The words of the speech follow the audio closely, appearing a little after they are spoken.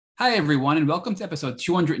Hi, everyone, and welcome to episode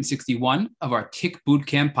 261 of our Tick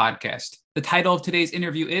Bootcamp podcast. The title of today's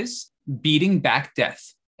interview is Beating Back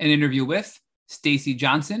Death, an interview with Stacy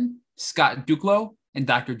Johnson, Scott Duclo, and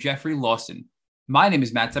Dr. Jeffrey Lawson. My name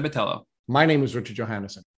is Matt Sabatello. My name is Richard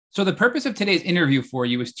Johannesson. So the purpose of today's interview for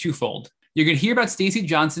you is twofold. You're going to hear about Stacy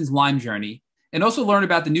Johnson's Lyme journey and also learn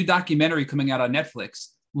about the new documentary coming out on Netflix,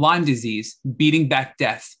 Lyme Disease, Beating Back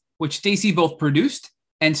Death, which Stacy both produced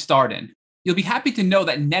and starred in. You'll be happy to know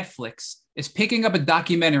that Netflix is picking up a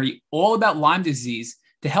documentary all about Lyme disease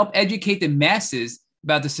to help educate the masses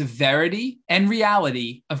about the severity and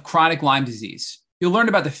reality of chronic Lyme disease. You'll learn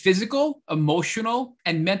about the physical, emotional,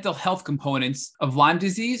 and mental health components of Lyme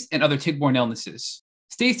disease and other tick-borne illnesses.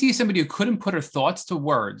 Stacy is somebody who couldn't put her thoughts to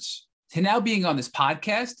words, to now being on this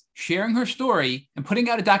podcast, sharing her story, and putting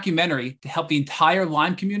out a documentary to help the entire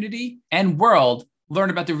Lyme community and world learn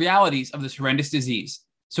about the realities of this horrendous disease.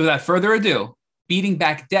 So without further ado, Beating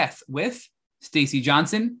Back Death with Stacy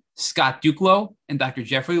Johnson, Scott Duclo, and Dr.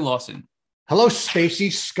 Jeffrey Lawson. Hello, Stacy,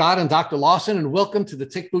 Scott, and Dr. Lawson, and welcome to the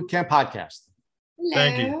Tick Bootcamp podcast. Hello.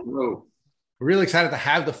 Thank you. Hello. We're really excited to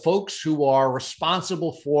have the folks who are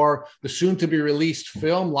responsible for the soon-to-be-released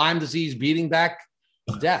film, Lyme Disease, Beating Back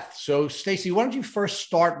Death. So, Stacy, why don't you first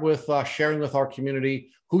start with sharing with our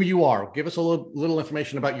community who you are? Give us a little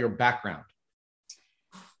information about your background.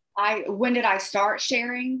 When did I start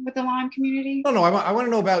sharing with the Lyme community? No, I want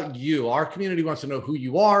to know about you. Our community wants to know who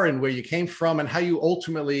you are and where you came from and how you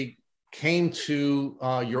ultimately came to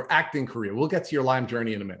your acting career. We'll get to your Lyme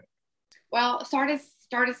journey in a minute. Well, started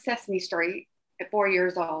Sesame Street at 4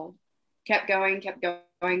 years old. Kept going.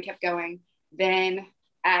 Then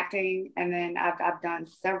acting, and then I've done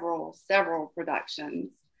several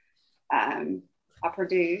productions. I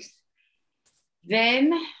produced.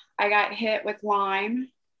 Then I got hit with Lyme.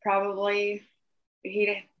 Probably,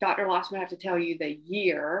 Dr. Lawson would have to tell you the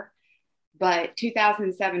year, but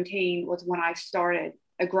 2017 was when I started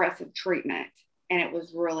aggressive treatment, and it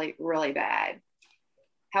was really, really bad.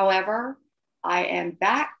 However, I am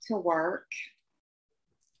back to work,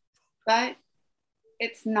 but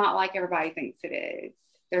it's not like everybody thinks it is.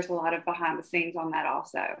 There's a lot of behind the scenes on that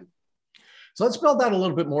also. So let's build out a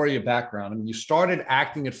little bit more of your background. I mean, you started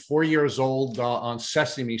acting at 4 years old on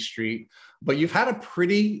Sesame Street, but you've had a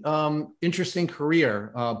pretty interesting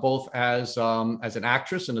career, both as an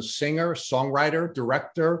actress and a singer, songwriter,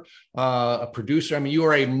 director, a producer. I mean, you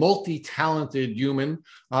are a multi-talented human.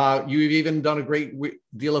 You've even done a great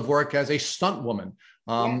deal of work as a stunt woman.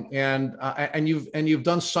 And you've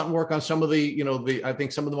done stunt work on some of the I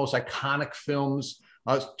think some of the most iconic films.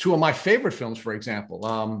 Two of my favorite films, for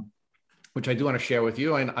example, which I do want to share with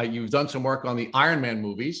you. And you've done some work on the Iron Man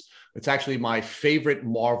movies. It's actually my favorite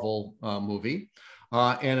Marvel movie.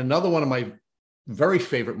 And another one of my very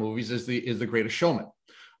favorite movies is The Greatest Showman,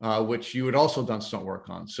 which you had also done stunt work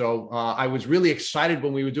on. So I was really excited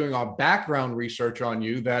when we were doing our background research on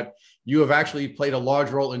you that you have actually played a large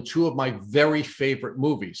role in two of my very favorite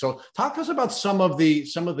movies. So talk to us about some of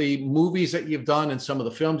the movies that you've done and some of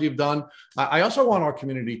the films you've done. I also want our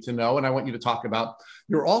community to know, and I want you to talk about,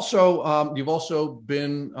 you've also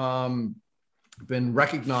been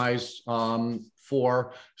recognized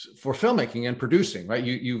for filmmaking and producing, right?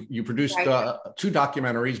 You produced two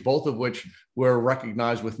documentaries, both of which were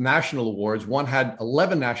recognized with national awards. One had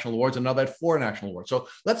 11 national awards, another had 4 national awards. So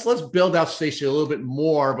let's build out, Stacy, a little bit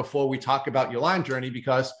more before we talk about your Lyme journey,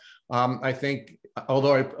 because I think,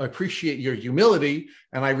 although I appreciate your humility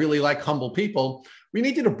and I really like humble people, we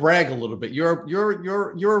need you to brag a little bit. You're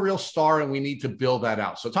a real star, and we need to build that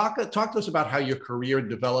out. So talk to us about how your career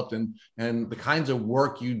developed and the kinds of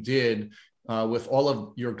work you did with all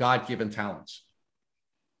of your God-given talents.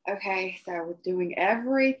 Okay, so with doing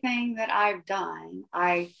everything that I've done,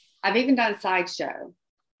 I've even done Sideshow.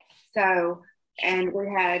 So, and we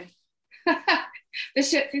had the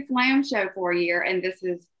Shitsy Slam show for a year, and this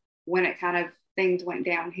is when it kind of things went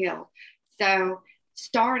downhill. So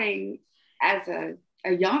starting as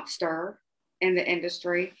a youngster in the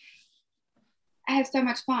industry, I had so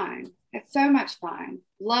much fun.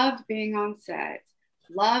 Loved being on set,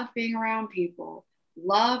 loved being around people,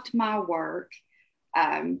 loved my work.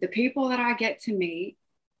 The people that I get to meet,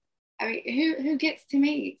 I mean, who gets to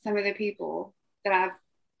meet some of the people that I've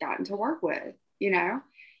gotten to work with,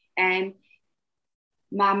 and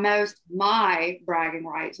my bragging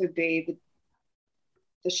rights would be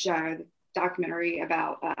the documentary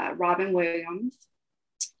about Robin Williams.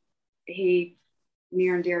 He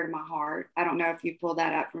near and dear to my heart. I don't know if you pulled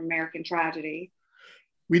that up from American Tragedy.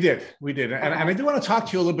 We did. And I do want to talk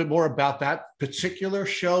to you a little bit more about that particular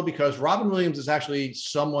show, because Robin Williams is actually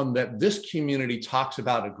someone that this community talks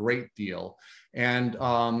about a great deal. And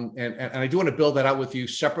I do want to build that out with you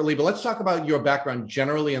separately, but let's talk about your background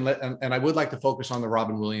generally, and I would like to focus on the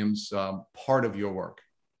Robin Williams part of your work.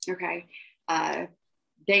 Okay.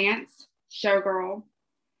 Dance, showgirl.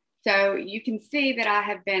 So you can see that I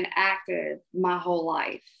have been active my whole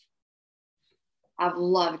life. I've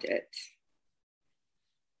loved it.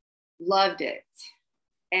 Loved it.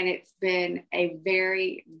 And it's been a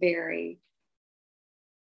very, very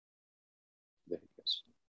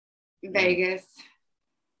Vegas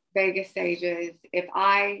stages. If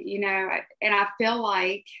I, and I feel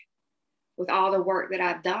like with all the work that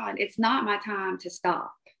I've done, it's not my time to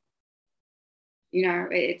stop.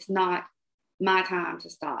 It's not my time to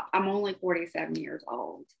stop. I'm only 47 years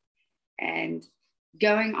old, and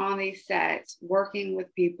going on these sets, working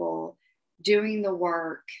with people, doing the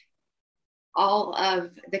work, all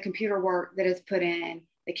of the computer work that is put in,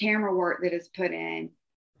 the camera work that is put in,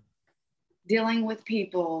 dealing with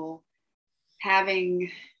people,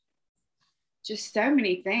 having just so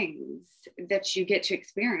many things that you get to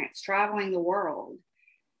experience, traveling the world.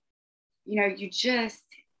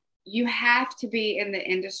 You have to be in the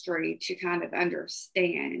industry to kind of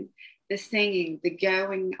understand the singing, the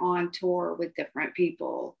going on tour with different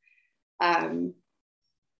people. Lyme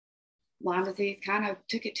disease kind of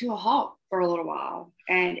took it to a halt for a little while.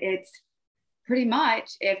 And it's pretty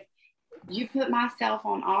much, if you put myself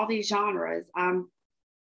on all these genres, and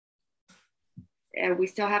we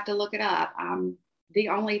still have to look it up, I'm the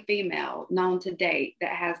only female known to date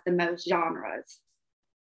that has the most genres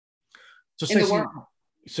in the world.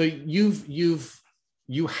 So you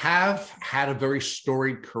have had a very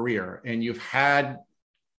storied career, and you've had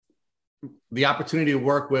the opportunity to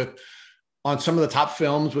work on some of the top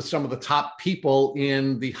films with some of the top people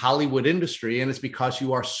in the Hollywood industry. And it's because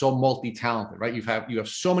you are so multi-talented, right? You have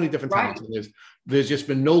so many different talents. Right. There's just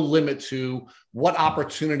been no limit to what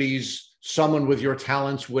opportunities someone with your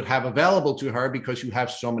talents would have available to her, because you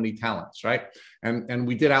have so many talents, right? And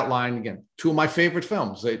we did outline, again, two of my favorite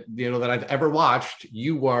films that I've ever watched.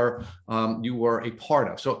 You were a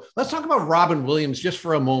part of. So let's talk about Robin Williams just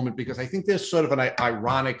for a moment, because I think there's sort of an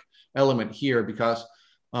ironic element here, because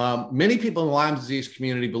many people in the Lyme disease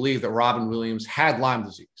community believe that Robin Williams had Lyme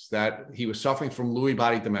disease, that he was suffering from Lewy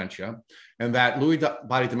body dementia, and that Lewy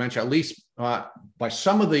body dementia, at least by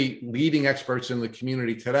some of the leading experts in the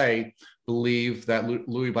community today, believe that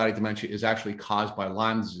Lewy body dementia is actually caused by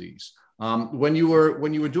Lyme disease. When you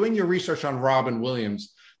were doing your research on Robin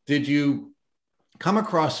Williams, did you come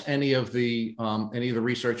across any of the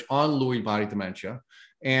research on Lewy body dementia?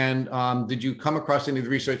 And did you come across any of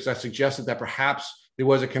the research that suggested that perhaps there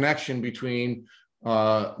was a connection between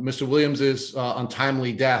Mr. Williams's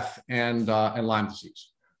untimely death and Lyme disease?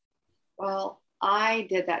 Well, I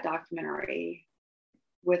did that documentary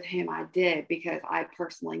with him. I did because I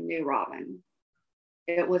personally knew Robin.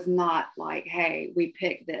 It was not like, hey, we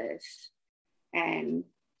picked this. And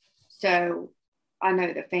so I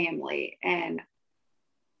know the family, and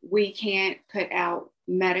we can't put out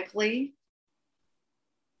medically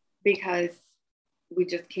because we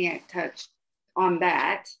just can't touch on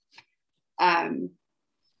that.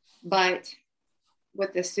 But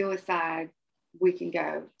with the suicide, we can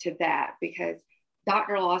go to that, because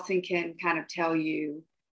Dr. Lawson can kind of tell you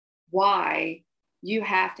why you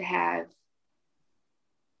have to have.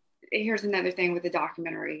 Here's another thing with the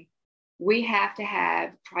documentary. We have to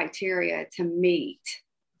have criteria to meet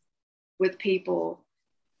with people.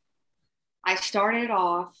 I started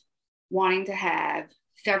off wanting to have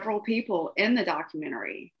several people in the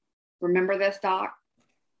documentary. Remember this, Doc?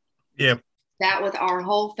 Yeah. That was our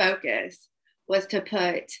whole focus, was to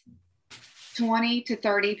put 20 to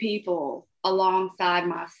 30 people alongside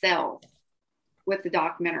myself with the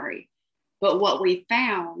documentary. But what we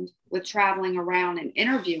found with traveling around and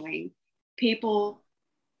interviewing, people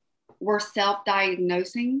were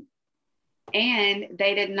self-diagnosing, and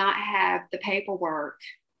they did not have the paperwork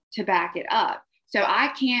to back it up. So I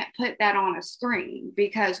can't put that on a screen,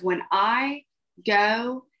 because when I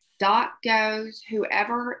go, Doc goes,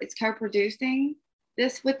 whoever is co-producing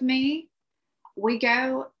this with me, we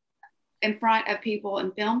go in front of people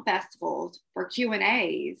in film festivals for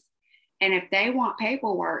Q&As. And if they want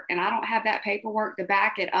paperwork and I don't have that paperwork to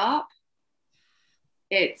back it up,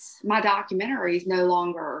 it's my documentary is no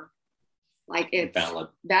longer like it's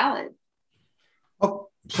valid. Oh,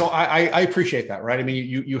 so I appreciate that, right? I mean,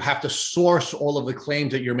 you have to source all of the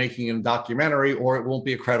claims that you're making in a documentary, or it won't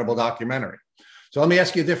be a credible documentary. So let me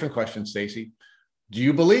ask you a different question, Stacey. Do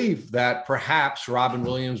you believe that perhaps Robin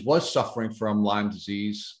Williams was suffering from Lyme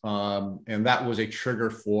disease, and that was a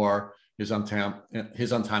trigger for his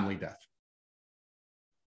untimely death?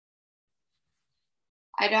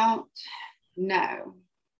 I don't No.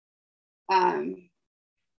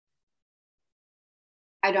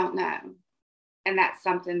 I don't know. And that's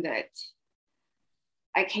something that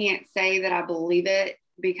I can't say that I believe it,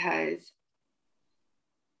 because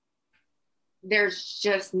there's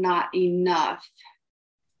just not enough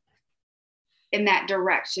in that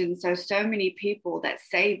direction. So many people that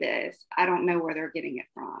say this, I don't know where they're getting it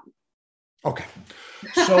from. Okay.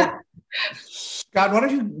 So, Scott, why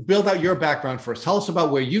don't you build out your background first? Tell us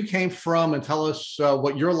about where you came from and tell us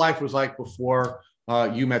what your life was like before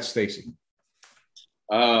you met Stacy.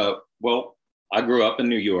 Well, I grew up in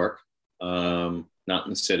New York, not in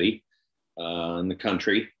the city, in the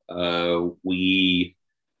country.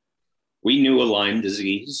 We knew of Lyme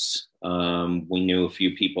disease. We knew a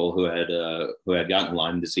few people who had gotten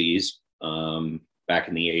Lyme disease back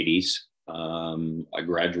in the 80s. I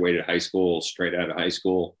graduated high school, straight out of high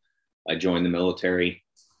school. I joined the military.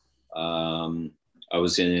 I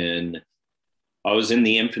was in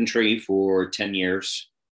the infantry for 10 years.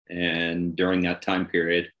 And during that time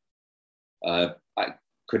period, I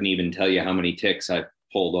couldn't even tell you how many ticks I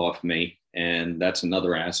pulled off me. And that's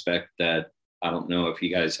another aspect that I don't know if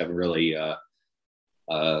you guys have really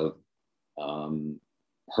heard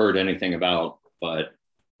anything about, but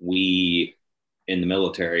we in the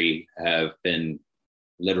military have been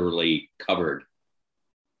literally covered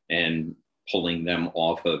and pulling them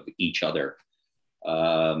off of each other.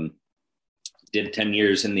 Did 10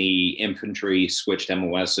 years in the infantry, switched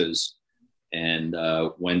MOSs, and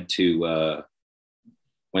went to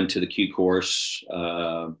the Q course,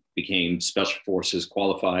 became Special Forces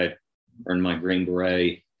qualified, earned my Green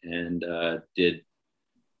Beret, and did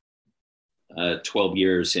 12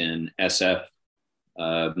 years in SF,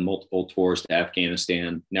 multiple tours to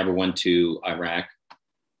Afghanistan, never went to Iraq.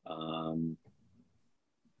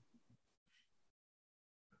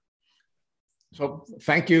 So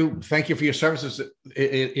thank you for your services.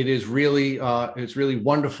 It is really it's really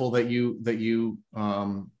wonderful that you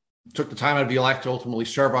took the time out of your life to ultimately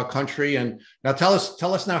serve our country. And now tell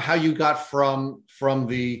us now how you got from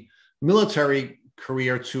the military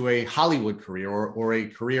career to a Hollywood career or a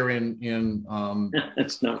career in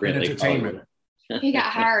it's not really entertainment. Hollywood. He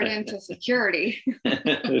got hired into security.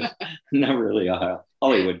 Not really a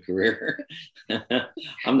Hollywood career.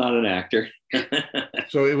 I'm not an actor.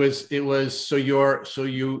 So you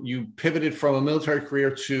pivoted from a military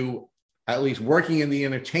career to at least working in the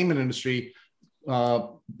entertainment industry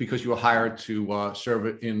because you were hired to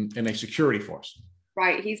serve in a security force.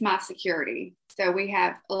 Right. He's my security. So we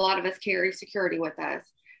have a lot of us carry security with us.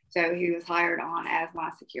 So he was hired on as my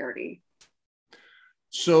security.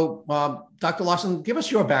 So, Dr. Lawson, give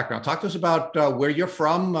us your background. Talk to us about where you're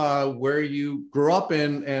from, where you grew up,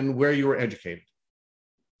 and where you were educated.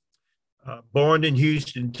 Born in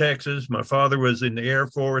Houston, Texas. My father was in the Air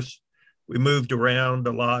Force. We moved around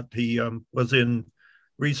a lot. He was in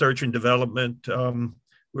research and development.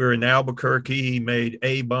 We were in Albuquerque. He made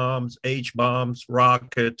A-bombs, H-bombs,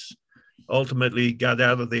 rockets. Ultimately got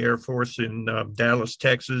out of the Air Force in Dallas,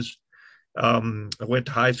 Texas. I went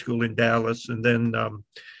to high school in Dallas, and then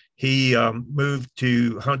he moved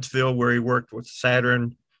to Huntsville, where he worked with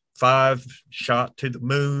Saturn V, shot to the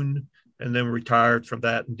moon, and then retired from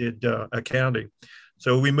that and did accounting.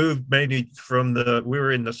 So we moved mainly we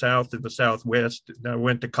were in the South and the Southwest. And I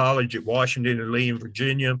went to college at Washington and Lee in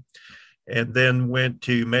Virginia, and then went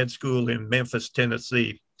to med school in Memphis,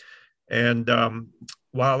 Tennessee. And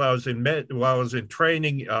while I was in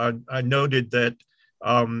training, I noted that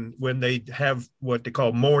when they have what they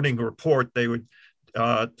call morning report, they would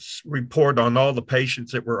report on all the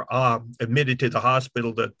patients that were admitted to the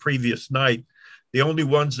hospital the previous night. The only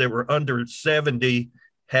ones that were under 70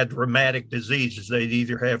 had rheumatic diseases. They'd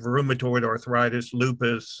either have rheumatoid arthritis,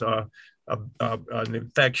 lupus, an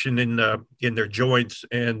infection in their joints.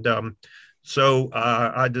 And so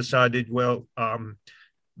I decided, well,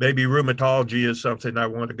 maybe rheumatology is something I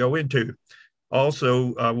want to go into.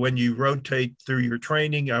 Also, when you rotate through your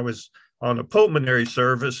training, I was on a pulmonary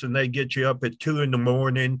service, and they get you up at 2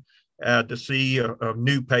 a.m. To see a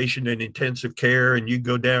new patient in intensive care, and you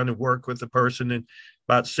go down and work with the person. And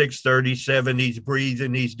about 6:30, 7, he's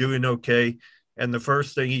breathing, he's doing okay. And the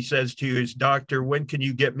first thing he says to you is, "Doctor, when can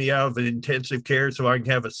you get me out of the intensive care so I can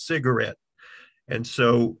have a cigarette?" And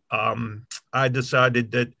so I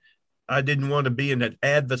decided that I didn't want to be in an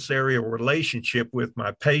adversarial relationship with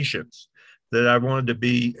my patients, that I wanted to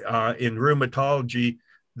be in rheumatology.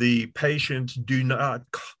 The patients do not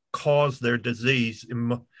cause their disease.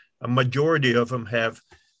 A majority of them have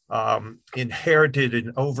inherited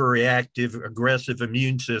an overreactive, aggressive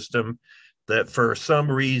immune system that for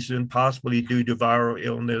some reason, possibly due to viral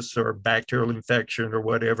illness or bacterial infection or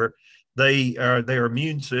whatever, their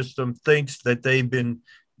immune system thinks that they've been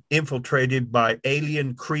infiltrated by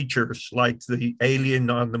alien creatures like the alien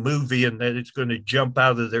on the movie, and that it's going to jump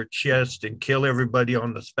out of their chest and kill everybody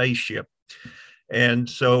on the spaceship. And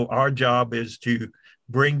so our job is to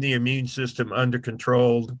bring the immune system under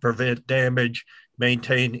control, to prevent damage,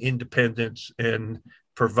 maintain independence, and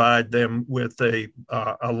provide them with a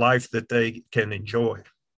life that they can enjoy.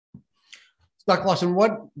 Dr. Lawson,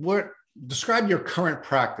 what describe your current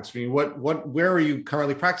practice? I mean, where are you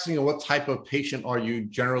currently practicing, and what type of patient are you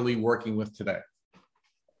generally working with today?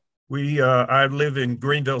 I live in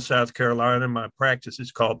Greenville, South Carolina. My practice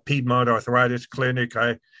is called Piedmont Arthritis Clinic.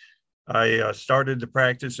 I started the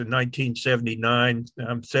practice in 1979.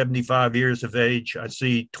 I'm 75 years of age. I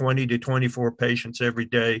see 20 to 24 patients every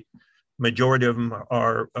day. Majority of them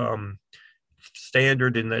are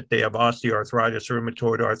standard in that they have osteoarthritis,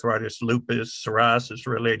 rheumatoid arthritis, lupus,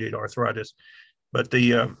 psoriasis-related arthritis. But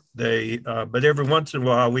but every once in a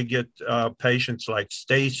while we get patients like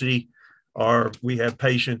Stacy, or we have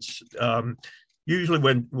patients. Usually,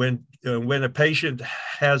 when a patient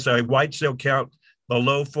has a white cell count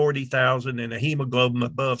below 40,000 and a hemoglobin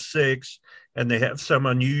above 6, and they have some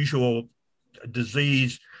unusual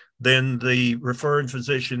disease, then the referring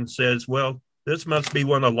physician says, well, this must be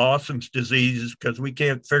one of Lawson's diseases because we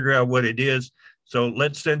can't figure out what it is. So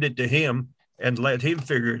let's send it to him and let him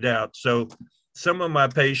figure it out. So some of my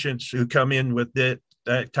patients who come in with that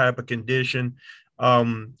type of condition,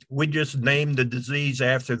 we just name the disease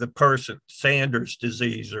after the person, Sanders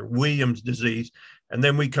disease or Williams disease. And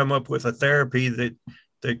then we come up with a therapy that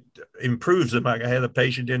improves them. Like I had a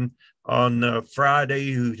patient in on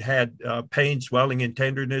Friday who had pain, swelling, and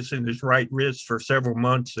tenderness in his right wrist for several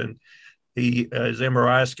months. And his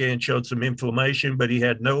MRI scan showed some inflammation, but he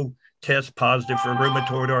had no test positive for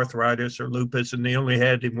rheumatoid arthritis or lupus, and they only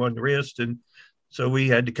had in one wrist. And so we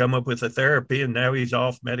had to come up with a therapy, and now he's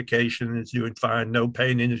off medication and is doing fine, no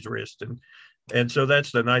pain in his wrist. And so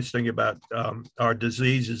that's the nice thing about our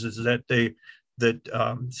diseases is that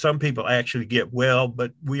some people actually get well,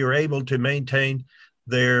 but we are able to maintain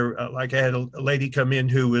their, like I had a lady come in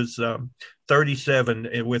who was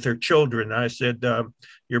 37 with her children. I said,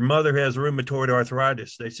 your mother has rheumatoid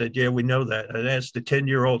arthritis. They said, yeah, we know that. I asked the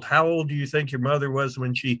 10-year-old, how old do you think your mother was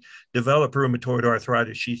when she developed rheumatoid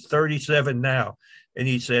arthritis? She's 37 now. And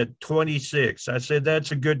he said, 26. I said,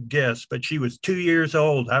 that's a good guess, but she was 2 years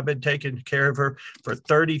old. I've been taking care of her for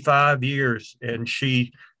 35 years. And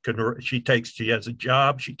she has a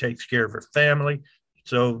job. She takes care of her family.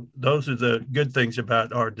 So those are the good things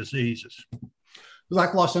about our diseases.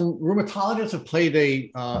 Dr. Lawson, rheumatologists have played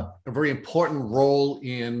a very important role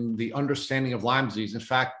in the understanding of Lyme disease. In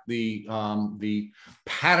fact, the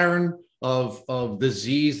pattern of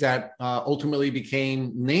disease that ultimately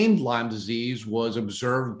became named Lyme disease was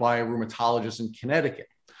observed by a rheumatologist in Connecticut.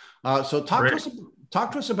 So talk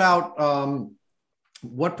to us about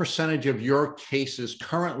what percentage of your cases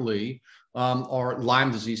currently are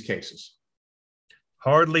Lyme disease cases?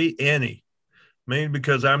 Hardly any, mainly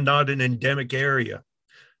because I'm not an endemic area.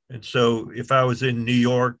 And so if I was in New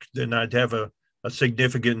York, then I'd have a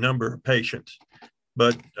significant number of patients.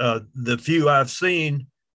 But the few I've seen,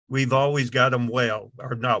 we've always got them well,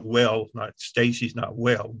 or not well, not Stacy's not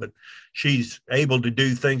well, but she's able to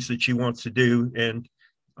do things that she wants to do. And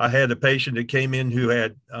I had a patient that came in who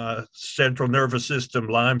had central nervous system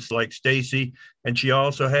Lyme's like Stacy, and she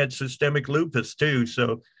also had systemic lupus too.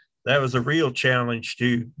 So that was a real challenge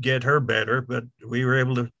to get her better, but we were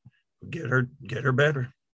able to get her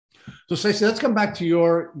better. So Stacey, let's come back to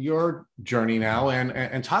your journey now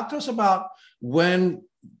and talk to us about when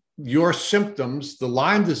your symptoms, the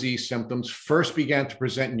Lyme disease symptoms, first began to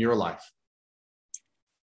present in your life.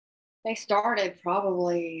 They started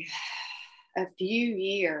probably a good few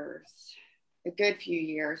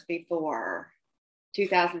years before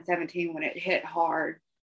 2017 when it hit hard.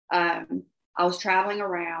 I was traveling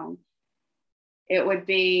around. It would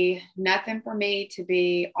be nothing for me to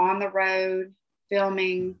be on the road,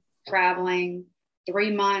 filming, traveling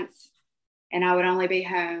 3 months, and I would only be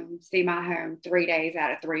home, see my home 3 days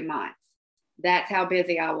out of 3 months. That's how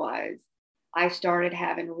busy I was. I started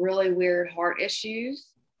having really weird heart issues.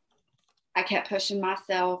 I kept pushing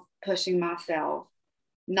myself,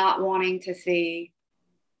 not wanting to see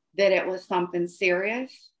that it was something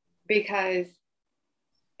serious, because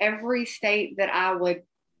every state that I would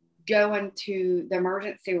go into the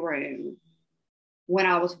emergency room when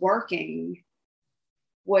I was working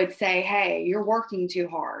would say, hey, you're working too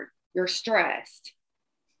hard. You're stressed.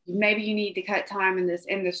 Maybe you need to cut time in this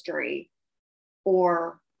industry.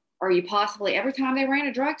 Or are you possibly, every time they ran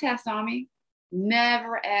a drug test on me,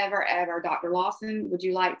 Never, ever, ever. Dr. Lawson, would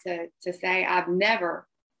you like to say I've never,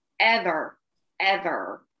 ever,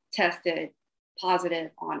 ever tested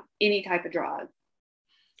positive on any type of drug?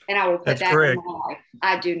 And I will put That's that correct. in my life.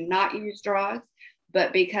 I do not use drugs,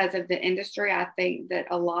 but because of the industry, I think that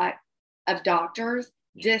a lot of doctors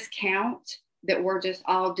discount that we're just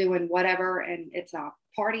all doing whatever and it's a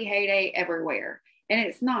party heyday everywhere. And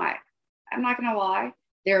it's not. I'm not going to lie.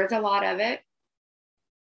 There is a lot of it.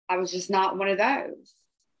 I was just not one of those.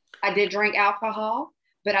 I did drink alcohol,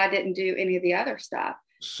 but I didn't do any of the other stuff.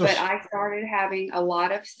 But I started having a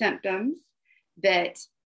lot of symptoms that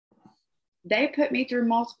they put me through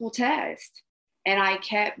multiple tests, and I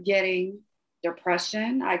kept getting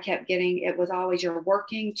depression. I kept getting, it was always, you're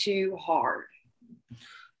working too hard.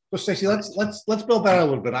 So Stacey, let's build that out a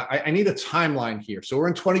little bit. I need a timeline here. So we're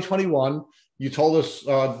in 2021. You told us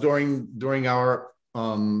during our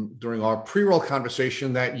pre-roll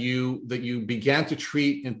conversation that you began to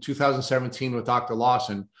treat in 2017 with Dr.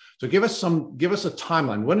 Lawson. So give us a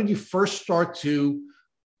timeline. When did you first start to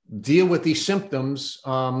deal with these symptoms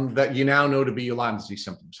that you now know to be your Lyme disease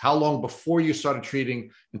symptoms? How long before you started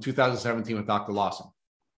treating in 2017 with Dr. Lawson?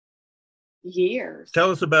 Years.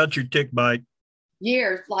 Tell us about your tick bite.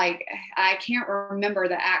 Years. Like, I can't remember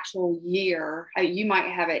the actual year. You might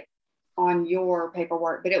have it on your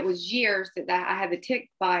paperwork, but it was years that I had the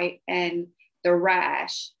tick bite and the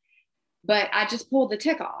rash. But I just pulled the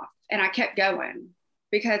tick off and I kept going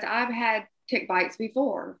because I've had tick bites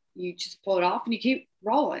before. You just pull it off and you keep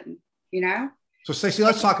rolling, you know? So Stacey,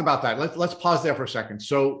 let's talk about that. Let's pause there for a second.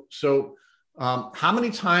 So how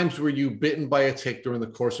many times were you bitten by a tick during the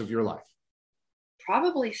course of your life?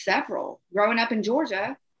 Probably several. Growing up in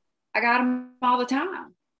Georgia, I got them all the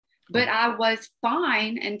time. But I was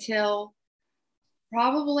fine until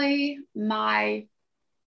probably my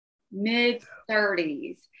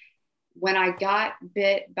mid-30s when I got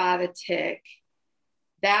bit by the tick.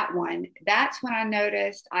 That's when I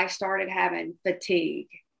noticed I started having fatigue,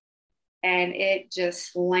 and it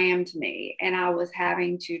just slammed me. And I was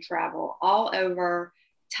having to travel all over,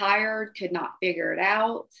 tired, could not figure it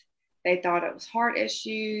out. They thought it was heart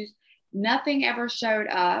issues. Nothing ever showed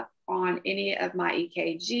up on any of my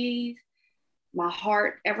EKGs. My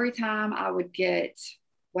heart, every time I would get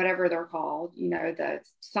whatever they're called, you know, the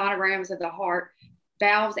sonograms of the heart,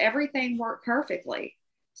 valves, everything worked perfectly.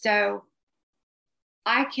 So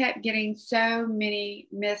I kept getting so many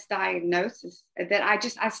misdiagnoses that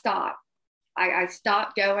I stopped. I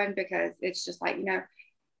stopped going because it's just like, you know,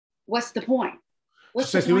 what's the point?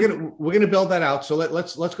 Stacey, we're gonna build that out. So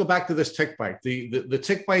let's go back to this tick bite. The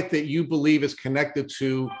tick bite that you believe is connected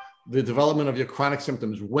to the development of your chronic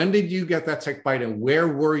symptoms. When did you get that tick bite, and where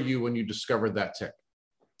were you when you discovered that tick?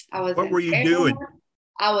 What were you doing?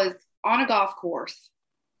 I was on a golf course.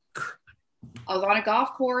 I was on a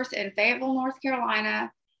golf course in Fayetteville, North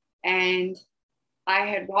Carolina, and I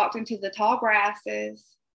had walked into the tall grasses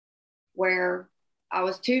where I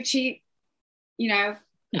was too cheap, you know.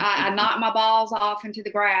 I knocked my balls off into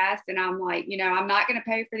the grass, and I'm like, you know, I'm not going to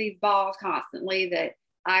pay for these balls constantly that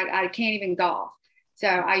I can't even golf. So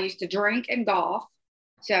I used to drink and golf.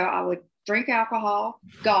 So I would drink alcohol,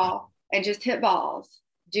 golf, and just hit balls,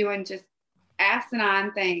 doing just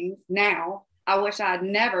asinine things. Now, I wish I'd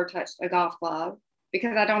never touched a golf club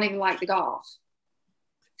because I don't even like to golf.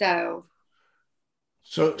 So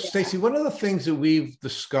yeah. Stacey, one of the things that we've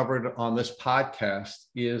discovered on this podcast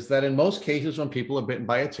is that in most cases, when people are bitten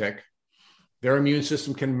by a tick, their immune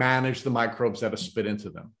system can manage the microbes that are spit into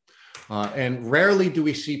them. And rarely do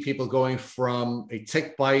we see people going from a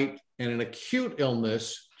tick bite and an acute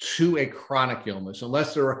illness to a chronic illness,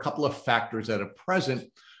 unless there are a couple of factors that are present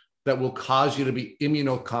that will cause you to be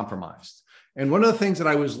immunocompromised. And one of the things that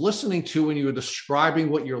I was listening to when you were describing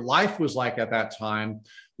what your life was like at that time,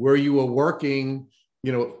 where you were working,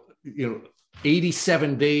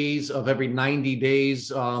 87 days of every 90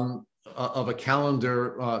 days of a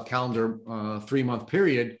calendar 3-month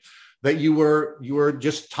period, that you were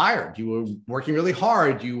just tired. You were working really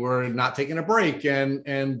hard. You were not taking a break.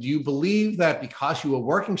 And you believe that because you were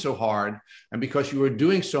working so hard and because you were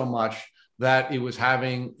doing so much, that it was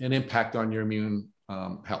having an impact on your immune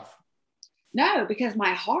health. No, because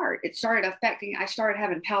my heart, I started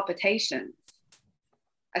having palpitations.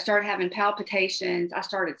 I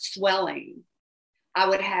started swelling. I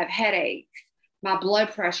would have headaches. My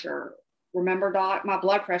blood pressure, remember, Doc, my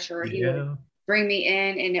blood pressure, he would bring me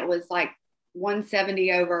in and it was like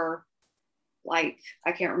 170 over, like,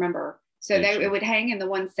 I can't remember. So it would hang in the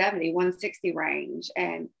 170, 160 range.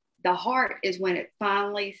 And the heart is when it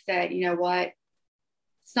finally said, you know what,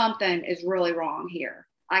 something is really wrong here.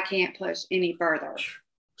 I can't push any further.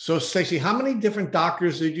 So, Stacy, how many different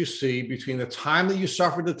doctors did you see between the time that you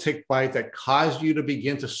suffered the tick bite that caused you to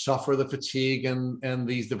begin to suffer the fatigue and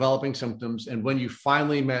these developing symptoms, and when you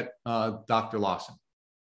finally met Dr. Lawson?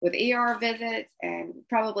 With ER visits, and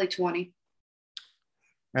probably 20.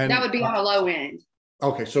 And that would be on a low end.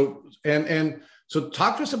 Okay, so so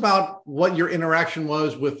talk to us about what your interaction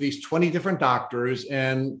was with these 20 different doctors,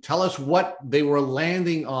 and tell us what they were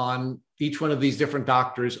landing on each one of these different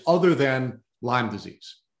doctors other than Lyme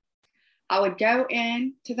disease. I would go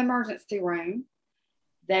into the emergency room.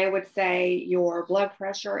 They would say your blood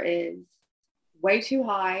pressure is way too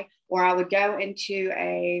high, or I would go into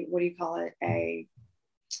a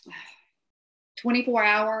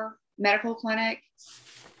 24-hour medical clinic,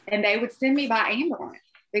 and they would send me by ambulance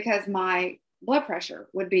because my blood pressure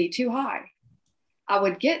would be too high. I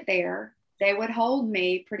would get there. They would hold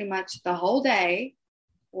me pretty much the whole day,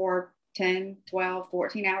 or 10, 12,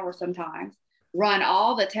 14 hours sometimes, run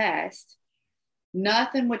all the tests.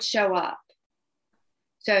 Nothing would show up.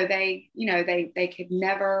 So they could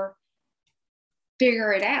never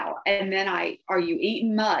figure it out. And then are you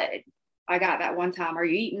eating mud? I got that one time. Are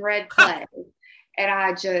you eating red clay? And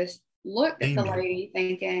I just looked at the lady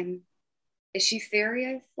thinking, is she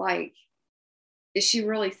serious? Like, is she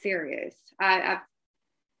really serious? That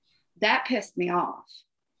pissed me off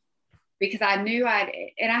because I knew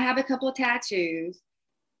and I have a couple of tattoos.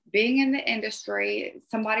 Being in the industry,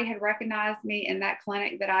 somebody had recognized me in that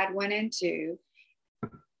clinic that I'd went into.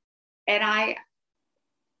 And I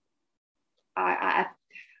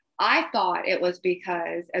thought it was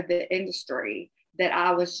because of the industry that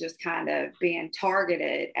I was just kind of being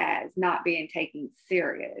targeted as not being taken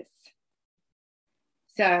serious.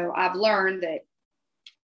 So I've learned that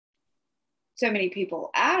so many people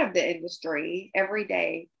out of the industry,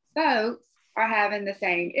 everyday folks, are having the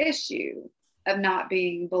same issue of not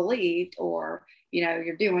being believed, or,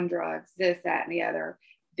 you're doing drugs, this, that, and the other.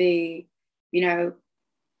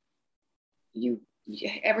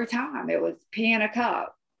 Every time it was pee in a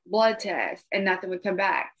cup, blood test, and nothing would come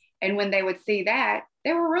back. And when they would see that,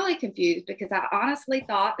 they were really confused because I honestly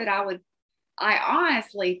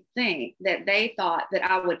think that they thought that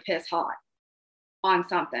I would piss hot on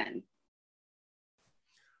something.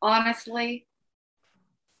 Honestly,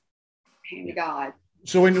 hand to God.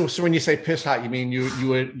 So when you say piss hot, you mean you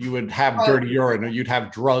would have dirty urine, or you'd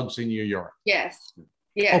have drugs in your urine? Yes,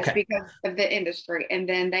 okay. Because of the industry. And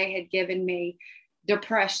then they had given me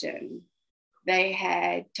depression. They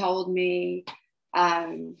had told me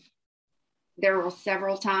there were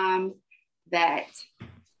several times that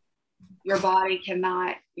your body can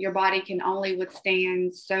only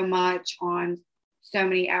withstand so much on so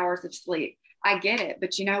many hours of sleep. I get it,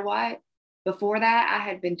 but you know what? Before that, I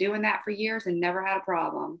had been doing that for years and never had a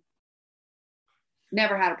problem.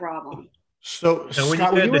 Never had a problem. So, and when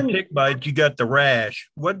Scott, you had the tick bite, you got the rash.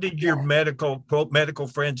 What did your medical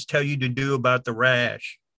friends tell you to do about the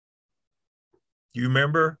rash? Do you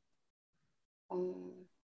remember?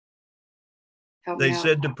 They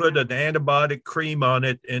said to put an antibiotic cream on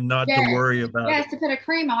it and not to worry about it. Yes, to put a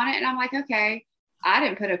cream on it. And I'm like, okay. I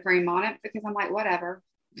didn't put a cream on it because I'm like, whatever.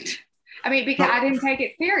 I mean, because I didn't take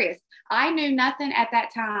it serious. I knew nothing at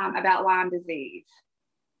that time about Lyme disease.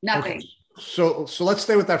 Nothing. Okay. So let's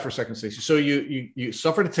stay with that for a second, Stacy. So you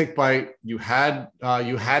suffered a tick bite. You had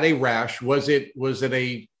a rash. Was it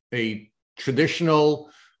a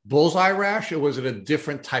traditional bullseye rash, or was it a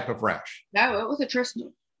different type of rash? No, it was a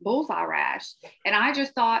traditional bullseye rash. And I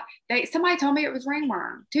just thought somebody told me it was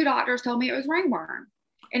ringworm. 2 doctors told me it was ringworm,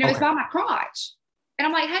 and it was by my crotch. And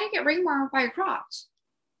I'm like, how do you get ringworm by your crotch?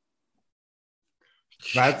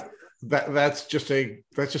 That's just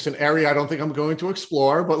an area I don't think I'm going to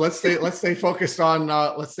explore. But let's stay focused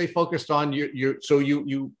on you. So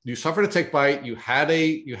you suffered a tick bite. You had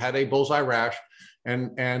a bullseye rash,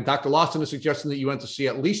 and Dr. Lawson is suggesting that you went to see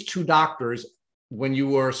at least 2 doctors when you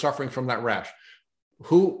were suffering from that rash.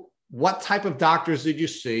 What type of doctors did you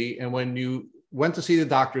see? And when you went to see the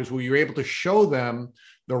doctors, were you able to show them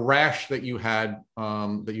the rash that you had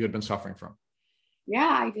been suffering from? Yeah,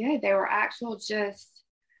 I did. They were actual just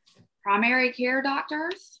primary care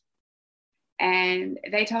doctors, and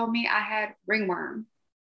they told me I had ringworm.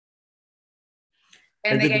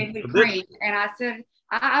 And they gave me cream, and I said,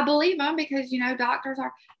 I believe them because, doctors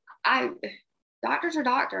are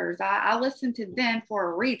doctors. I listen to them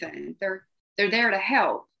for a reason. They're there to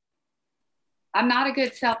help. I'm not a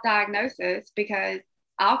good self-diagnosis because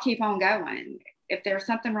I'll keep on going. If there's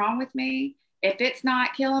something wrong with me, if it's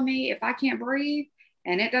not killing me, if I can't breathe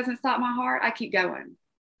and it doesn't stop my heart, I keep going.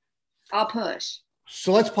 I'll push.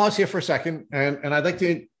 So let's pause here for a second. And I'd like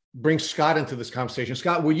to bring Scott into this conversation.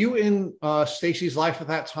 Scott, were you in Stacy's life at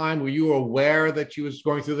that time? Were you aware that she was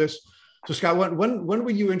going through this? So Scott, when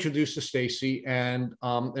were you introduced to Stacy, and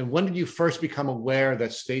when did you first become aware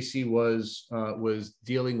that Stacy was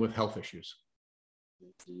dealing with health issues?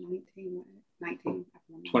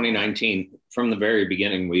 2019. From the very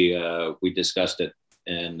beginning, we discussed it,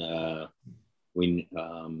 and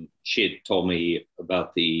she had told me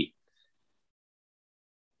about the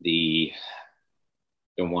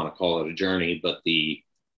don't want to call it a journey, but the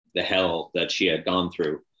hell that she had gone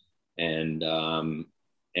through, and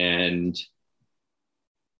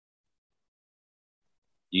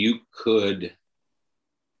you could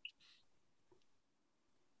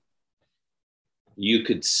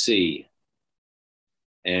see,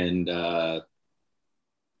 and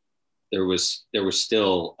there was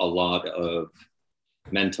still a lot of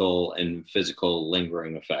mental and physical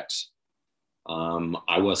lingering effects.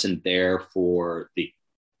 I wasn't there for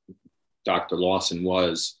Dr. Lawson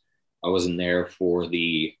was. I wasn't there for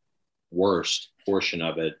the worst portion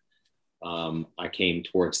of it. I came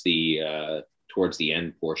towards the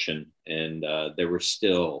end portion, and there were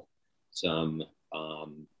still some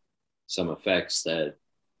effects that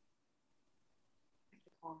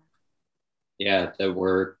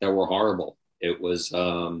were horrible. It was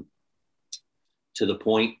to the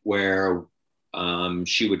point where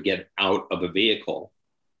she would get out of a vehicle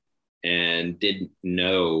and didn't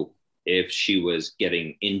know if she was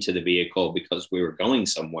getting into the vehicle because we were going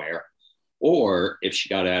somewhere, or if she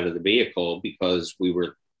got out of the vehicle because we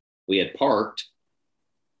had parked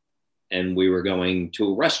and we were going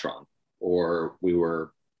to a restaurant, or we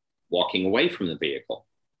were walking away from the vehicle.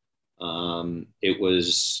 It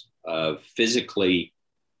was physically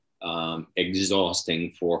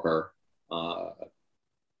exhausting for her,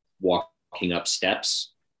 walking up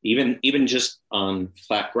steps, even just on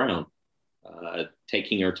flat ground,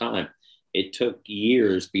 taking her time. It took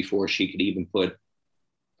years before she could even put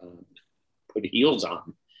heels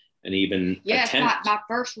on and even attempt. My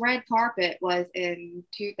first red carpet was in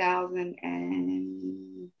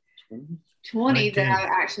 2020 that I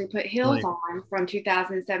actually put heels on, from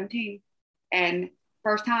 2017, and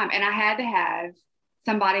first time. And I had to have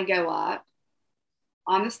somebody go up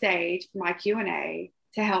on the stage for my Q&A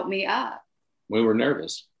to help me up. We were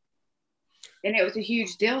nervous. And it was a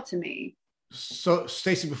huge deal to me. So,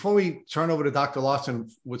 Stacy, before we turn over to Dr. Lawson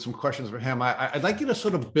with some questions for him, I'd like you to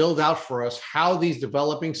sort of build out for us how these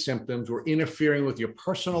developing symptoms were interfering with your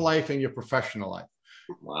personal life and your professional life.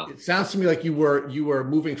 Wow. It sounds to me like you were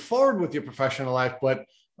moving forward with your professional life, but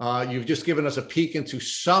you've just given us a peek into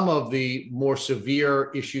some of the more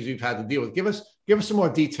severe issues you've had to deal with. Give us some more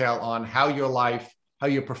detail on how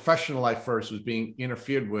your professional life first was being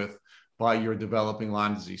interfered with by your developing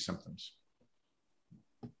Lyme disease symptoms.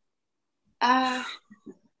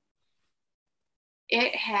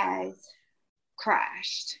 It has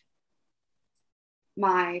crashed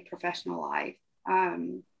my professional life.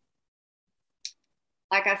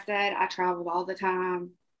 Like I said, I traveled all the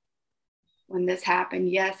time when this happened.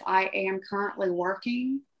 Yes, I am currently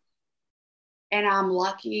working, and I'm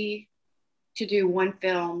lucky to do one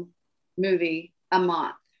movie a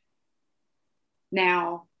month.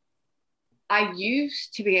 Now, I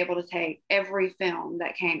used to be able to take every film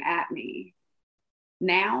that came at me.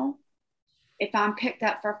 Now, if I'm picked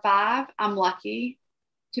up for 5, I'm lucky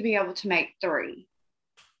to be able to make 3.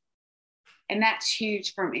 And that's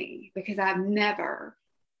huge for me, because I've never,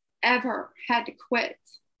 ever had to quit.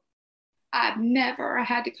 I've never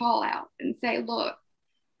had to call out and say, look,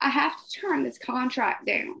 I have to turn this contract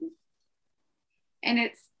down. And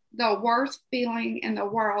it's the worst feeling in the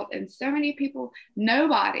world. And so many people,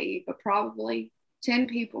 nobody, but probably 10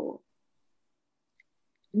 people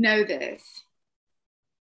know this.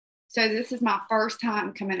 So this is my first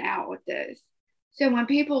time coming out with this. So when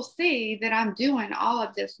people see that I'm doing all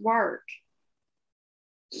of this work,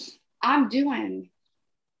 I'm doing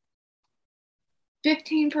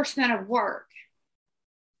 15% of work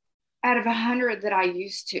out of 100 that I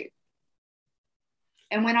used to.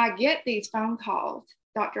 And when I get these phone calls,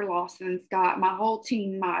 Dr. Lawson, Scott, my whole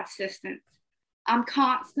team, my assistants, I'm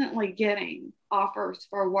constantly getting offers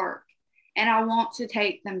for work, and I want to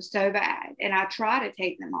take them so bad. And I try to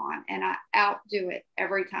take them on, and I outdo it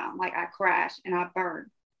every time. Like, I crash and I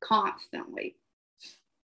burn constantly.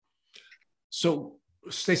 So,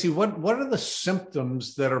 Stacy, what are the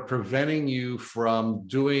symptoms that are preventing you from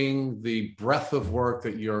doing the breadth of work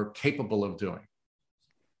that you're capable of doing?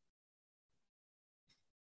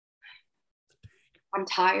 I'm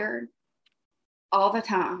tired all the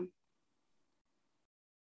time.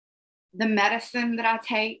 The medicine that I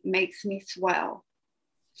take makes me swell.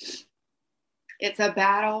 It's a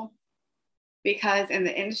battle because in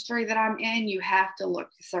the industry that I'm in, you have to look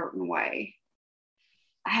a certain way.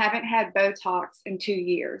 I haven't had Botox in 2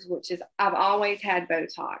 years, which is, I've always had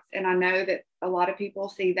Botox. And I know that a lot of people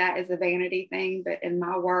see that as a vanity thing, but in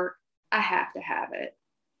my work, I have to have it.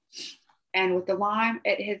 And with the Lyme,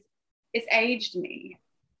 it's aged me.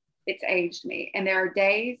 It's aged me. And there are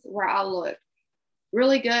days where I look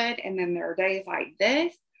really good. And then there are days like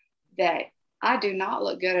this that I do not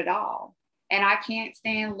look good at all. And I can't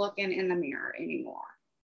stand looking in the mirror anymore.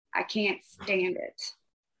 I can't stand it.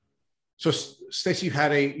 So, Stacey, you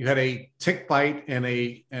had a tick bite and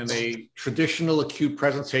a traditional acute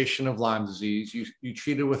presentation of Lyme disease. You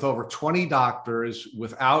treated with over 20 doctors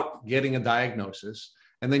without getting a diagnosis,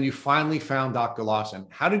 and then you finally found Dr. Lawson.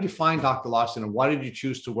 How did you find Dr. Lawson, and why did you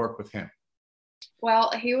choose to work with him?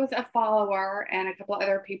 Well, he was a follower, and a couple of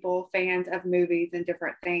other people, fans of movies and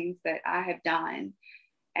different things that I have done,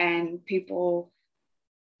 and people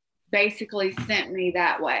basically sent me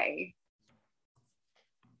that way.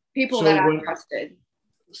 People that I trusted.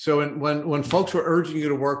 So when folks were urging you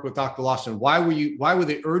to work with Dr. Lawson, why were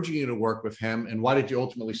they urging you to work with him, and why did you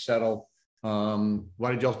ultimately settle?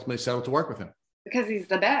 Why did you ultimately settle to work with him? Because he's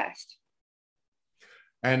the best.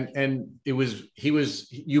 And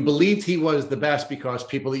you believed he was the best because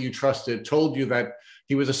people that you trusted told you that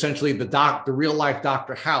he was essentially the real life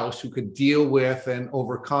Dr. House who could deal with and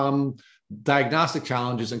overcome diagnostic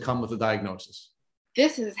challenges and come with a diagnosis.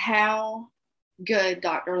 This is how good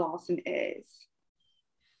Dr. Lawson is.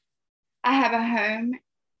 I have a home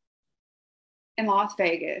in Las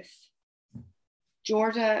Vegas,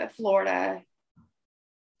 Georgia, Florida,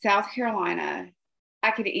 South Carolina. I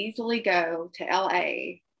could easily go to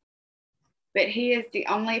LA, but he is the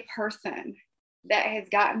only person that has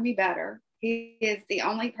gotten me better. He is the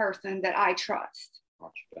only person that I trust,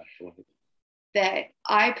 that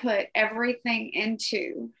I put everything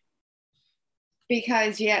into.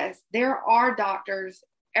 Because yes, there are doctors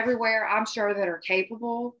everywhere, I'm sure, that are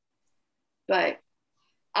capable, but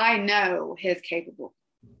I know his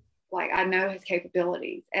I know his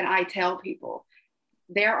capabilities. And I tell people,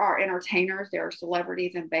 there are entertainers, there are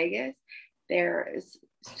celebrities in Vegas. There is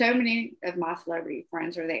so many of my celebrity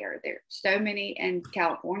friends are there. There's so many in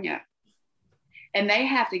California. And they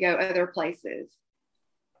have to go other places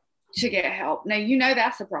to get help. Now,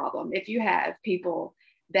 that's a problem. If you have people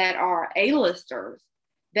that are A-listers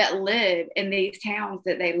that live in these towns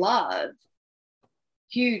that they love,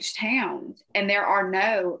 huge towns, and there are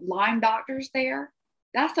no Lyme doctors there,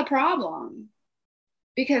 that's a problem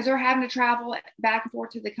because they're having to travel back and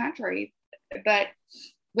forth to the country. But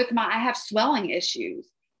I have swelling issues.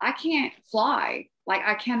 I can't fly.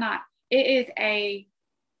 I cannot. It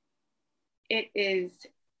is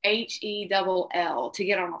HELL to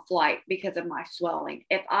get on a flight because of my swelling.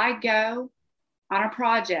 If I go on a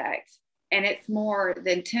project and it's more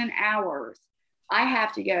than 10 hours, I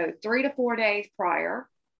have to go 3 to 4 days prior.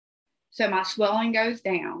 So my swelling goes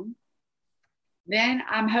down. Then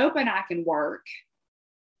I'm hoping I can work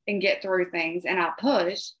and get through things. And I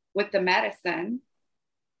push with the medicine.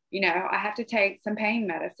 I have to take some pain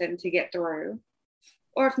medicine to get through.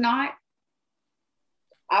 Or if not,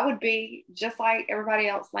 I would be just like everybody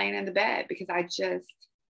else laying in the bed because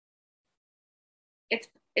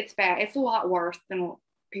it's bad. It's a lot worse than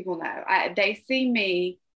people know. They see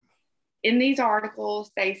me in these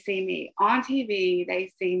articles. They see me on TV.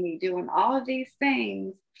 They see me doing all of these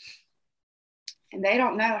things. And they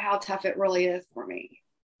don't know how tough it really is for me.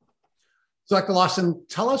 Dr. Lawson,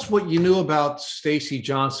 tell us what you knew about Stacey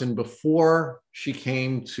Johnson before she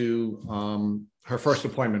came to her first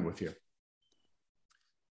appointment with you.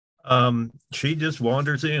 She just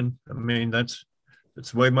wanders in. I mean, that's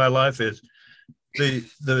the way my life is.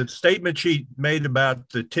 The statement she made about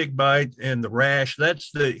the tick bite and the rash,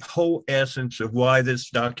 that's the whole essence of why this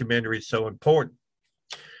documentary is so important.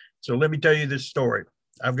 So let me tell you this story.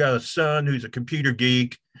 I've got a son who's a computer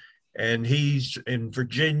geek, and he's in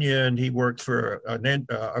Virginia, and he works for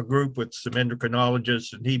a group with some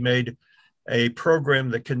endocrinologists, and he made a program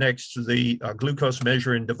that connects to the glucose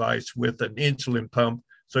measuring device with an insulin pump,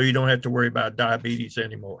 so you don't have to worry about diabetes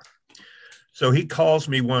anymore. So he calls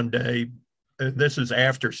me one day. This is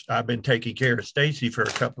after I've been taking care of Stacey for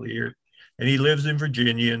a couple of years, and he lives in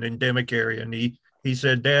Virginia, an endemic area. And he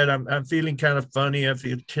said, "Dad, I'm feeling kind of funny. I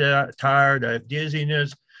feel tired. I have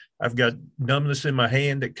dizziness. I've got numbness in my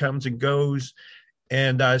hand that comes and goes."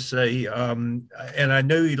 And I say, and I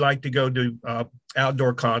knew he'd like to go to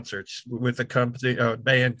outdoor concerts with a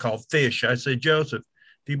band called Fish. I said, "Joseph,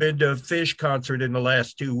 have you been to a Fish concert in the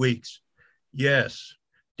last 2 weeks?" "Yes."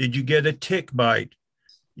 "Did you get a tick bite?"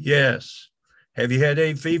 "Yes." Have you had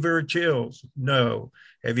any fever or chills? No.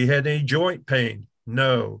 Have you had any joint pain?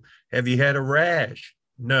 No. Have you had a rash?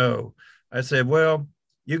 No. I said, well,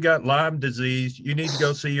 you got Lyme disease. You need to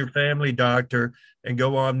go see your family doctor and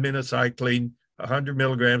go on minocycline, 100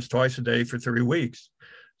 milligrams twice a day for 3 weeks.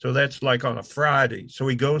 So that's like on a Friday. So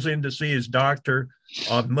he goes in to see his doctor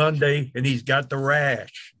on Monday, and he's got the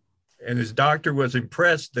rash. And his doctor was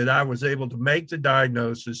impressed that I was able to make the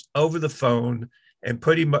diagnosis over the phone and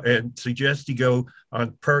put him and suggest he go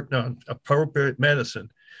on appropriate medicine.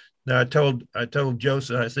 Now I told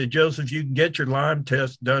Joseph, I said, Joseph, you can get your Lyme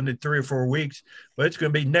test done in 3 or 4 weeks, but it's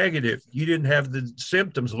going to be negative. You didn't have the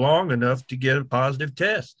symptoms long enough to get a positive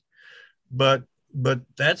test. But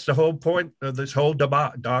that's the whole point of this whole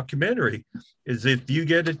documentary, is if you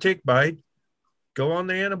get a tick bite, go on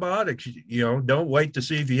the antibiotics. Don't wait to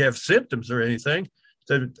see if you have symptoms or anything.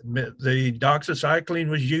 The doxycycline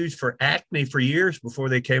was used for acne for years before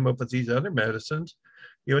they came up with these other medicines.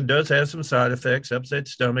 It does have some side effects, upset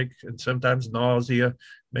stomach, and sometimes nausea,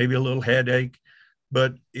 maybe a little headache.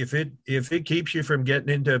 But if it keeps you from getting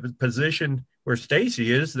into a position where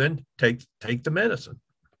Stacy is, then take the medicine.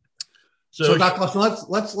 So Dr. Lawson,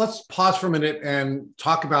 let's pause for a minute and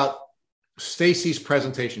talk about Stacy's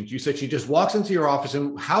presentations. You said she just walks into your office,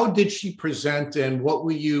 and how did she present, and what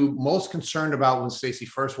were you most concerned about when Stacy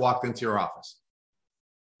first walked into your office?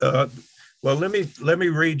 Well, let me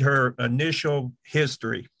read her initial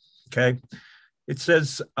history. Okay. It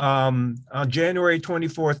says on January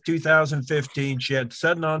 24th, 2015, she had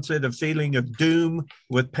sudden onset of feeling of doom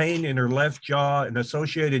with pain in her left jaw and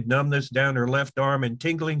associated numbness down her left arm and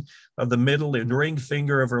tingling of the middle and ring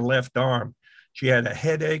finger of her left arm. She had a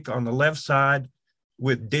headache on the left side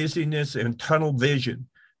with dizziness and tunnel vision.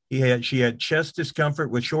 She had chest discomfort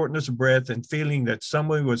with shortness of breath and feeling that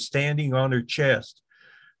someone was standing on her chest.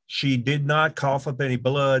 She did not cough up any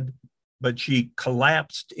blood, but she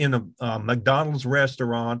collapsed in a McDonald's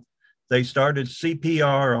restaurant. They started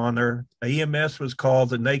CPR on her. EMS was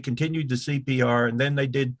called, and they continued the CPR, and then they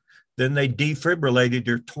defibrillated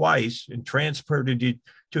her twice and transported her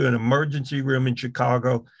to an emergency room in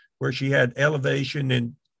Chicago, where she had elevation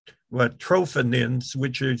in troponins,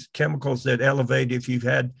 which is chemicals that elevate if you've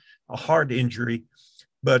had a heart injury,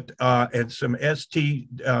 and some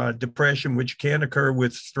ST depression, which can occur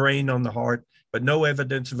with strain on the heart, but no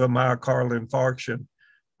evidence of a myocardial infarction.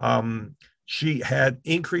 She had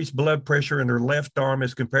increased blood pressure in her left arm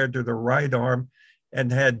as compared to the right arm,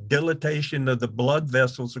 and had dilatation of the blood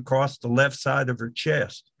vessels across the left side of her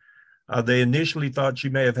chest. They initially thought she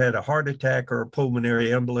may have had a heart attack or a pulmonary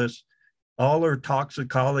embolus. All her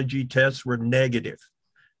toxicology tests were negative,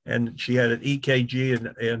 and she had an EKG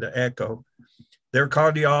and an echo. Their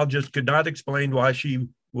cardiologist could not explain why she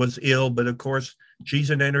was ill, but of course, she's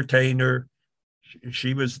an entertainer.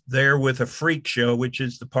 She was there with a freak show, which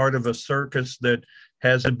is the part of a circus that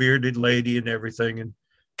has a bearded lady and everything.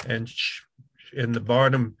 And in the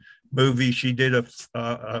Barnum movie, she did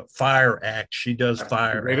a fire act. She does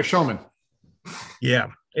fire. Greatest Showman. Yeah.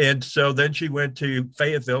 And so then she went to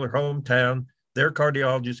Fayetteville, her hometown. Their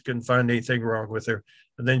cardiologist couldn't find anything wrong with her.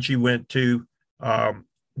 And then she went to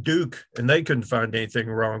Duke, and they couldn't find anything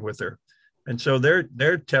wrong with her. And so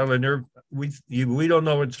they're telling her, we don't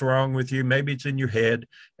know what's wrong with you. Maybe it's in your head.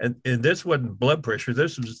 And this wasn't blood pressure.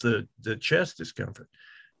 This was the chest discomfort.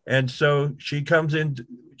 And so she comes in.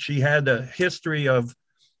 She had a history of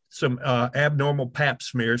some abnormal pap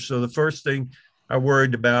smears. So the first thing I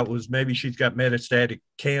worried about was maybe she's got metastatic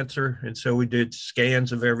cancer. And so we did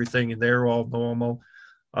scans of everything, and they're all normal.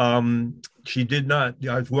 She did not.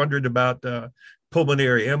 I was wondering about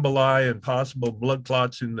pulmonary emboli and possible blood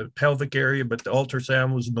clots in the pelvic area, but the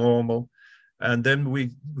ultrasound was normal. And then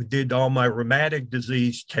we did all my rheumatic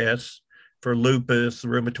disease tests for lupus,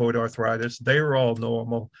 rheumatoid arthritis. They were all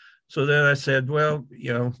normal. So then I said, well,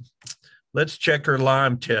 let's check her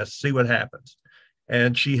Lyme test, see what happens.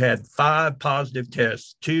 And she had 5 positive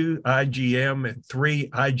tests, 2 IgM and 3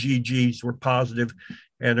 IgGs were positive.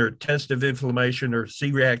 And her test of inflammation, her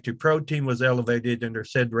C-reactive protein was elevated, and her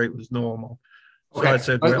SED rate was normal. Okay. So I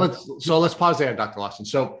said, let's pause there, Dr. Lawson.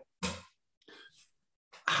 So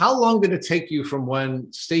how long did it take you from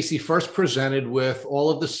when Stacy first presented with all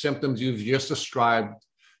of the symptoms you've just described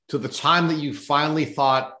to the time that you finally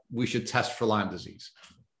thought we should test for Lyme disease?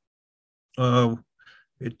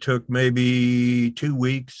 It took maybe 2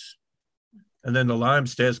 weeks. And then the Lyme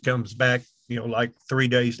test comes back, like 3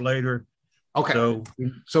 days later. Okay.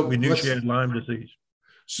 So we knew she had Lyme disease.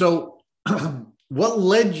 So what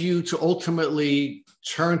led you to ultimately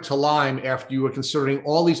turn to Lyme after you were considering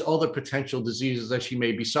all these other potential diseases that she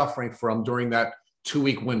may be suffering from during that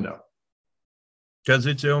 2-week window? because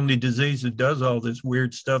it's the only disease that does all this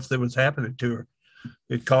weird stuff that was happening to her.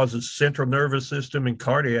 It causes central nervous system and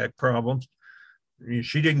cardiac problems.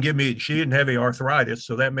 She didn't have any arthritis,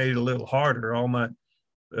 so that made it a little harder.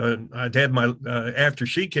 I'd had after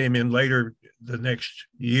she came in later the next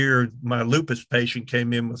year, my lupus patient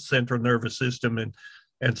came in with central nervous system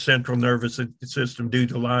and central nervous system due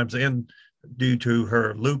to Lyme's and due to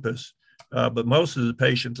her lupus. But most of the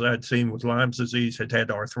patients I'd seen with Lyme's disease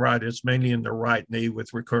had arthritis, mainly in the right knee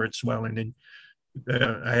with recurrent swelling. And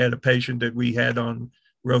I had a patient that we had on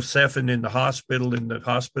Rocephin in the hospital, and the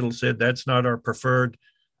hospital said that's not our preferred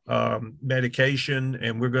medication,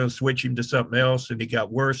 and we're going to switch him to something else. And he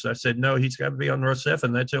got worse. I said, no, he's got to be on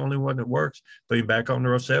Rocephin. That's the only one that works. Put him back on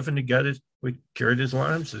Rocephin. We cured his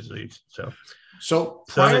Lyme's disease. So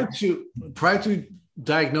prior to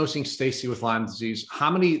diagnosing Stacy with Lyme disease,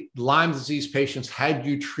 how many Lyme disease patients had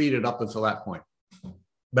you treated up until that point?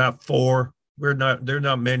 About 4. There are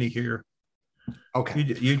not many here.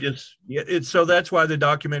 Okay. So that's why the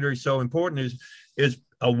documentary is so important is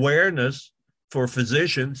awareness for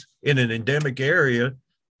physicians in an endemic area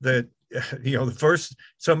that, the first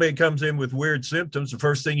somebody comes in with weird symptoms, the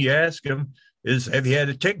first thing you ask them is, have you had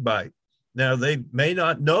a tick bite? Now, they may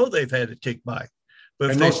not know they've had a tick bite,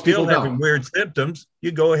 but if they're still having weird symptoms,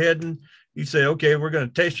 you go ahead and you say, okay, we're going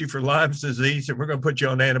to test you for Lyme's disease and we're going to put you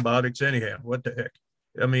on antibiotics anyhow. What the heck?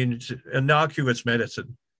 I mean, it's innocuous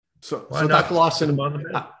medicine. So Dr. Lawson,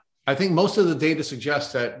 I think most of the data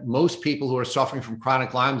suggests that most people who are suffering from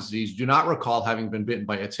chronic Lyme disease do not recall having been bitten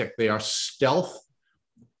by a tick. They are stealth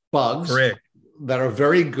bugs that are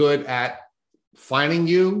very good at finding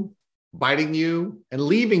you, biting you, and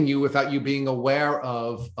leaving you without you being aware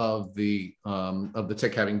of the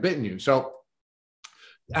tick having bitten you. So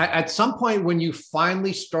at some point when you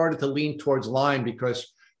finally started to lean towards Lyme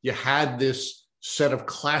because you had this set of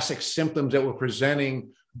classic symptoms that were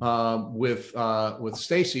presenting with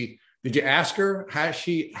Stacy, did you ask her, has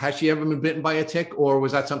she ever been bitten by a tick, or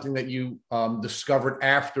was that something that you discovered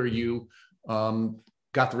after you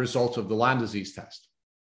got the results of the Lyme disease test?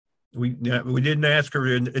 We didn't ask her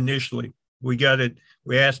initially. We got it.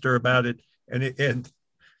 We asked her about it, and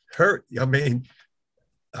her. I mean,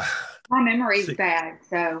 my memory's bad.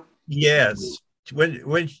 So yes,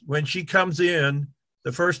 when she comes in,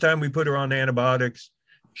 the first time we put her on antibiotics,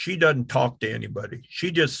 she doesn't talk to anybody. She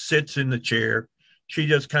just sits in the chair. She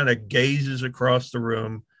just kind of gazes across the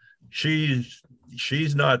room. She's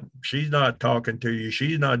not talking to you.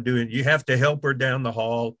 She's not doing. You have to help her down the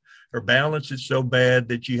hall. Her balance is so bad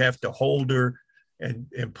that you have to hold her and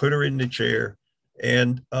put her in the chair.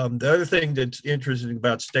 And the other thing that's interesting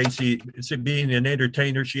about Stacy is being an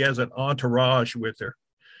entertainer. She has an entourage with her,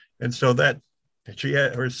 and so that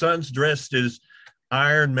her son's dressed as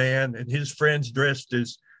Iron Man and his friends dressed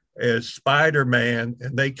as Spider-Man,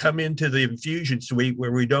 and they come into the infusion suite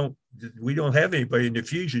where we don't have anybody in the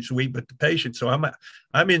infusion suite but the patient. So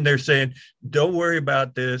I'm in there saying, don't worry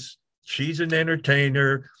about this. She's an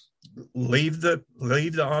entertainer. Leave the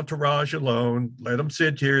entourage alone. Let them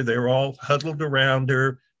sit here. They're all huddled around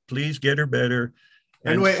her. Please get her better.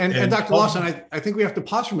 And Dr. Lawson, I think we have to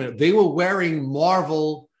pause for a minute. They were wearing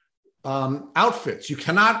Marvel outfits. You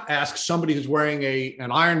cannot ask somebody who's wearing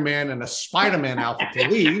an Iron Man and a Spider-Man outfit to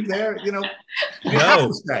leave. They're, no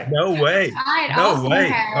way. No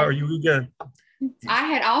way. Are you gonna? I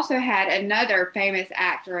had also had another famous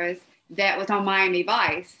actress that was on Miami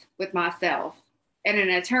Vice with myself and an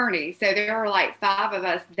attorney. So there were like 5 of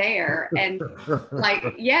us there. And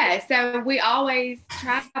so we always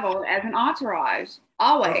traveled as an entourage,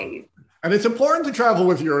 always. And it's important to travel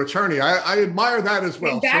with your attorney. I admire that as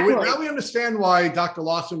well. Exactly. So now we understand why Dr.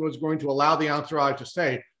 Lawson was going to allow the entourage to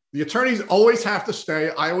stay. The attorneys always have to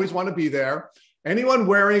stay. I always want to be there. Anyone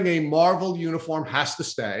wearing a Marvel uniform has to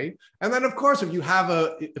stay. And then, of course, if you have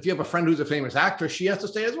a friend who's a famous actor, she has to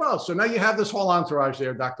stay as well. So now you have this whole entourage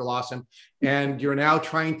there, Dr. Lawson, and you're now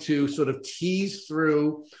trying to sort of tease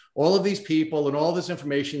through all of these people and all this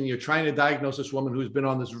information. And you're trying to diagnose this woman who's been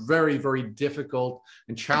on this very, very difficult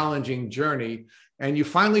and challenging journey. And you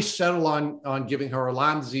finally settle on giving her a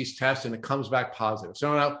Lyme disease test, and it comes back positive.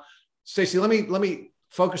 So now, Stacy, let me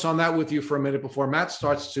focus on that with you for a minute before Matt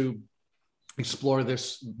starts to explore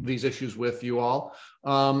these issues with you all.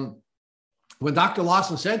 When Dr.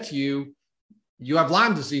 Lawson said to you, you have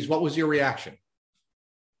Lyme disease, what was your reaction?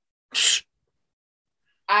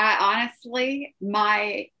 Honestly,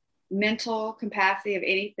 my mental capacity of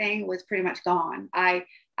anything was pretty much gone. I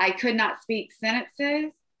could not speak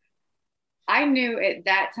sentences. I knew at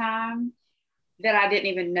that time that I didn't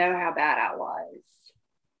even know how bad I was.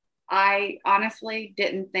 I honestly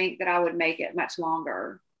didn't think that I would make it much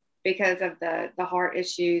longer. because of the heart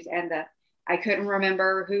issues and I couldn't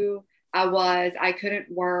remember who I was. I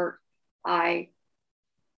couldn't work. I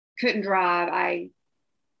couldn't drive.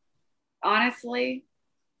 Honestly,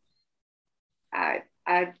 I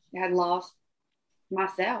had lost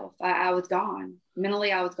myself. I was gone.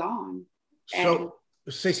 Mentally, I was gone. So,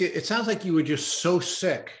 Stacey, it sounds like you were just so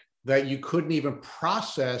sick that you couldn't even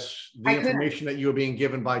process the information that you were being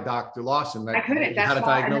given by Dr. Lawson. That I couldn't. That's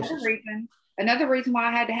why another reason why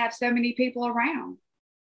I had to have so many people around,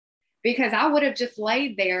 because I would have just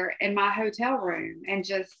laid there in my hotel room and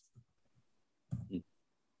just,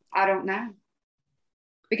 I don't know,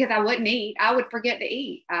 because I wouldn't eat. I would forget to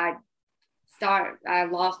eat. I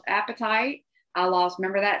lost appetite.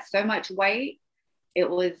 Remember that, so much weight. It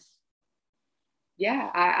was,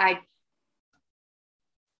 yeah,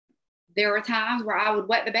 there were times where I would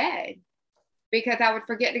wet the bed because I would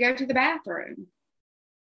forget to go to the bathroom.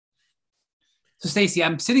 So Stacey,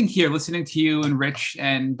 I'm sitting here listening to you and Rich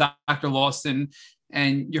and Dr. Lawson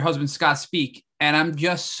and your husband Scott speak, and I'm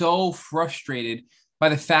just so frustrated by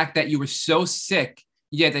the fact that you were so sick,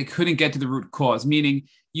 yet they couldn't get to the root cause, meaning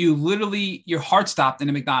you literally, your heart stopped in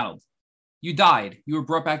a McDonald's. You died. You were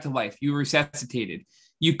brought back to life. You were resuscitated.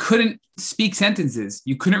 You couldn't speak sentences.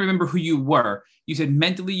 You couldn't remember who you were. You said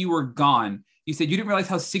mentally you were gone. You said you didn't realize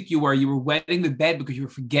how sick you were. You were wetting the bed because you were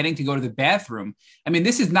forgetting to go to the bathroom. I mean,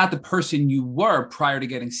 this is not the person you were prior to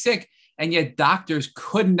getting sick. And yet doctors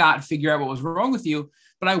could not figure out what was wrong with you.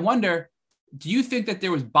 But I wonder, do you think that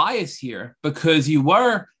there was bias here because you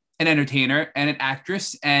were an entertainer and an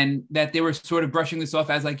actress, and that they were sort of brushing this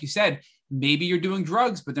off as, like you said, maybe you're doing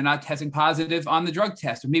drugs, but they're not testing positive on the drug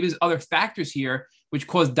test, or maybe there's other factors here which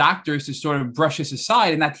caused doctors to sort of brush this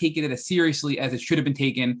aside and not taking it as seriously as it should have been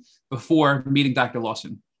taken before meeting Dr.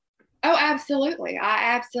 Lawson? Oh, absolutely.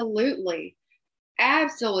 I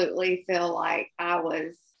absolutely feel like I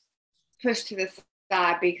was pushed to the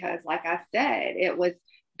side because, like I said, it was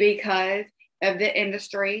because of the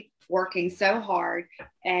industry working so hard,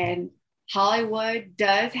 and Hollywood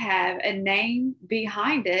does have a name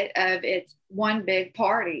behind it of it's one big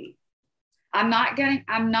party. I'm not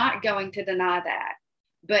going to deny that,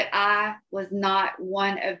 but I was not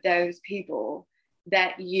one of those people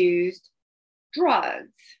that used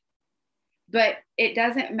drugs. But it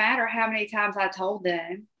doesn't matter how many times I told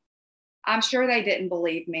them. I'm sure they didn't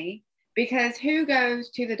believe me, because who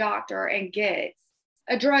goes to the doctor and gets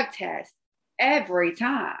a drug test every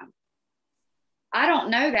time? I don't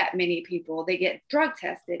know that many people that get drug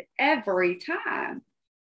tested every time.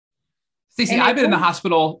 Stacey, I've been in the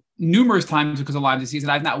hospital numerous times because of Lyme disease,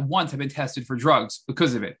 and I've not once have been tested for drugs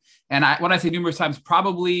because of it. And when I say numerous times,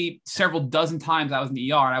 probably several dozen times I was in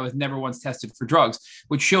the ER and I was never once tested for drugs,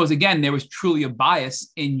 which shows, again, there was truly a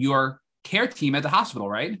bias in your care team at the hospital,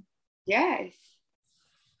 right? Yes.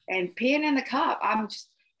 And peeing in the cup, I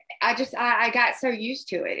got so used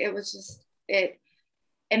to it. It was just,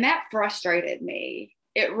 and that frustrated me.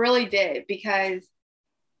 It really did, because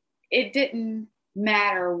it didn't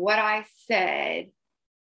matter what I said.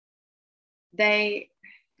 They,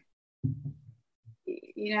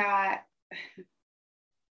 you know,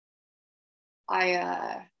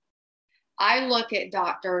 I look at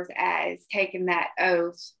doctors as taking that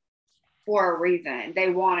oath for a reason. They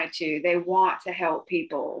want to help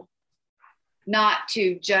people, not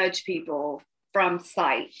to judge people from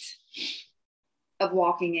sight of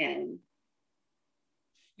walking in.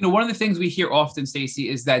 You know, one of the things we hear often, Stacey,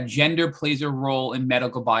 is that gender plays a role in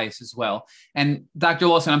medical bias as well. And Dr.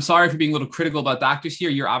 Lawson, I'm sorry for being a little critical about doctors here.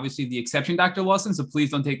 You're obviously the exception, Dr. Lawson, so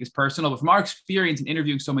please don't take this personal. But from our experience in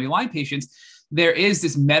interviewing so many Lyme patients, there is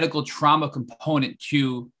this medical trauma component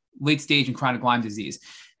to late stage and chronic Lyme disease.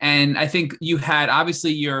 And I think you had,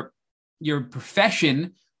 obviously, your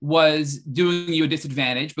profession was doing you a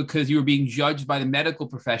disadvantage because you were being judged by the medical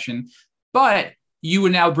profession, but you were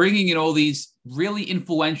now bringing in all these really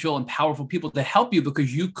influential and powerful people to help you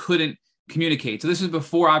because you couldn't communicate. So this was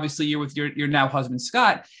before, obviously, you're with your now husband,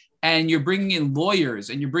 Scott, and you're bringing in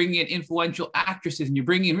lawyers and you're bringing in influential actresses and you're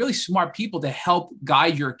bringing in really smart people to help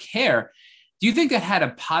guide your care. Do you think that had a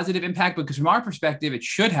positive impact? Because from our perspective, it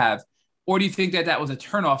should have. Or do you think that that was a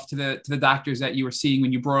turnoff to the doctors that you were seeing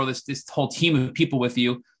when you brought this whole team of people with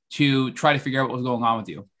you to try to figure out what was going on with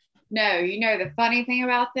you? No, you know, the funny thing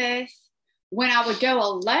about this, when I would go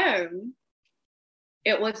alone,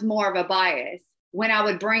 it was more of a bias. When I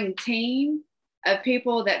would bring team of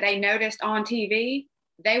people that they noticed on TV,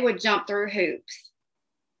 they would jump through hoops.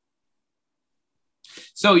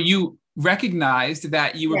 So you recognized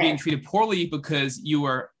that you were being treated poorly because you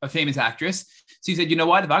were a famous actress. So you said, you know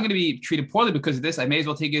what, if I'm going to be treated poorly because of this, I may as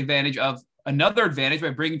well take advantage of another advantage by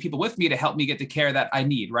bringing people with me to help me get the care that I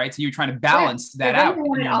need, right? So you're trying to balance that out. They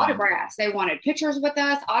wanted autographs. They wanted pictures with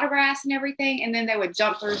us, autographs and everything. And then they would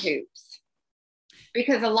jump through hoops.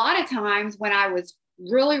 Because a lot of times when I was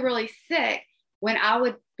really, really sick, when I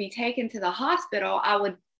would be taken to the hospital, I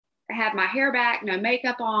would have my hair back, no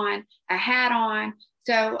makeup on, a hat on.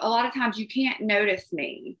 So a lot of times you can't notice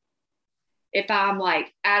me if I'm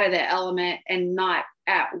like out of the element and not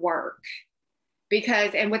at work.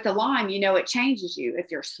 Because, and with the Lyme, you know, it changes you. If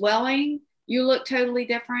you're swelling, you look totally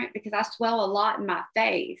different, because I swell a lot in my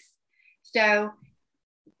face. So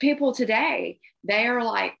people today, they are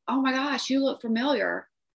like, oh my gosh, you look familiar.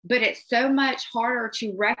 But it's so much harder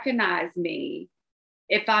to recognize me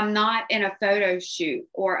if I'm not in a photo shoot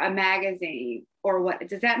or a magazine or what.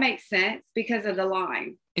 Does that make sense? Because of the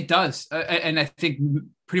Lyme. It does. And I think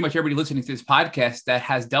pretty much everybody listening to this podcast that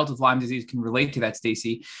has dealt with Lyme disease can relate to that,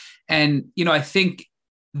 Stacey. And, you know, I think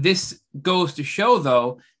this goes to show,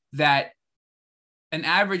 though, that an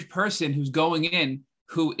average person who's going in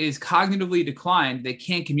who is cognitively declined, they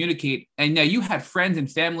can't communicate. And now you had friends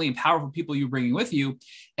and family and powerful people you were bringing with you,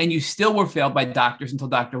 and you still were failed by doctors until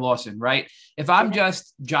Dr. Lawson, right? If I'm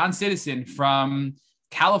just John Citizen from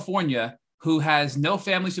California who has no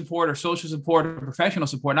family support or social support or professional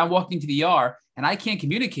support, and I'm walking to the ER and I can't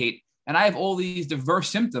communicate and I have all these diverse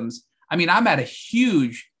symptoms, I mean, I'm at a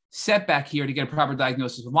huge setback here to get a proper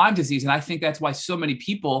diagnosis of Lyme disease. And I think that's why so many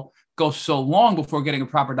people go so long before getting a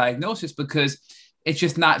proper diagnosis, because it's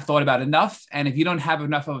just not thought about enough. And if you don't have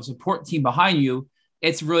enough of a support team behind you,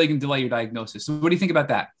 it's really going to delay your diagnosis. So what do you think about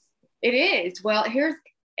that? It is. Well,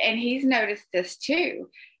 and he's noticed this too.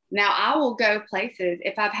 Now I will go places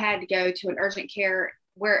if I've had to go to an urgent care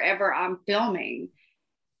wherever I'm filming.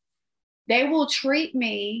 They will treat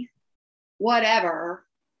me whatever,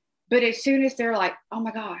 but as soon as they're like, oh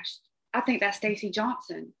my gosh, I think that's Stacey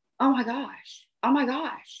Johnson. Oh my gosh. Oh my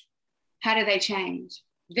gosh. How do they change?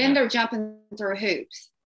 Then they're jumping through hoops.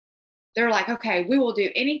 They're like, okay, we will do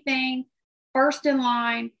anything first in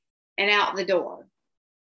line and out the door,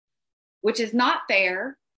 which is not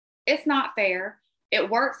fair. It's not fair. It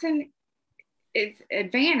works in its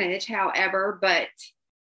advantage, however, but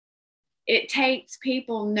it takes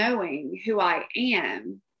people knowing who I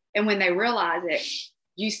am. And when they realize it,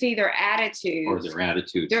 you see their attitudes. Or their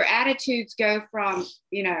attitudes. Their attitudes go from,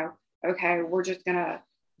 you know, okay, we're just going to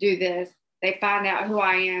do this. They find out who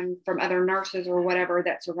I am from other nurses or whatever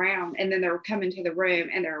that's around. And then they're coming to the room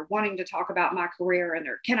and they're wanting to talk about my career and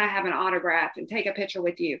can I have an autograph and take a picture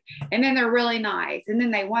with you? And then they're really nice. And then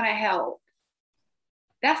they want to help.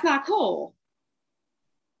 That's not cool.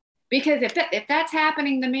 Because if that's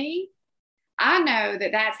happening to me, I know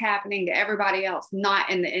that that's happening to everybody else, not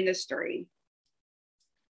in the industry.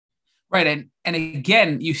 Right. And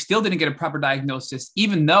again, you still didn't get a proper diagnosis,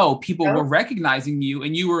 even though people were recognizing you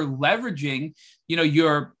and you were leveraging, you know,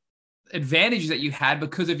 your advantages that you had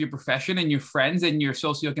because of your profession and your friends and your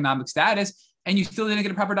socioeconomic status. And you still didn't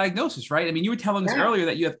get a proper diagnosis, right? I mean, you were telling us earlier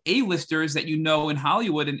that you have A-listers that you know in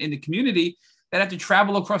Hollywood and in the community that have to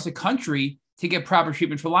travel across the country to get proper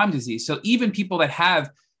treatment for Lyme disease. So even people that have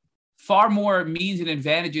far more means and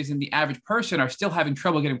advantages than the average person are still having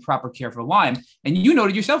trouble getting proper care for Lyme. And you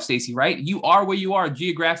noted yourself, Stacey, right? You are where you are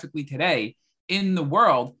geographically today in the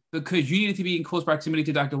world because you needed to be in close proximity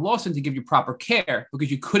to Dr. Lawson to give you proper care because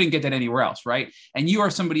you couldn't get that anywhere else, right? And you are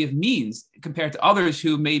somebody of means compared to others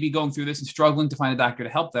who may be going through this and struggling to find a doctor to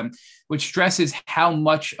help them, which stresses how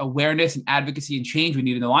much awareness and advocacy and change we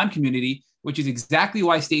need in the Lyme community, which is exactly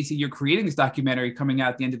why, Stacey, you're creating this documentary coming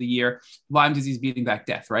out at the end of the year, Lyme disease beating back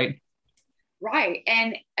death, right? Right.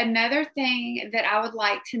 And another thing that I would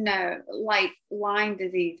like to know, like Lyme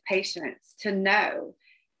disease patients to know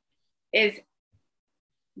is,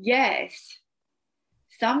 yes,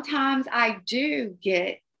 sometimes I do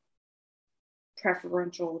get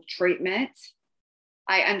preferential treatment.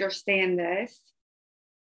 I understand this,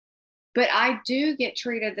 but I do get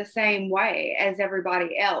treated the same way as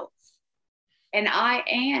everybody else. And I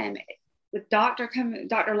am, with Dr.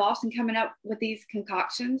 Lawson coming up with these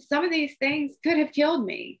concoctions, some of these things could have killed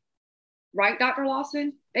me, right, Dr.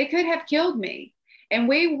 Lawson? They could have killed me. And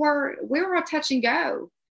we were a touch and go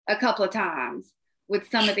a couple of times with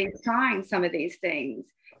trying some of these things.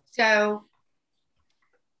 So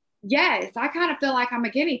yes, I kind of feel like I'm a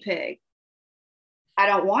guinea pig. I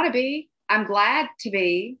don't want to be. I'm glad to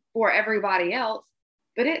be for everybody else,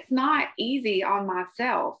 but it's not easy on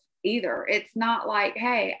myself either. It's not like,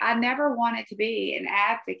 hey, I never wanted to be an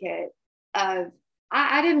advocate of,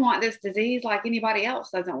 I didn't want this disease like anybody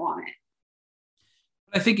else doesn't want it.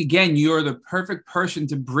 I think, again, you're the perfect person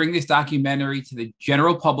to bring this documentary to the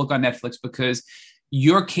general public on Netflix because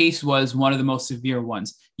Your case was one of the most severe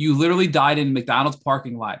ones. You literally died in a McDonald's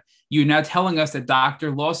parking lot. You're now telling us that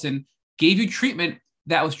Dr. Lawson gave you treatment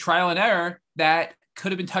that was trial and error that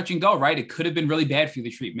could have been touch and go, right? It could have been really bad for you, the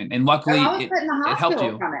treatment. And luckily, I was put in the it helped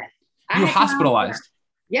hospital you. from it. You were hospitalized.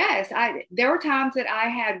 Yes, there were times that I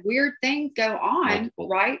had weird things go on,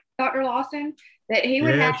 right, Dr. Lawson, that he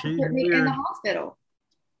would have to put me in the hospital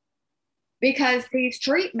because these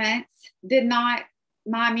treatments did not,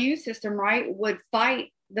 my immune system, right, would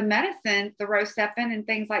fight the medicines, the Rocephin and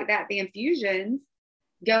things like that, the infusions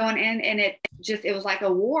going in, and it was like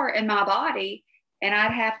a war in my body, and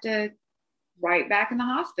I'd have to right back in the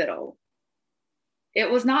hospital. It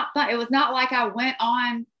was not fun. It was not like I went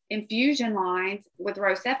on infusion lines with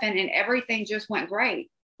Rocephin and everything just went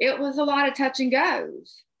great. It was a lot of touch and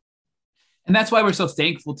goes. And that's why we're so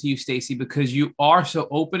thankful to you, Stacey, because you are so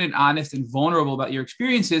open and honest and vulnerable about your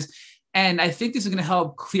experiences. And I think this is going to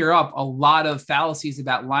help clear up a lot of fallacies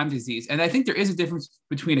about Lyme disease. And I think there is a difference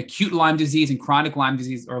between acute Lyme disease and chronic Lyme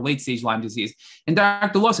disease or late stage Lyme disease. And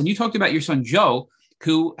Dr. Lawson, you talked about your son, Joe,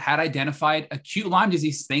 who had identified acute Lyme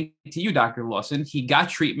disease. Thanks to you, Dr. Lawson. He got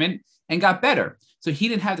treatment and got better. So he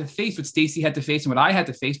didn't have to face what Stacey had to face and what I had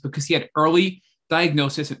to face because he had early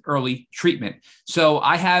diagnosis and early treatment. So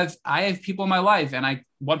I have people in my life, and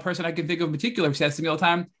one person I can think of in particular says to me all the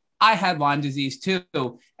time, I had Lyme disease too.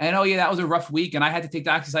 And oh yeah, that was a rough week. And I had to take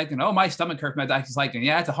doxycycline. Oh, my stomach hurt from my doxycycline.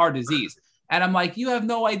 Yeah, it's a hard disease. And I'm like, you have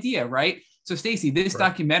no idea, right? So Stacey, this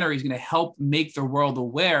documentary is going to help make the world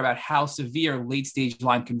aware about how severe late stage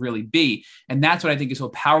Lyme can really be. And that's what I think is so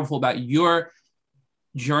powerful about your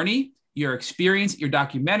journey, your experience, your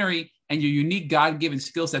documentary, and your unique God-given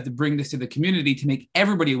skill set to bring this to the community to make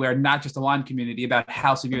everybody aware, not just the Lyme community, about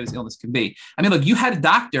how severe this illness can be. I mean, look, you had a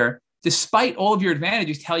doctor, despite all of your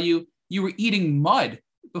advantages, tell you you were eating mud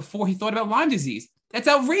before he thought about Lyme disease. That's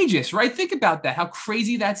outrageous, right? Think about that, how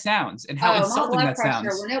crazy that sounds and how insulting that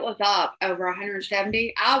sounds. When it was up over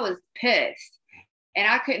 170, I was pissed. And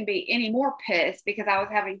I couldn't be any more pissed because I was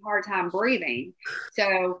having a hard time breathing.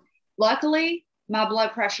 So luckily, my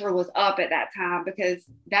blood pressure was up at that time because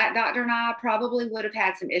that doctor and I probably would have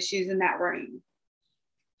had some issues in that room.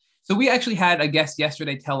 So we actually had a guest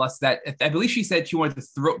yesterday tell us that I believe she said she wanted to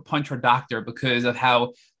throat punch her doctor because of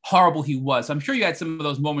how horrible he was. So I'm sure you had some of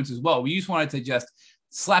those moments as well. We just wanted to just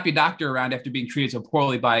slap your doctor around after being treated so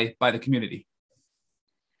poorly by the community.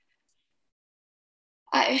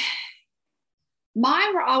 Mine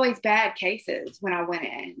were always bad cases when I went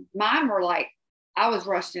in. Mine were like, I was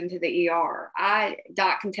rushed into the ER.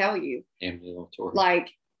 Doc can tell you. Ambulatory.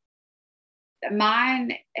 Like,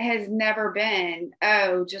 mine has never been,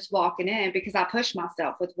 just walking in, because I push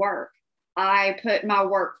myself with work. I put my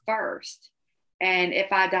work first. And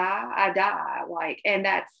if I die, I die. Like, and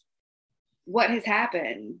that's what has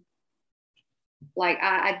happened. Like,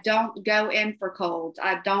 I don't go in for colds.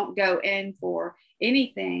 I don't go in for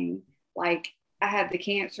anything. Like, I had the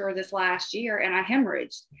cancer this last year and I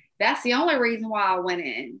hemorrhaged. That's the only reason why I went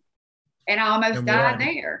in, and I almost died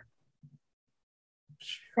there.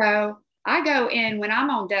 So I go in when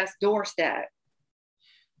I'm on death's doorstep.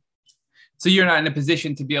 So you're not in a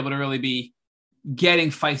position to be able to really be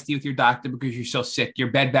getting feisty with your doctor because you're so sick.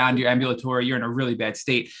 You're bedbound, you're ambulatory, you're in a really bad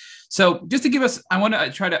state. So just to give us, I want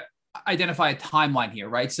to try to identify a timeline here,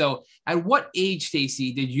 right? So at what age,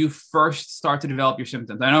 Stacey, did you first start to develop your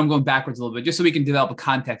symptoms? I know I'm going backwards a little bit, just so we can develop a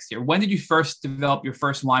context here. When did you first develop your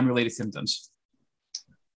first Lyme-related symptoms?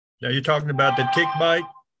 Now you're talking about the tick bite?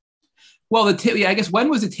 Well, I guess when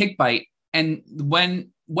was the tick bite? And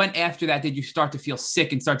when after that did you start to feel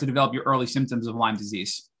sick and start to develop your early symptoms of Lyme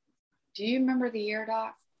disease? Do you remember the year,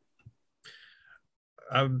 Doc?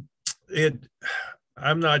 I'm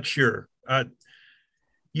not sure.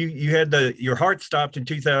 You had your heart stopped in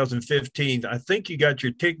 2015. I think you got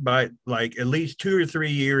your tick bite like at least 2 or 3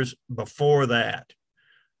 years before that.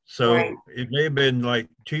 So It may have been like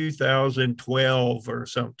 2012 or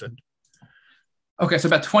something. Okay, so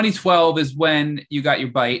about 2012 is when you got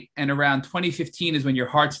your bite, and around 2015 is when your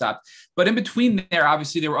heart stopped. But in between there,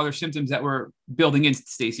 obviously, there were other symptoms that were building in,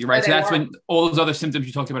 Stacey, right? So that's when all those other symptoms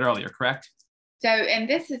you talked about earlier, correct? So, and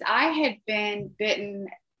I had been bitten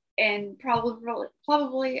in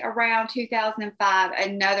probably around 2005,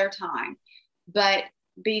 another time. But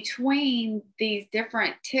between these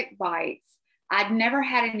different tick bites, I'd never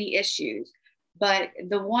had any issues. But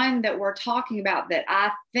the one that we're talking about that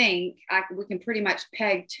I think we can pretty much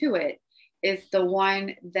peg to it is the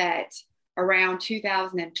one that around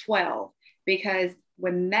 2012, because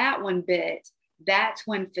when that one bit, that's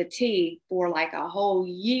when fatigue for like a whole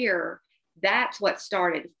year, that's what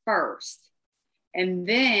started first. And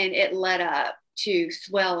then it led up to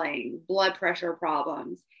swelling, blood pressure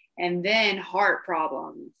problems, and then heart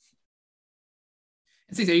problems.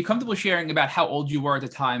 And Stacey, are you comfortable sharing about how old you were at the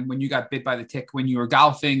time when you got bit by the tick, when you were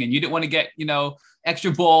golfing and you didn't want to get,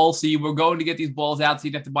 extra balls, so you were going to get these balls out so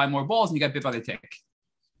you'd have to buy more balls, and you got bit by the tick?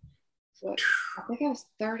 So I think I was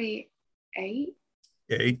 38.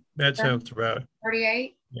 That sounds about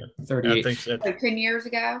 38. Yeah, 38. I think that's Like 10 years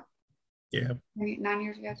ago. Yeah. 9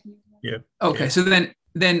 years ago. 10 years ago. Yeah. Okay, Yeah. So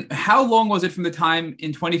then how long was it from the time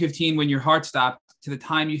in 2015 when your heart stopped to the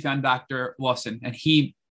time you found Dr. Lawson and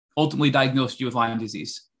he ultimately diagnosed you with Lyme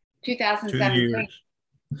disease? 2017. 2 years.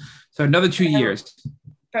 So another 2 years.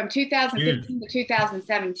 From 2015 to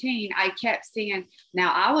 2017, I kept seeing.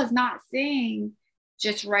 Now I was not seeing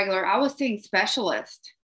just regular. I was seeing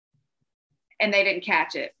specialists, and they didn't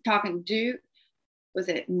catch it. Talking Duke, was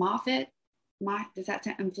it Moffitt? Does that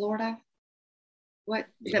sound in Florida? What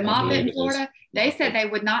is it, Moffitt in Florida? They said they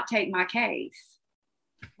would not take my case.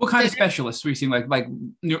 What kind of specialists were you seeing? Like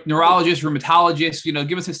neurologists, rheumatologists?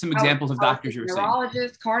 Give us some examples of doctors you were seeing.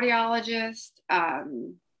 Neurologist, cardiologist,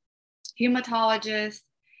 hematologist.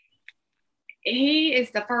 He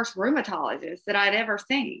is the first rheumatologist that I'd ever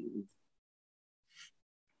seen.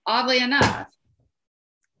 Oddly enough.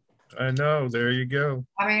 I know. There you go.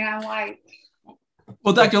 I mean, I'm like.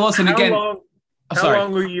 Well, Dr. Lawson, again. How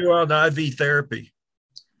long were you on IV therapy?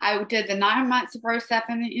 I did the 9 months of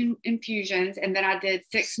Rocephin infusions, and then I did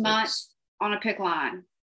 6 months on a PICC line.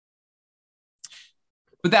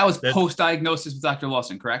 But that was post-diagnosis with Dr.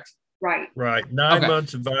 Lawson, correct? Right. Right. 9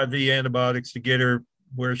 months of IV antibiotics to get her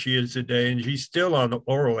where she is today, and she's still on the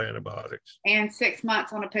oral antibiotics. And 6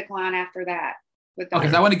 months on a PICC line after that.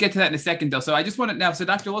 Okay, so I want to get to that in a second, though. So I just want to now, so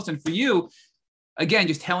Dr. Lawson, for you, again,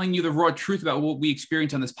 just telling you the raw truth about what we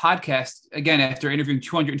experienced on this podcast, again, after interviewing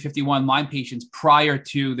 251 Lyme patients prior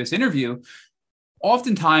to this interview,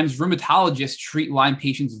 oftentimes rheumatologists treat Lyme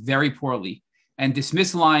patients very poorly and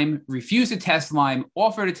dismiss Lyme, refuse to test Lyme,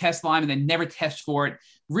 offer to test Lyme, and then never test for it.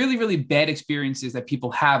 Really, really bad experiences that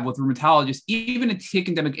people have with rheumatologists, even in tick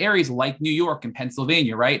endemic areas like New York and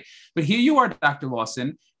Pennsylvania, right? But here you are, Dr.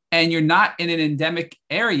 Lawson, and you're not in an endemic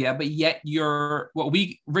area, but yet you're what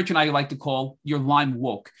Rich and I like to call your Lyme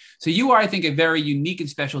woke. So you are, I think, a very unique and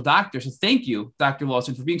special doctor. So thank you, Dr.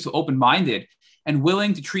 Lawson, for being so open-minded and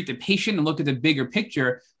willing to treat the patient and look at the bigger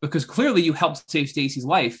picture, because clearly you helped save Stacey's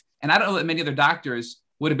life. And I don't know that many other doctors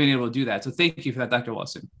would have been able to do that. So thank you for that, Dr.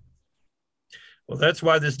 Lawson. Well, that's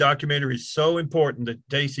why this documentary is so important, that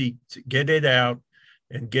Stacey get it out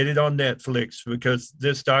and get it on Netflix, because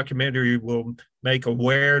this documentary will make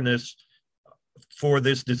awareness for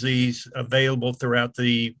this disease available throughout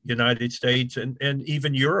the United States and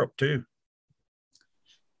even Europe too.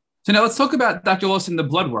 So now let's talk about, Dr. Lawson, the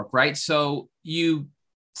blood work, right? So you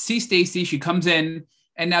see Stacey, she comes in,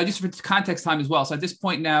 and now just for context time as well. So at this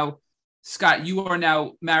point now, Scott, you are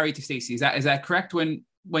now married to Stacey. Is that correct?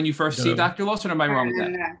 When you first see Dr. Lawson, or am I wrong with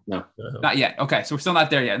that? No. Not yet. Okay, so we're still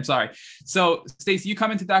not there yet. I'm sorry. So Stacey, you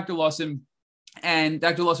come into Dr. Lawson, and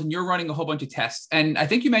Dr. Lawson, you're running a whole bunch of tests. And I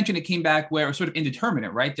think you mentioned it came back where it was sort of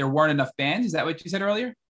indeterminate, right? There weren't enough bands. Is that what you said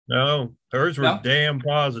earlier? No, hers were damn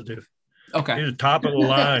positive. Okay. It was top of the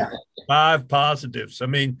line, 5 positives. I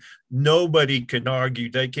mean, nobody can argue.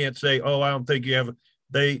 They can't say, "Oh, I don't think you have."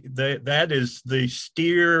 That is the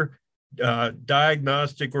Steer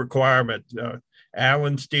diagnostic requirement.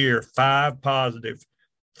 Alan Steer, 5 positive,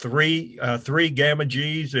 3 gamma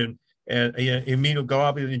Gs and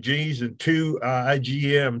immunoglobulin Gs and 2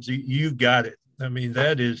 IgMs. You got it. I mean,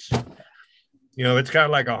 that is, it's kind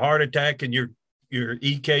of like a heart attack, and your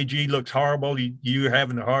EKG looks horrible. You're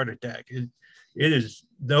having a heart attack. It is,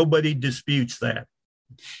 nobody disputes that.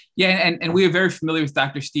 Yeah, and we are very familiar with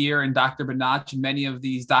Dr. Steer and Dr. Banach and many of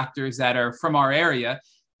these doctors that are from our area.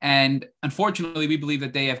 And unfortunately, we believe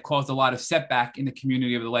that they have caused a lot of setback in the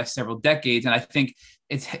community over the last several decades. And I think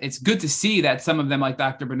it's good to see that some of them, like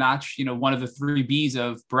Dr. Banach, one of the 3 Bs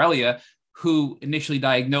of Borrelia, who initially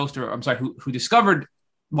diagnosed, who discovered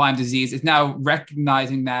Lyme disease, is now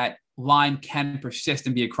recognizing that Lyme can persist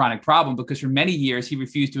and be a chronic problem, because for many years he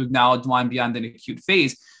refused to acknowledge Lyme beyond an acute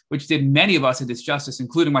phase, which did many of us a disjustice,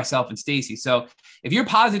 including myself and Stacey. So if you're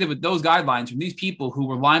positive with those guidelines from these people who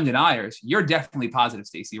were Lyme deniers, you're definitely positive,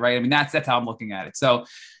 Stacey, right? I mean, that's how I'm looking at it. So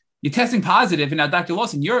you're testing positive. And now, Dr.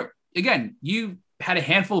 Lawson, you had a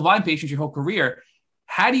handful of Lyme patients your whole career.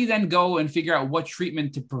 How do you then go and figure out what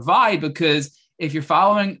treatment to provide? Because if you're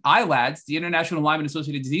following ILADS, the International Lyme and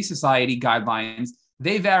Associated Disease Society guidelines,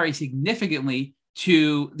 they vary significantly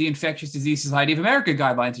to the Infectious Disease Society of America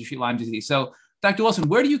guidelines to treat Lyme disease. So Dr. Wilson,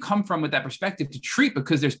 where do you come from with that perspective to treat?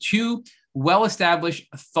 Because there's 2 well-established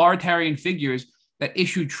authoritarian figures that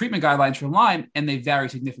issued treatment guidelines for Lyme, and they vary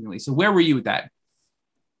significantly. So where were you with that?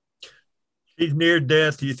 She's near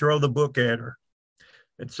death. You throw the book at her.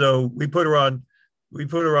 And so we put her on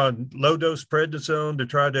low dose prednisone to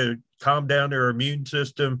try to calm down her immune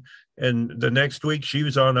system. And the next week she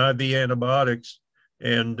was on IV antibiotics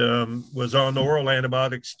and was on oral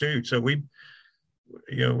antibiotics too. So we're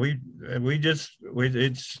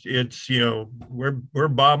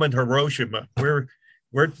bombing Hiroshima.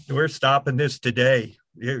 We're stopping this today.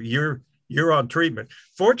 You're on treatment.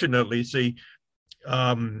 Fortunately, see,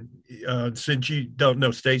 since you don't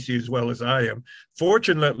know Stacy as well as I am,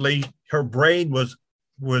 fortunately her brain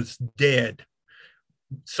was dead,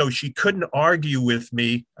 so she couldn't argue with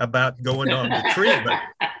me about going on the treatment.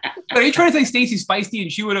 But are you trying to say Stacy's feisty and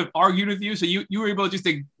she would have argued with you, so you were able just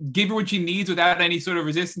to give her what she needs without any sort of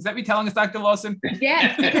resistance? That be telling us, Dr. Lawson?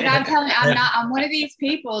 Yes, because I'm one of these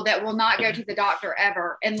people that will not go to the doctor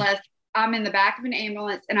ever unless I'm in the back of an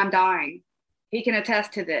ambulance and I'm dying. He can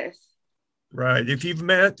attest to this. Right. If you've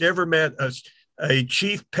ever met a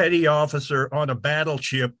chief petty officer on a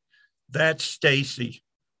battleship, that's Stacy.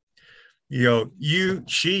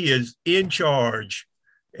 She is in charge.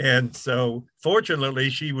 And so fortunately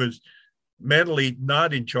she was mentally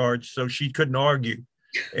not in charge, so she couldn't argue.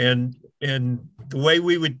 And the way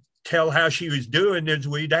we would tell how she was doing is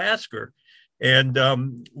we'd ask her. And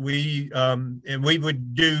we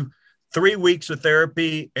would do 3 weeks of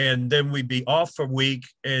therapy, and then we'd be off for a week,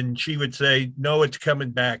 and she would say, no, it's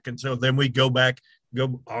coming back. And so then we'd go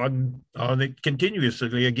on it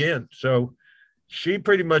continuously again. So she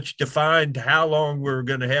pretty much defined how long we were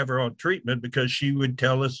going to have her on treatment because she would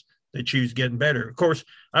tell us that she was getting better. Of course,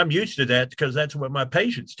 I'm used to that because that's what my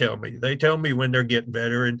patients tell me. They tell me when they're getting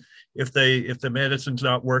better and if the medicine's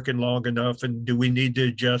not working long enough and do we need to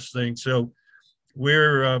adjust things. So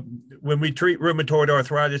when we treat rheumatoid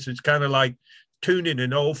arthritis, it's kind of like tuning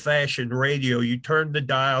an old-fashioned radio. You turn the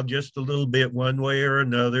dial just a little bit one way or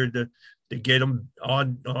another to get them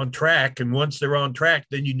on track. And once they're on track,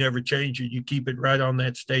 then you never change it. You keep it right on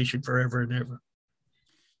that station forever and ever.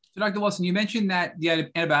 So Dr. Wilson, you mentioned that the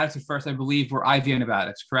antibiotics at first, I believe, were IV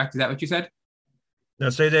antibiotics, correct? Is that what you said? Now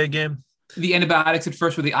say that again. The antibiotics at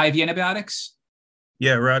first were the IV antibiotics?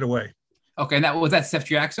 Yeah, right away. Okay, and was that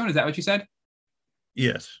ceftriaxone? Is that what you said?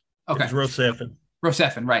 Yes. Okay. It's Rocephin.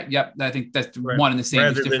 Rocephin, right. Yep. I think that's right. One and the same.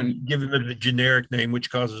 Rather than giving them the generic name, which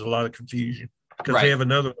causes a lot of confusion. Because they have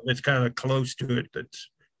another one that's kind of close to it that's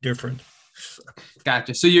different.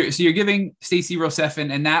 Gotcha. So you're giving Stacy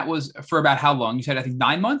Rocephin, and that was for about how long? You said, I think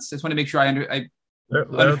 9 months? I just want to make sure I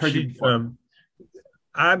heard you before.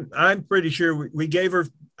 I'm pretty sure we gave her,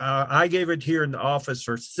 I gave it here in the office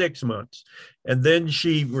for 6 months. And then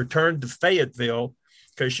she returned to Fayetteville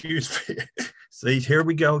because she was, see, here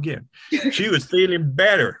we go again. She was feeling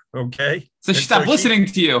better, okay? So she stopped listening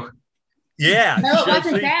to you. Yeah. No, it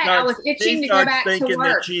wasn't that. I was itching to go back to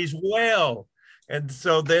work. That she's well. And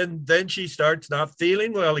so then she starts not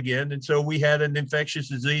feeling well again. And so we had an infectious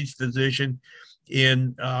disease physician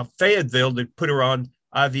in Fayetteville that put her on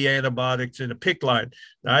IV antibiotics and a PICC line.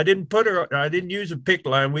 Now, I didn't use a PICC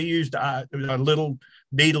line. We used a little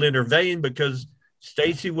needle in her vein because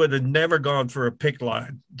Stacy would have never gone for a PICC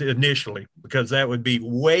line initially because that would be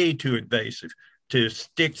way too invasive to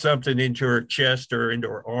stick something into her chest or into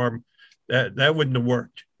her arm. That wouldn't have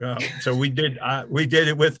worked. So we did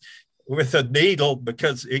it with a needle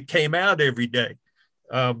because it came out every day.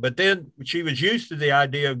 But then she was used to the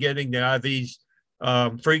idea of getting the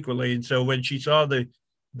IVs frequently. And so when she saw the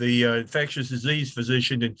infectious disease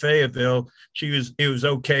physician in Fayetteville, it was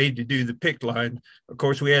okay to do the PICC line. Of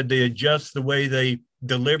course, we had to adjust the way they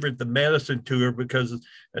delivered the medicine to her because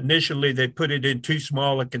initially they put it in too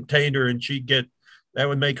small a container and that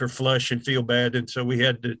would make her flush and feel bad. And so we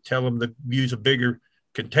had to tell them to use a bigger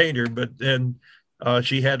container. But then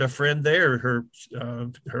she had a friend there, her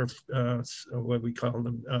what we call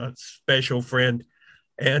them, special friend,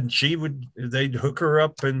 and they'd hook her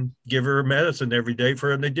up and give her medicine every day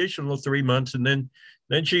for an additional 3 months, and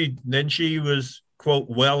then she was, quote,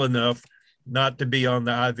 well enough not to be on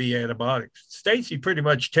the IV antibiotics. Stacy pretty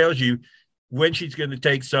much tells you when she's going to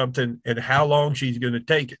take something and how long she's going to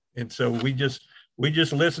take it, and so we just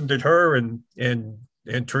listened to her and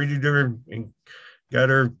treated her and got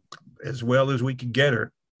her as well as we could get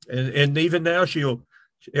her. And even now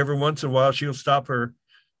every once in a while she'll stop her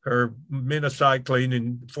minocycline.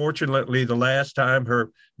 And fortunately, the last time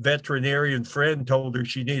her veterinarian friend told her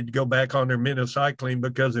she needed to go back on her minocycline,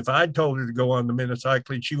 because if I'd told her to go on the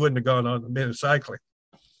minocycline, she wouldn't have gone on the minocycline.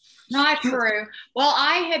 Not true. Well,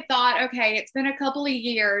 I had thought, okay, it's been a couple of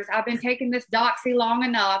years. I've been taking this Doxy long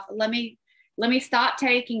enough. Let me let me stop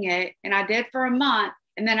taking it. And I did for a month.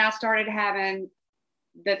 And then I started having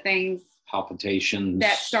the things Palpitations.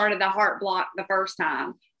 that started the heart block the first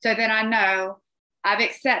time. So then I know I've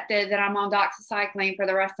accepted that I'm on doxycycline for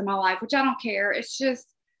the rest of my life, which I don't care. It's just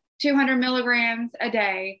 200 milligrams a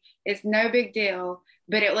day. It's no big deal.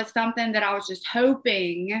 But it was something that I was just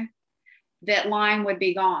hoping that Lyme would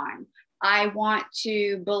be gone. I want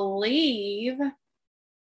to believe,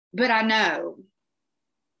 but I know.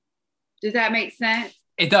 Does that make sense?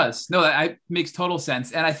 It does. No, that makes total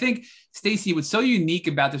sense. And I think, Stacy, what's so unique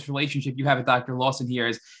about this relationship you have with Dr. Lawson here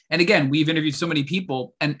is, and again, we've interviewed so many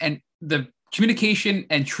people, and the communication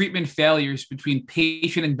and treatment failures between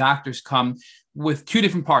patient and doctors come with two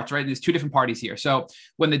different parts, right? There's two different parties here. So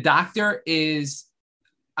when the doctor is,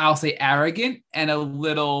 I'll say, arrogant and a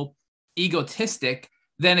little egotistic,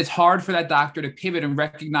 then it's hard for that doctor to pivot and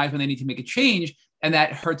recognize when they need to make a change, and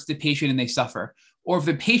that hurts the patient and they suffer. Or if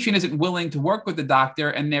the patient isn't willing to work with the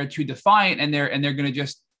doctor and they're too defiant and they're going to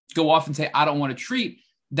just go off and say, I don't want to treat,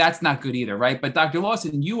 that's not good either, right? But Dr.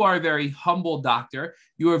 Lawson, you are a very humble doctor.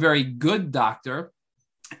 You are a very good doctor.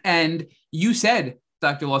 And you said,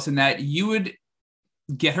 Dr. Lawson, that you would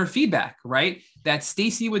get her feedback, right? That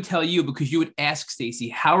Stacy would tell you, because you would ask Stacy,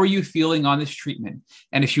 how are you feeling on this treatment?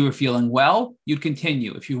 And if you were feeling well, you'd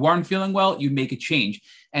continue. If you weren't feeling well, you'd make a change.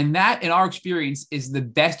 And that, in our experience, is the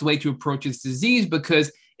best way to approach this disease,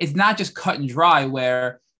 because it's not just cut and dry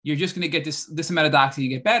where you're just going to get this amount of doxy and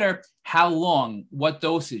get better. How long? What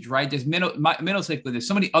dosage, right? There's minocycline. There's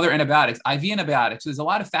so many other antibiotics, IV antibiotics. So there's a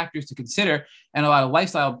lot of factors to consider and a lot of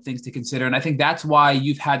lifestyle things to consider. And I think that's why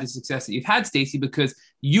you've had the success that you've had, Stacy, because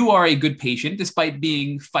you are a good patient despite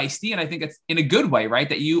being feisty. And I think it's in a good way, right?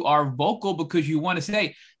 That you are vocal because you want to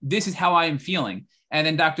say, this is how I am feeling. And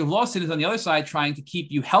then Dr. Lawson is on the other side trying to keep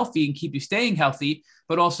you healthy and keep you staying healthy,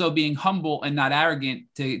 but also being humble and not arrogant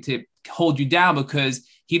to hold you down, because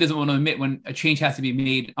he doesn't want to admit when a change has to be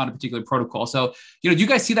made on a particular protocol. So, do you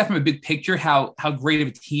guys see that from a big picture, how great of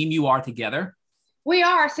a team you are together? We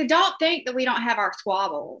are. So don't think that we don't have our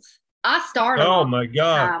squabbles. I started. Oh my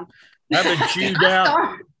God. I've been chewed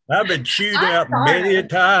out. I've been chewed out many a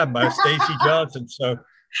time by Stacy Johnson. So,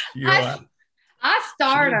 I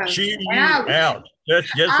started. Chew you out.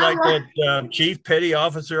 Just like that chief petty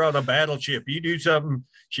officer on a battleship. You do something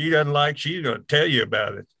she doesn't like, she's going to tell you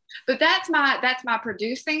about it. But that's my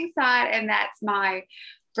producing side, and that's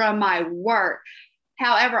from my work.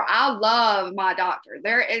 However, I love my doctor.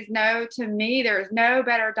 To me, there is no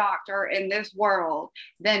better doctor in this world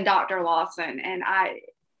than Dr. Lawson. And I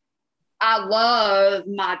love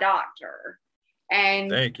my doctor. And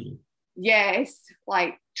thank you. Yes,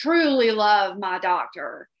 like truly love my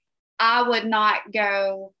doctor. I would not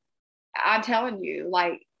go, I'm telling you,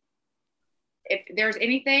 like, if there's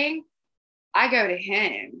anything, I go to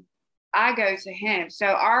him. So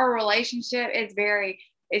our relationship is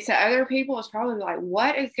it's to other people, it's probably like,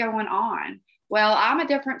 what is going on? Well, I'm a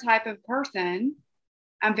different type of person.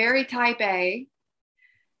 I'm very type A.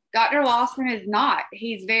 Dr. Lawson is not.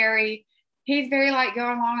 He's very like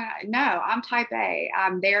going along. No, I'm type A.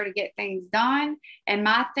 I'm there to get things done. And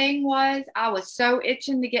my thing was, I was so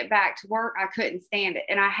itching to get back to work. I couldn't stand it.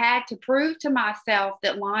 And I had to prove to myself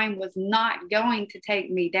that Lyme was not going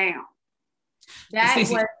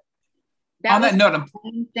the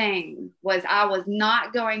main thing was I was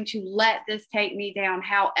not going to let this take me down.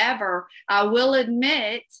 However, I will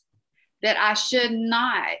admit that I should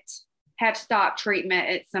not have stopped treatment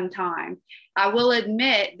at some time. I will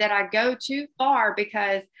admit that I go too far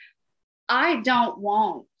because I don't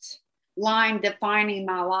want Lyme defining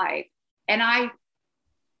my life. And I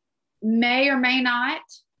may or may not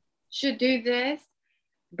should do this,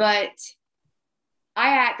 but I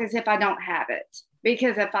act as if I don't have it,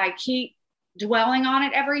 because if I keep dwelling on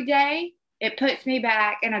it every day, it puts me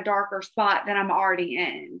back in a darker spot than I'm already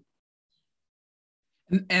in.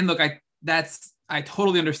 And look, I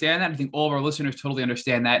totally understand that. I think all of our listeners totally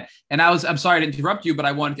understand that. And I'm sorry to interrupt you, but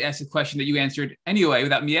I wanted to ask a question that you answered anyway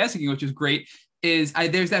without me asking, which is great. There's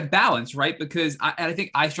that balance, right? Because I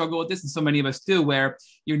think I struggle with this, and so many of us do, where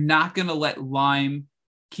you're not going to let Lyme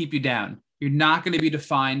keep you down. You're not going to be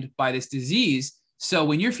defined by this disease. So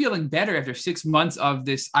when you're feeling better after 6 months of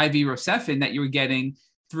this IV Rocephin that you were getting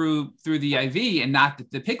through the IV and not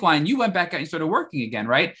the PICC line, you went back out and started working again,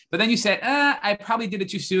 right? But then you said, I probably did it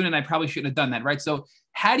too soon and I probably shouldn't have done that, right? So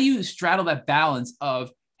how do you straddle that balance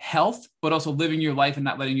of health, but also living your life and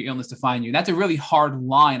not letting your illness define you? And that's a really hard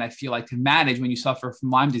line, I feel like, to manage when you suffer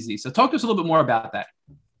from Lyme disease. So talk to us a little bit more about that.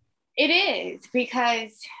 It is,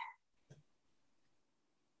 because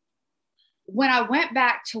when I went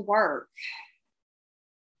back to work,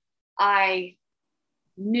 I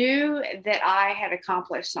knew that I had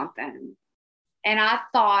accomplished something. And I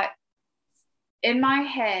thought in my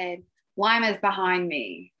head, Lyme is behind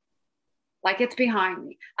me. Like, it's behind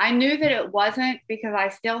me. I knew that it wasn't, because I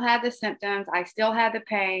still had the symptoms. I still had the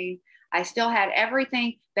pain. I still had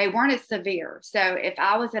everything. They weren't as severe. So if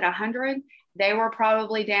I was at 100, they were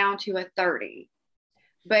probably down to a 30,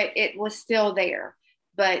 but it was still there.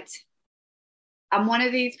 But I'm one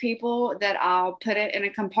of these people that I'll put it in a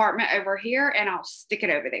compartment over here and I'll stick it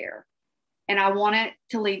over there. And I want it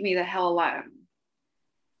to leave me the hell alone.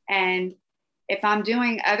 And if I'm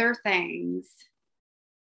doing other things,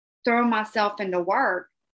 throwing myself into work,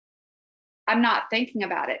 I'm not thinking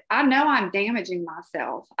about it. I know I'm damaging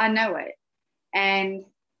myself. I know it.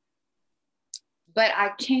 But I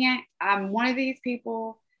can't, I'm one of these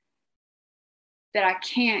people that I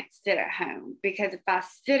can't sit at home, because if I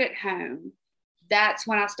sit at home, that's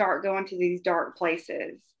when I start going to these dark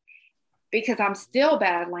places, because I'm still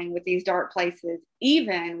battling with these dark places,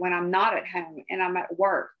 even when I'm not at home and I'm at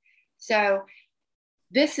work. So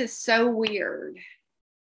this is so weird.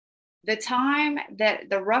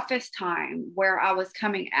 The roughest time where I was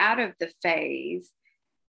coming out of the phase,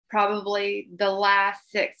 probably the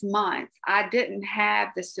last 6 months, I didn't have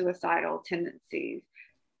the suicidal tendencies.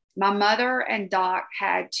 My mother and Doc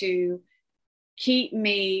had to keep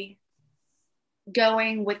me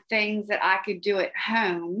going with things that I could do at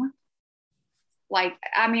home. Like,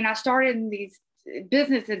 I mean, I started in these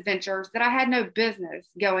business adventures that I had no business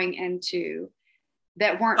going into,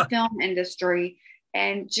 that weren't film industry,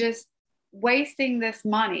 and just wasting this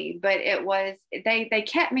money. But it was, they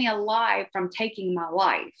kept me alive from taking my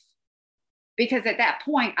life, because at that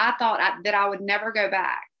point I thought that I would never go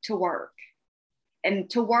back to work. And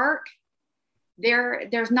to work,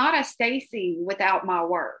 there's not a Stacy without my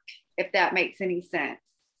work, if that makes any sense.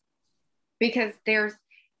 Because there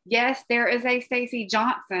is a Stacy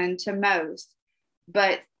Johnson to most,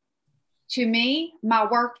 but to me, my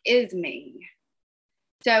work is me.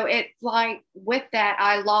 So it's like, with that,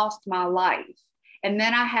 I lost my life. And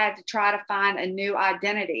then I had to try to find a new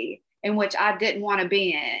identity, in which I didn't want to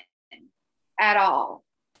be in at all.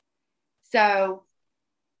 So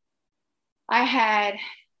I had,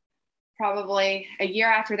 probably a year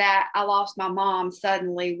after that, I lost my mom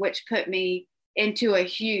suddenly, which put me into a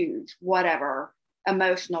huge, whatever,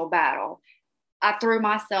 emotional battle. I threw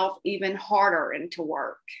myself even harder into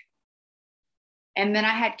work. And then I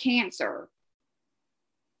had cancer.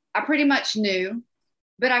 I pretty much knew,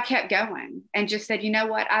 but I kept going and just said, you know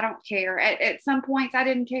what? I don't care. At some points, I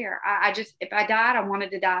didn't care. I just, if I died, I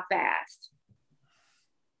wanted to die fast.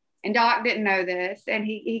 And Doc didn't know this, and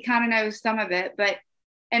he kind of knows some of it,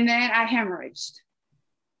 and then I hemorrhaged.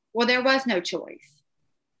 Well, there was no choice,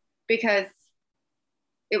 because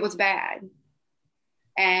it was bad,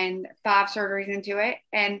 and 5 surgeries into it.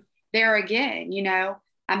 And there again,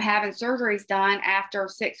 I'm having surgeries done after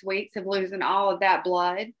 6 weeks of losing all of that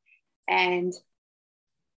blood. And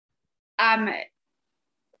I'm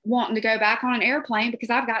wanting to go back on an airplane,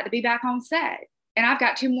 because I've got to be back on set. And I've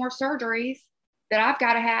got 2 more surgeries that I've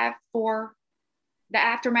got to have for the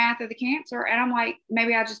aftermath of the cancer. And I'm like,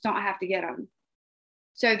 maybe I just don't have to get them.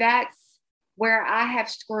 So that's where I have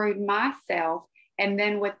screwed myself. And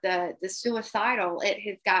then with the suicidal, it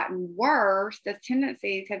has gotten worse. The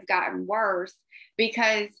tendencies have gotten worse,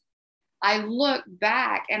 because I look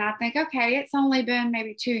back and I think, okay, it's only been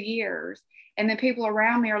maybe 2 years. And then people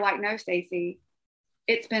around me are like, no, Stacy,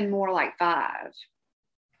 it's been more like 5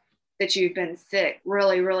 that you've been sick,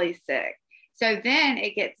 really, really sick. So then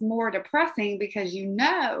it gets more depressing, because you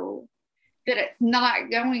know that it's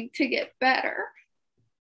not going to get better.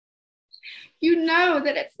 You know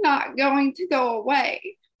that it's not going to go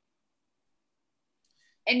away.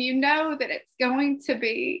 And you know that it's going to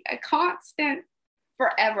be a constant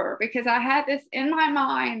forever, because I had this in my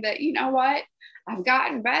mind that, you know what, I've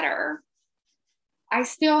gotten better. I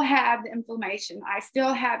still have the inflammation. I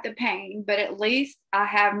still have the pain, but at least I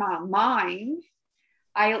have my mind.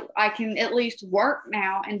 I can at least work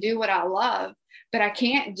now and do what I love, but I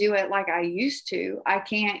can't do it like I used to. I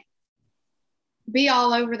can't be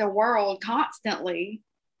all over the world constantly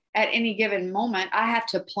at any given moment. I have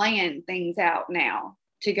to plan things out now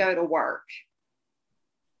to go to work.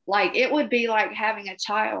 Like, it would be like having a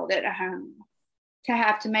child at home, to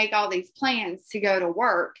have to make all these plans to go to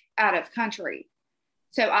work out of country.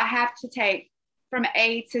 So I have to take from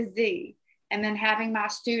A to Z, and then having my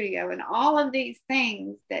studio and all of these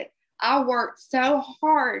things that I worked so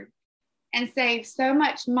hard and saved so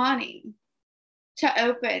much money to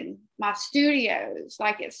open my studios.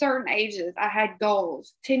 Like, at certain ages, I had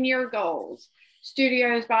goals, 10-year goals,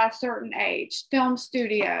 studios by a certain age, film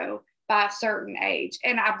studio by a certain age.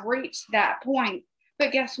 And I've reached that point.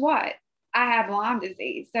 But guess what? I have Lyme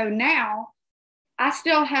disease. So now I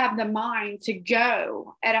still have the mind to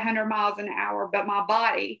go at 100 miles an hour, but my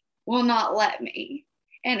body will not let me.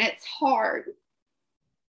 And it's hard.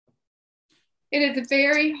 It is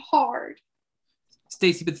very hard.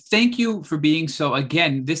 Stacy, but thank you for being so,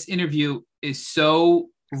 again, this interview is so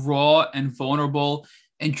raw and vulnerable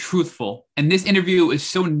and truthful. And this interview is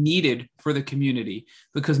so needed for the community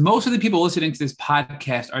because most of the people listening to this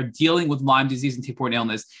podcast are dealing with Lyme disease and tick-borne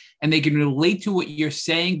illness, and they can relate to what you're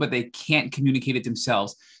saying, but they can't communicate it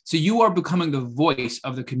themselves. So you are becoming the voice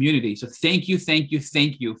of the community. So thank you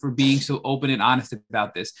for being so open and honest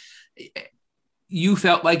about this. You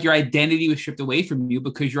felt like your identity was stripped away from you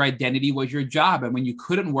because your identity was your job. And when you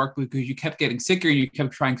couldn't work because you kept getting sicker and you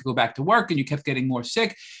kept trying to go back to work and you kept getting more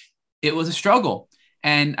sick, it was a struggle.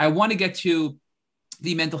 And I want to get to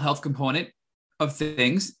the mental health component of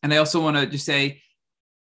things. And I also want to just say,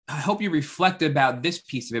 I hope you reflect about this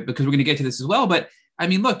piece of it because we're going to get to this as well. But I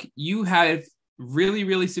mean, look, you have really,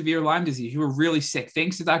 really severe Lyme disease. You were really sick.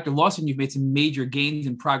 Thanks to Dr. Lawson, you've made some major gains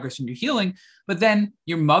and progress in your healing, but then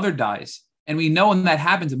your mother dies. And we know when that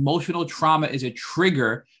happens, emotional trauma is a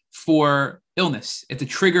trigger for illness. It's a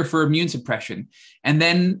trigger for immune suppression. And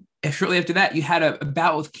then shortly after that, you had a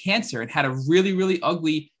bout with cancer and had a really, really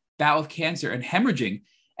ugly bout with cancer and hemorrhaging.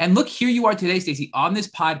 And look, here you are today, Stacy, on this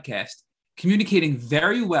podcast, communicating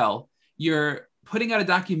very well. You're putting out a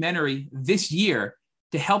documentary this year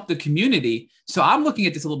to help the community. So I'm looking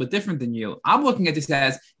at this a little bit different than you. I'm looking at this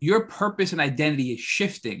as your purpose and identity is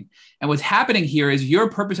shifting. And what's happening here is your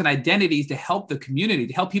purpose and identity is to help the community,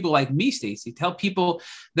 to help people like me, Stacy, to help people,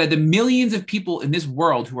 that the millions of people in this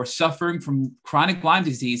world who are suffering from chronic Lyme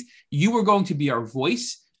disease, you are going to be our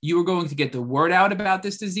voice. You are going to get the word out about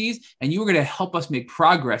this disease, and you are going to help us make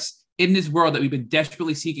progress in this world that we've been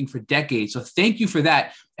desperately seeking for decades. So thank you for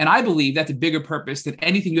that. And I believe that's a bigger purpose than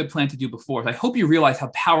anything you had planned to do before. So I hope you realize how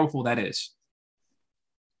powerful that is.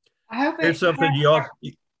 I hope here's something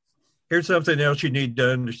else you need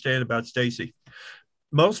to understand about Stacy.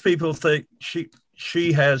 Most people think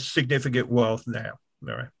she has significant wealth now.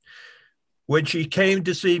 All right. When she came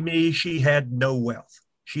to see me, she had no wealth.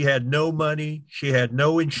 She had no money. She had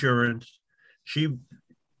no insurance.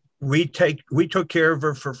 We took care of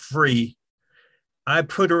her for free. I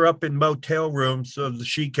put her up in motel rooms so that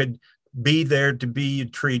she could be there to be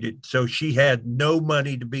treated. So she had no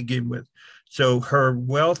money to begin with. So her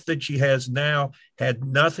wealth that she has now had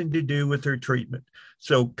nothing to do with her treatment.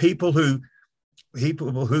 So people who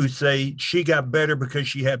say she got better because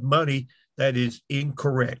she had money, that is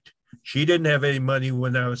incorrect. She didn't have any money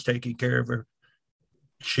when I was taking care of her.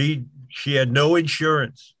 She had no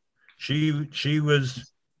insurance.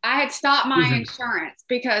 I had stopped my insurance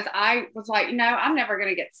because I was like, I'm never going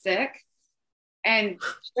to get sick. And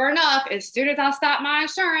sure enough, as soon as I stopped my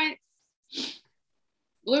insurance,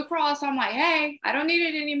 Blue Cross, I'm like, hey, I don't need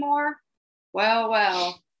it anymore.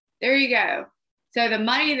 Well, there you go. So the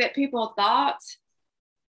money that people thought,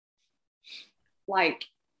 like,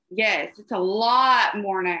 yes, it's a lot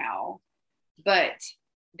more now, but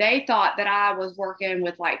they thought that I was working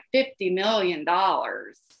with like $50 million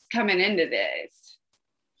coming into this.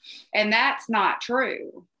 And that's not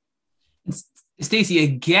true. Stacy,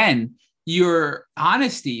 again, your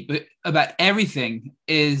honesty about everything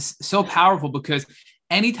is so powerful because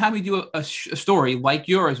anytime we do a story like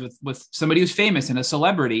yours with somebody who's famous and a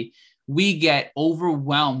celebrity, we get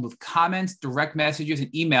overwhelmed with comments, direct messages,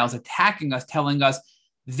 and emails attacking us, telling us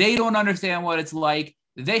they don't understand what it's like.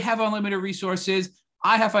 They have unlimited resources.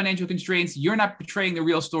 I have financial constraints. You're not portraying the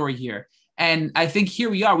real story here. And I think here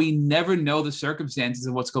we are. We never know the circumstances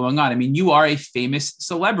of what's going on. I mean, you are a famous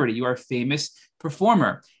celebrity. You are a famous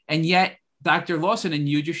performer. And yet, Dr. Lawson and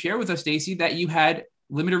you just shared with us, Stacy, that you had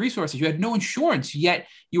limited resources. You had no insurance, yet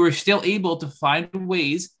you were still able to find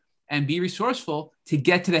ways and be resourceful to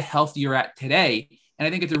get to the health you're at today. And I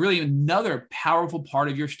think it's really another powerful part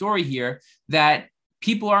of your story here that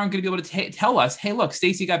people aren't going to be able to tell us, hey, look,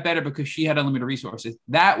 Stacy got better because she had unlimited resources.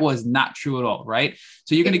 That was not true at all, right?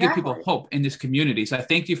 So you're going to give people hope in this community. So I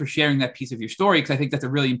thank you for sharing that piece of your story because I think that's a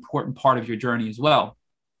really important part of your journey as well.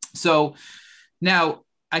 So now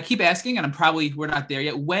I keep asking, and we're not there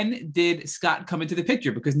yet. When did Scott come into the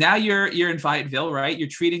picture? Because now you're in Fayetteville, right? You're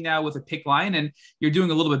treating now with a PICC line and you're doing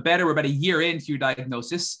a little bit better. We're about a year into your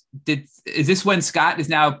diagnosis. Is this when Scott is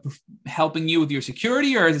now helping you with your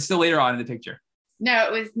security, or is it still later on in the picture? No,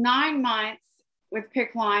 it was 9 months with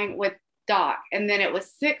PICC line with Doc. And then it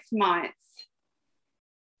was 6 months.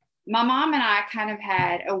 My mom and I kind of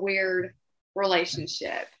had a weird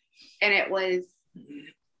relationship. And it was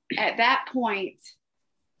at that point,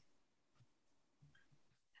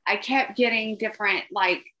 I kept getting different,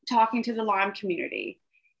 like talking to the Lyme community.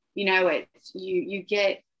 You know, it's you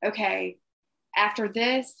get, okay, after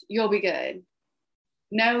this, you'll be good.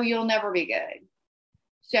 No, you'll never be good.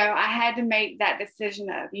 So I had to make that decision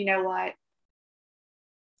of, you know what?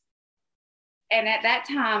 And at that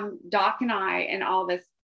time, Doc and I and all this,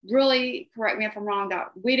 really, correct me if I'm wrong,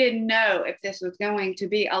 Doc, we didn't know if this was going to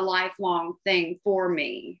be a lifelong thing for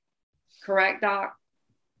me. Correct, Doc?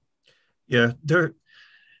 Yeah.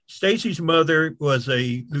 Stacy's mother was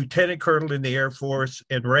a lieutenant colonel in the Air Force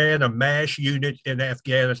and ran a MASH unit in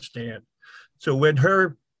Afghanistan. So when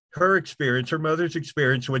her experience, her mother's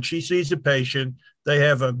experience, when she sees a patient, they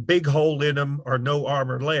have a big hole in them or no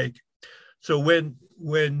arm or leg. So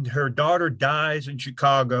when her daughter dies in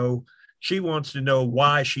Chicago, she wants to know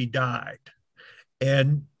why she died.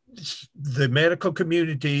 And the medical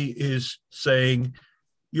community is saying,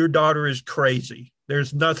 your daughter is crazy.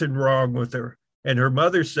 There's nothing wrong with her. And her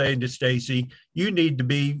mother's saying to Stacy, you need to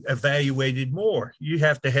be evaluated more. You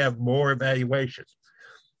have to have more evaluations.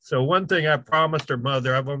 So one thing I promised her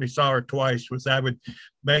mother, I've only saw her twice, was I would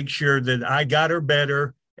make sure that I got her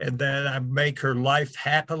better and that I make her life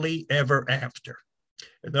happily ever after.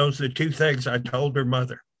 And those are the two things I told her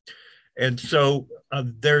mother. And so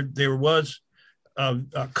there was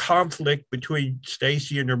a conflict between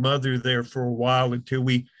Stacy and her mother there for a while until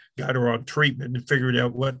we got her on treatment and figured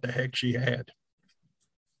out what the heck she had.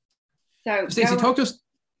 So Stacy, talk to us.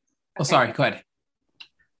 Oh, sorry. Go ahead.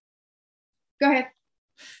 Go ahead.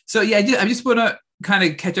 So yeah, I just want to kind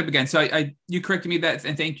of catch up again. So you corrected me that,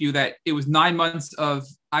 and thank you, that it was 9 months of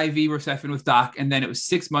IV Rocephin with Doc, and then it was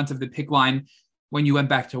 6 months of the PICC line when you went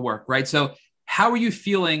back to work, right? So how are you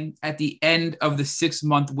feeling at the end of the 6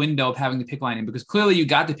 month window of having the PICC line in? Because clearly you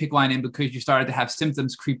got the PICC line in because you started to have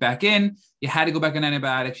symptoms creep back in. You had to go back on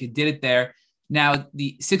antibiotics. You did it there. Now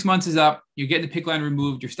the 6 months is up. You're getting the PICC line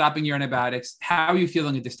removed. You're stopping your antibiotics. How are you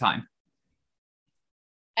feeling at this time?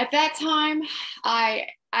 At that time, I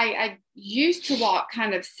used to walk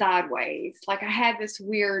kind of sideways. Like I had this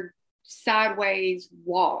weird sideways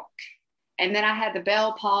walk. And then I had the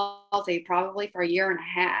Bell palsy probably for a year and a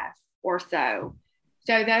half or so.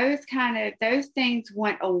 So those things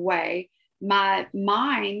went away. My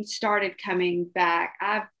mind started coming back.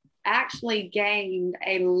 I've actually gained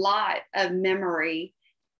a lot of memory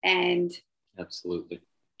and absolutely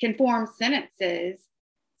can form sentences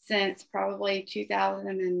since probably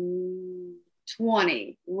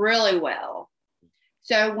 2020 really well.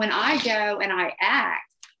 So when I go and I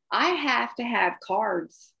act, I have to have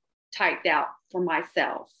cards typed out for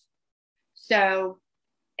myself. So,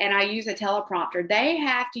 and I use a teleprompter. They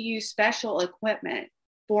have to use special equipment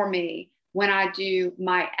for me when I do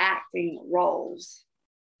my acting roles,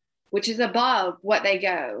 which is above what they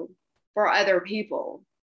go for other people.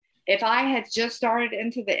 If I had just started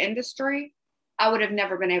into the industry, I would have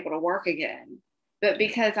never been able to work again. But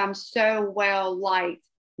because I'm so well liked,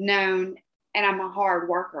 known, and I'm a hard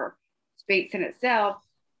worker, speaks in itself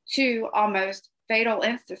to almost fatal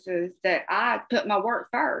instances that I put my work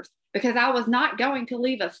first because I was not going to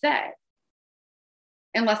leave a set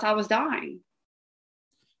unless I was dying.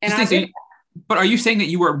 And but are you saying that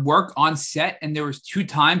you were at work on set and there was 2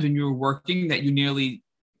 times when you were working that you nearly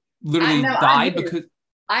literally died? Because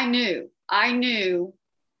I knew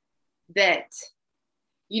that,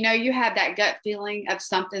 you know, you have that gut feeling of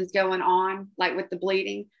something's going on, like with the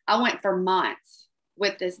bleeding. I went for months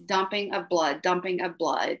with this dumping of blood,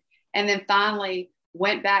 and then finally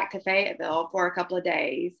went back to Fayetteville for a couple of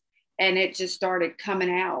days, and it just started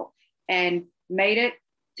coming out and made it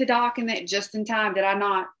to Doc in it just in time. Did I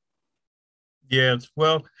not? Yes.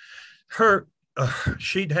 Well,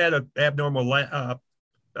 she'd had an abnormal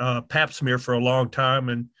pap smear for a long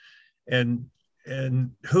time, and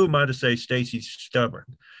who am I to say Stacy's stubborn?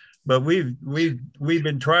 But we've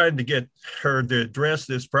been trying to get her to address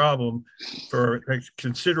this problem for a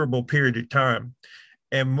considerable period of time.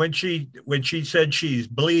 And when she said she's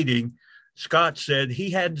bleeding, Scott said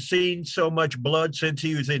he hadn't seen so much blood since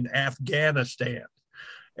he was in Afghanistan.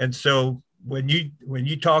 And so when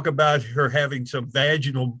you talk about her having some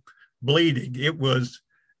vaginal bleeding, when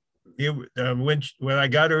I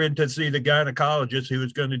got her in to see the gynecologist who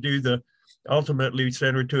was going to do ultimately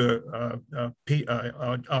sent her to a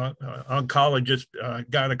oncologist,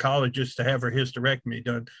 gynecologist to have her hysterectomy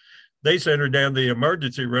done. They sent her down to the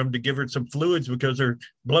emergency room to give her some fluids because her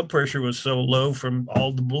blood pressure was so low from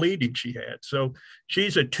all the bleeding she had. So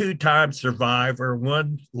she's a 2-time survivor,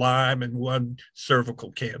 1 Lyme and 1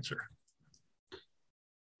 cervical cancer.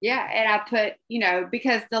 Yeah. And I put,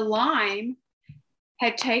 because the Lyme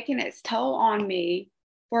had taken its toll on me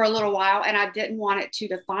for a little while and I didn't want it to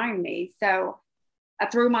define me. So I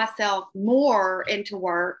threw myself more into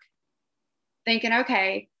work thinking,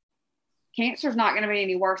 okay, cancer's not going to be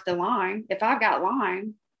any worse than Lyme. If I've got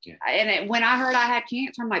Lyme, when I heard I had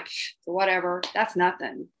cancer, I'm like, whatever, that's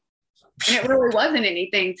nothing. And it really wasn't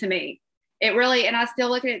anything to me. It really, and I still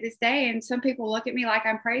look at it this day, and some people look at me like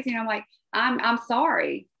I'm crazy, and I'm like, I'm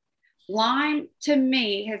sorry. Lyme to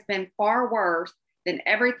me has been far worse than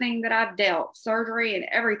everything that I've dealt, surgery and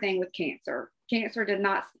everything with cancer. Cancer did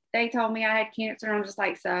not, they told me I had cancer, and I'm just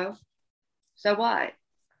like, so what?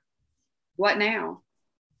 What now?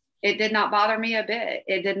 It did not bother me a bit.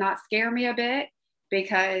 It did not scare me a bit,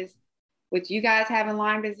 because with you guys having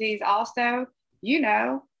Lyme disease also,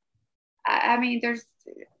 I mean, there's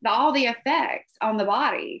all the effects on the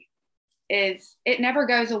body it never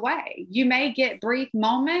goes away. You may get brief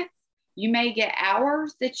moments, you may get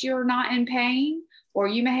hours that you're not in pain, or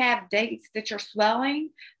you may have days that you're swelling,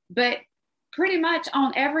 but pretty much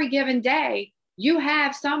on every given day, you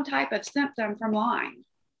have some type of symptom from Lyme.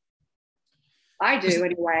 I do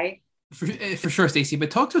anyway. For sure, Stacey,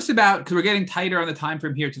 but talk to us about, because we're getting tighter on the time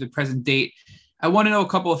from here to the present date. I want to know a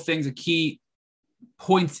couple of things, a key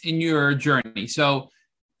points in your journey. So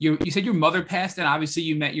you said your mother passed, and obviously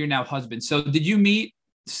you met your now husband. So did you meet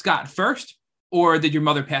Scott first, or did your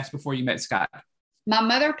mother pass before you met Scott? My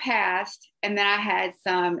mother passed, and then I had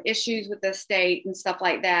some issues with the state and stuff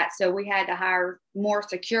like that. So we had to hire more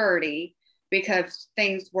security because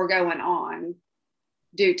things were going on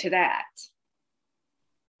due to that.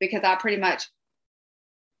 Because I pretty much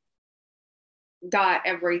got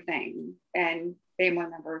everything, and family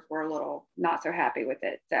members were a little not so happy with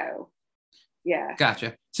it. So, yeah.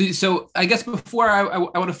 Gotcha. So I guess before I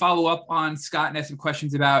want to follow up on Scott and ask some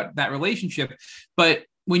questions about that relationship, but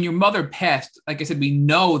when your mother passed, like I said, we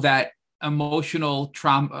know that emotional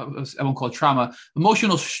trauma, I won't call it trauma,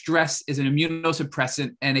 emotional stress is an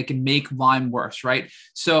immunosuppressant, and it can make Lyme worse, right?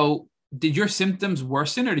 So did your symptoms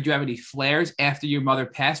worsen, or did you have any flares after your mother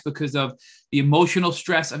passed because of the emotional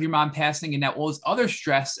stress of your mom passing, and now all this other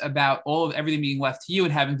stress about everything being left to you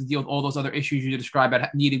and having to deal with all those other issues you described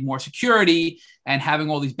about needing more security and having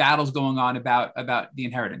all these battles going on about the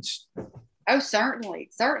inheritance? Oh, certainly.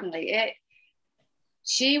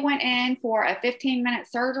 She went in for a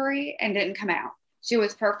 15-minute surgery and didn't come out. She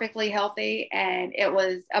was perfectly healthy, and it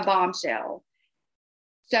was a bombshell.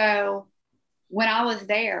 So when I was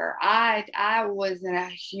there, I was in a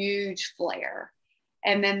huge flare.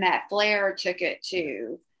 And then that flare took it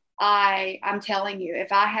to, I'm telling you,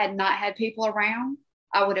 if I had not had people around,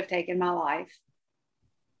 I would have taken my life.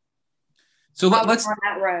 So let's on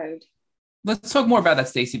that road. Let's talk more about that,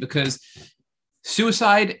 Stacey, because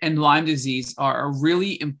suicide and Lyme disease are a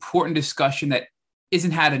really important discussion that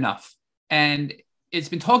isn't had enough. And it's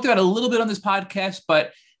been talked about a little bit on this podcast,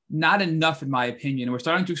 but not enough, in my opinion. We're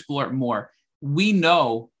starting to explore it more. We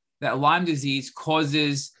know that Lyme disease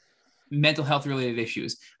causes mental health related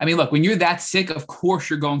issues. I mean, look, when you're that sick, of course,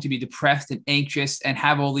 you're going to be depressed and anxious and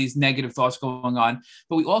have all these negative thoughts going on.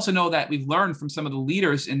 But we also know that we've learned from some of the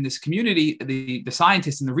leaders in this community, the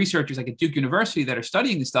scientists and the researchers like at Duke University that are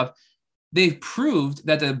studying this stuff. They've proved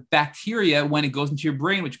that the bacteria, when it goes into your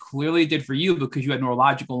brain, which clearly it did for you because you had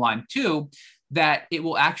neurological Lyme too, that it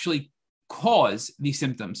will actually cause these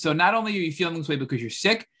symptoms. So not only are you feeling this way because you're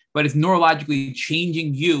sick, but it's neurologically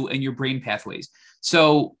changing you and your brain pathways.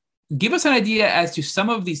 So give us an idea as to some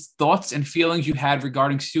of these thoughts and feelings you had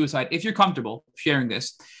regarding suicide, if you're comfortable sharing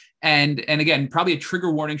this. And again, probably a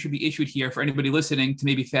trigger warning should be issued here for anybody listening to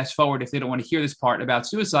maybe fast forward if they don't want to hear this part about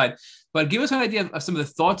suicide. But give us an idea of some of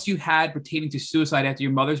the thoughts you had pertaining to suicide after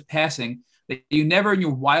your mother's passing that you never in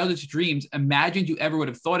your wildest dreams imagined you ever would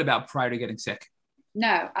have thought about prior to getting sick.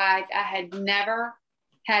 No, I had never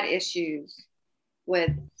had issues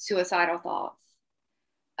with suicidal thoughts.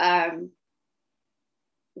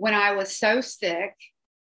 When I was so sick,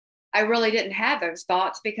 I really didn't have those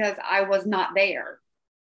thoughts because I was not there.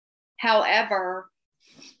 However,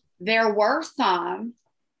 there were some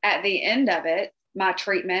at the end of it, my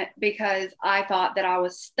treatment, because I thought that I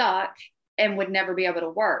was stuck and would never be able to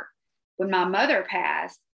work. When my mother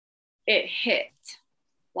passed, it hit,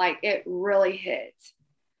 like it really hit.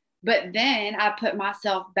 But then I put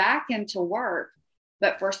myself back into work.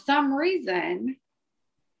 But for some reason,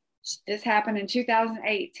 this happened in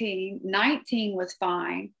 2018, 19 was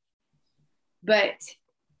fine. But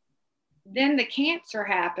then the cancer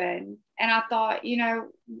happened, and I thought,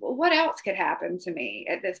 what else could happen to me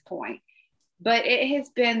at this point? But it has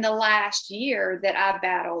been the last year that I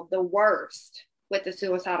battled the worst with the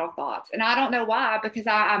suicidal thoughts. And I don't know why, because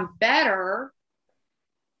I'm better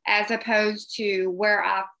as opposed to where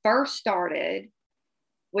I first started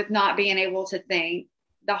with not being able to think,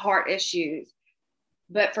 the heart issues.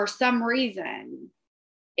 But for some reason,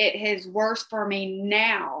 it is worse for me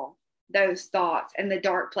now, those thoughts and the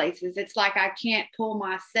dark places. It's like I can't pull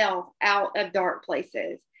myself out of dark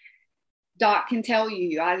places. Doc can tell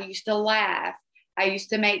you, I used to laugh. I used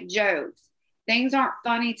to make jokes. Things aren't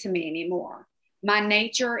funny to me anymore. My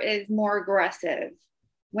nature is more aggressive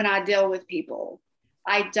when I deal with people.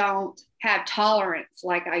 I don't have tolerance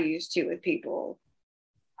like I used to with people.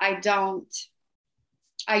 I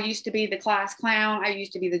used to be the class clown. I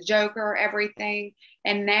used to be the joker, everything.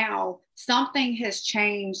 And now something has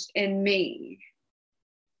changed in me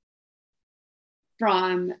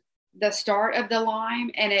from the start of the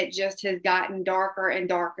Lyme, and it just has gotten darker and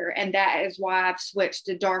darker. And that is why I've switched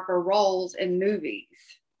to darker roles in movies,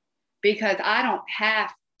 because I don't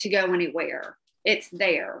have to go anywhere. It's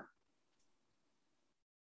there.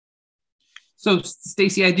 So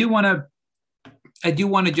Stacey, I do want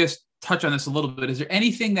to just touch on this a little bit. Is there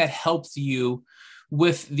anything that helps you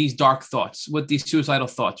with these dark thoughts, with these suicidal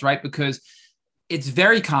thoughts, right? Because it's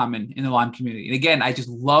very common in the Lyme community. And again, I just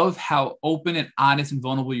love how open and honest and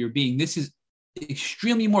vulnerable you're being. This is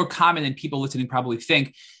extremely more common than people listening probably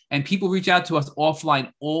think. And people reach out to us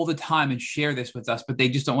offline all the time and share this with us, but they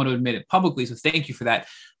just don't want to admit it publicly. So thank you for that.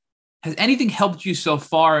 Has anything helped you so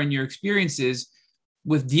far in your experiences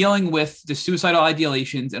with dealing with the suicidal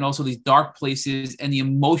ideations and also these dark places and the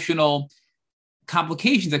emotional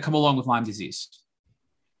complications that come along with Lyme disease?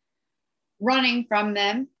 Running from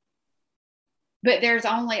them. But there's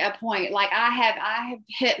only a point. Like I have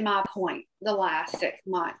hit my point the last 6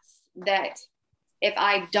 months that if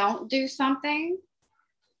I don't do something,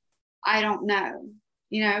 I don't know,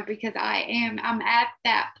 because I'm at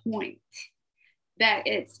that point that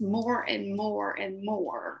it's more and more and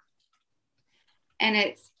more.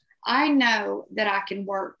 And I know that I can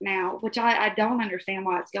work now, which I don't understand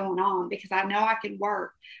why it's going on, because I know I can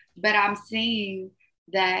work, but I'm seeing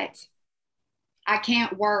that I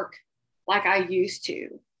can't work like I used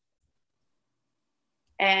to.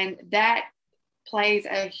 And that plays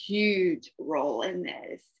a huge role in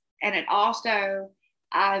this. And it also,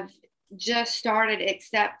 I've just started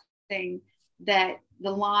accepting that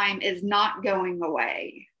the Lyme is not going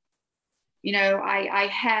away. I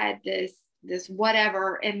had this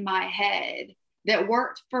whatever in my head that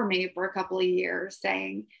worked for me for a couple of years,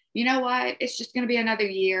 saying, you know what, it's just going to be another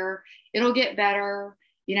year. It'll get better.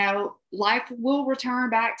 Life will return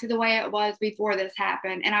back to the way it was before this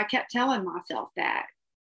happened. And I kept telling myself that.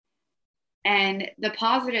 And the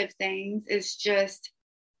positive things is just,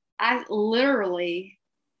 I literally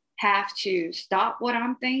have to stop what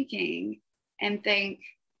I'm thinking and think,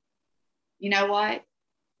 you know what?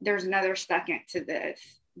 There's another second to this.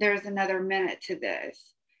 There's another minute to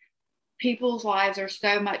this. People's lives are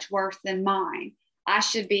so much worse than mine. I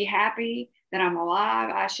should be happy that I'm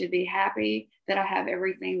alive. I should be happy that I have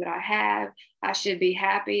everything that I have. I should be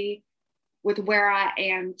happy with where I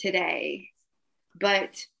am today.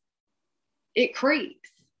 But it creeps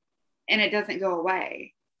and it doesn't go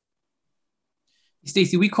away.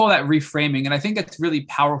 Stacey, we call that reframing. And I think that's really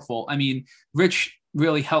powerful. I mean, Rich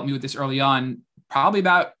really helped me with this early on, probably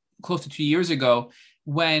about close to 2 years ago,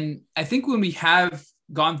 when we have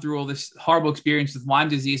gone through all this horrible experience with Lyme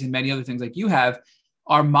disease and many other things like you have,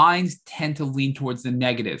 our minds tend to lean towards the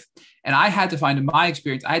negative. And I had to find, in my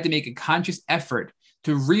experience, I had to make a conscious effort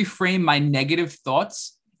to reframe my negative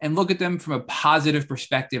thoughts and look at them from a positive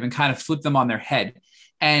perspective and kind of flip them on their head.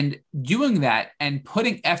 And doing that and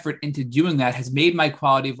putting effort into doing that has made my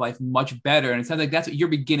quality of life much better. And it sounds like that's what you're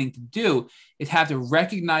beginning to do, is have to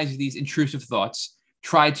recognize these intrusive thoughts,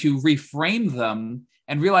 try to reframe them,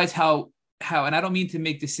 and realize how, and I don't mean to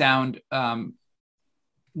make this sound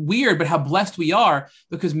weird, but how blessed we are,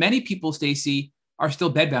 because many people, Stacey, are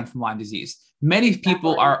still bedbound from Lyme disease. Many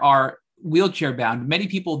people are wheelchair bound. Many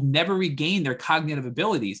people never regain their cognitive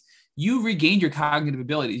abilities. You regained your cognitive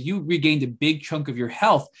abilities. You regained a big chunk of your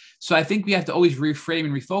health. So I think we have to always reframe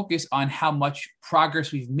and refocus on how much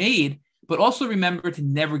progress we've made, but also remember to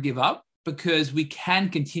never give up, because we can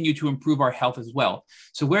continue to improve our health as well.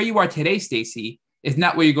 So where you are today, Stacey, is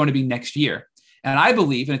not where you're going to be next year. And I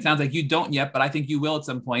believe, and it sounds like you don't yet, but I think you will at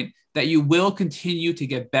some point, that you will continue to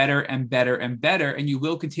get better and better and better, and you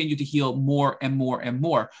will continue to heal more and more and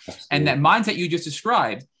more. Absolutely. And that mindset you just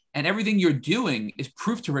described and everything you're doing is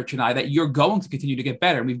proof to Rich and I that you're going to continue to get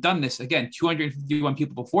better. And we've done this, again, 251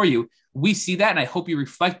 people before you. We see that, and I hope you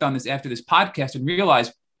reflect on this after this podcast and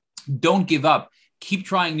realize, don't give up. Keep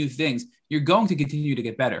trying new things. You're going to continue to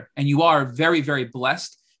get better. And you are very, very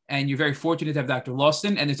blessed. And you're very fortunate to have Dr.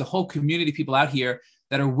 Lawson. And there's a whole community of people out here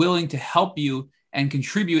that are willing to help you and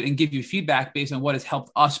contribute and give you feedback based on what has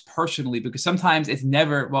helped us personally. Because sometimes it's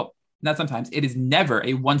never, well, not sometimes, it is never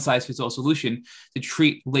a one size fits all solution to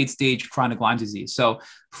treat late stage chronic Lyme disease. So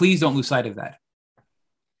please don't lose sight of that.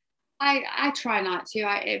 I try not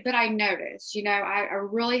to, but I noticed, I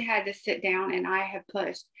really had to sit down, and I have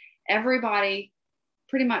pushed everybody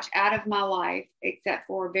pretty much out of my life except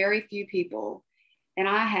for very few people. And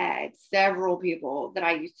I had several people that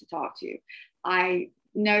I used to talk to. I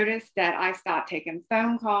noticed that I stopped taking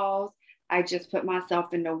phone calls. I just put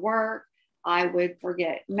myself into work. I would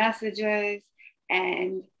forget messages.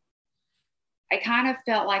 And I kind of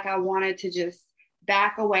felt like I wanted to just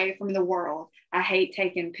back away from the world. I hate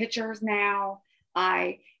taking pictures now.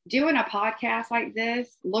 Doing a podcast like this,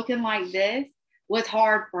 looking like this, was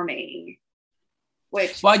hard for me. Well,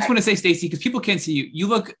 I just want to say, Stacey, because people can't see you. You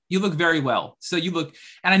look very well. So you look,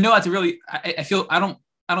 and I know that's a really, I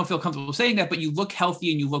don't feel comfortable saying that, but you look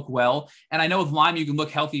healthy and you look well. And I know with Lyme, you can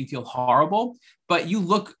look healthy and feel horrible, but you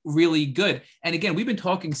look really good. And again, we've been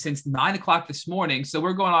talking since 9 o'clock this morning. So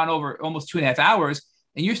we're going on over almost 2.5 hours,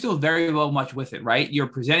 and you're still very well much with it, right? You're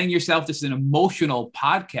presenting yourself. This is an emotional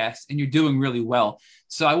podcast, and you're doing really well.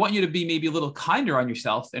 So I want you to be maybe a little kinder on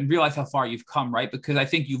yourself and realize how far you've come, right? Because I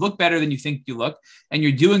think you look better than you think you look, and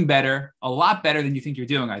you're doing better, a lot better than you think you're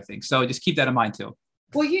doing, I think. So just keep that in mind too.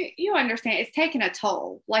 Well, you understand, it's taken a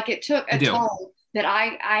toll. Like, it took a toll that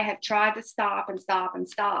I have tried to stop and stop and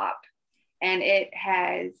stop. And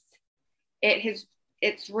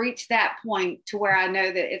it's reached that point to where I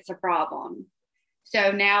know that it's a problem.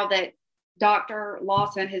 So now that Dr.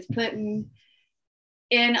 Lawson has put in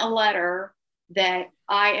a letter that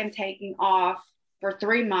I am taking off for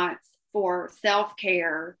 3 months for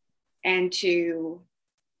self-care and to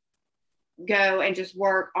go and just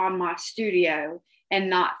work on my studio and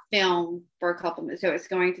not film for a couple months. So it's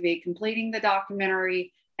going to be completing the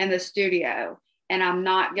documentary and the studio. And I'm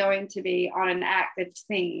not going to be on an active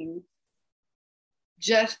scene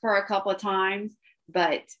just for a couple of times,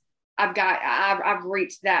 but I've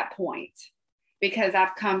reached that point because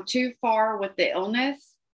I've come too far with the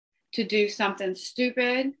illness to do something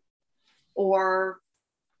stupid or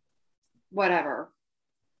whatever.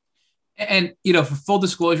 And, for full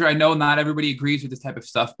disclosure, I know not everybody agrees with this type of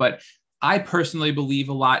stuff, but I personally believe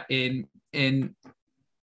a lot in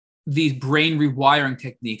these brain rewiring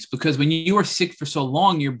techniques, because when you are sick for so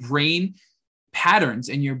long, your brain patterns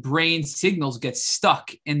and your brain signals get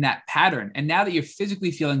stuck in that pattern. And now that you're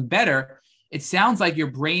physically feeling better, it sounds like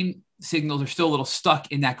your brain signals are still a little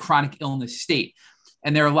stuck in that chronic illness state.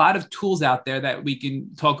 And there are a lot of tools out there that we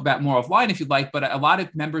can talk about more offline if you'd like, but a lot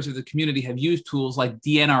of members of the community have used tools like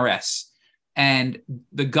DNRS and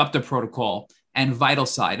the Gupta protocol and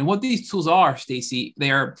VitalSide. And what these tools are, Stacey,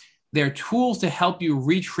 they're tools to help you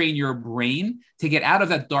retrain your brain to get out of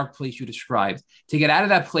that dark place you described, to get out of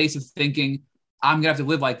that place of thinking, I'm going to have to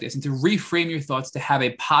live like this, and to reframe your thoughts to have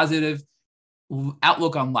a positive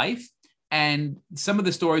outlook on life. And some of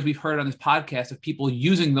the stories we've heard on this podcast of people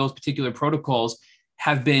using those particular protocols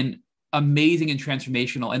have been amazing and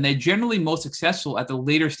transformational. And they're generally most successful at the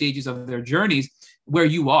later stages of their journeys where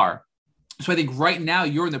you are. So I think right now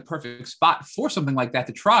you're in the perfect spot for something like that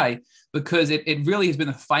to try, because it really has been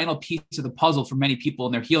the final piece of the puzzle for many people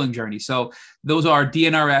in their healing journey. So those are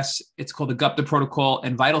DNRS, it's called the Gupta protocol,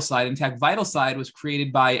 and VitalSide. In fact, VitalSide was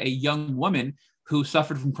created by a young woman who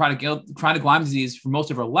suffered from chronic Lyme disease for most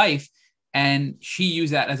of her life. And she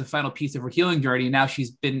used that as a final piece of her healing journey. And now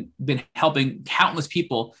she's been helping countless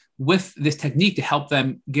people with this technique to help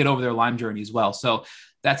them get over their Lyme journey as well. So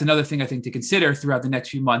that's another thing I think to consider throughout the next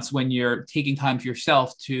few months when you're taking time for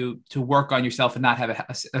yourself to work on yourself and not have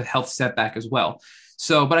a health setback as well.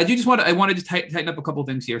 So, but I wanted to tighten up a couple of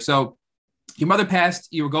things here. So your mother passed,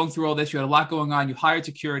 you were going through all this, you had a lot going on, you hired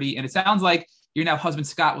security, and it sounds like your now husband,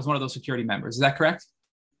 Scott, was one of those security members. Is that correct?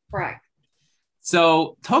 Correct.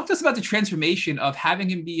 So talk to us about the transformation of having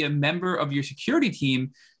him be a member of your security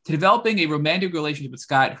team to developing a romantic relationship with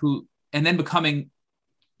Scott, and then becoming,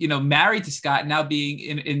 married to Scott, now being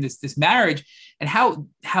in this marriage, and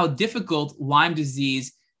how difficult Lyme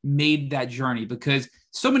disease made that journey. Because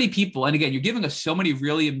so many people, and again, you're giving us so many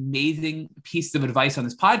really amazing pieces of advice on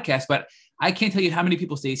this podcast, but I can't tell you how many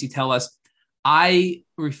people, Stacey, tell us, I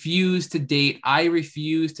refuse to date. I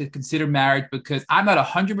refuse to consider marriage because I'm not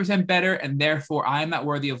 100% better, and therefore I am not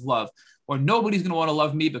worthy of love, or nobody's going to want to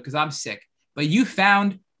love me because I'm sick. But you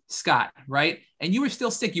found Scott, right? And you were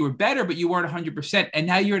still sick. You were better, but you weren't 100%. And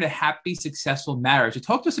now you're in a happy, successful marriage. So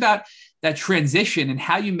talk to us about that transition and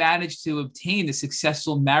how you managed to obtain a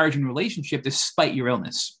successful marriage and relationship despite your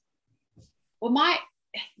illness. Well,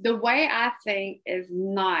 the way I think is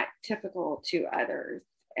not typical to others.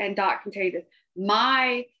 And Doc can tell you this.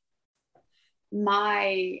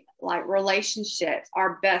 my like relationships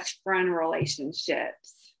are best friend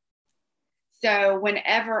relationships. So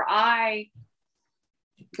whenever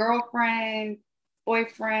girlfriend,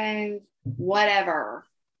 boyfriend, whatever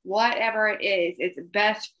it is, it's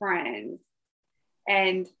best friends.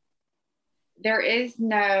 And there is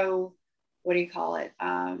no, what do you call it?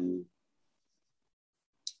 I'm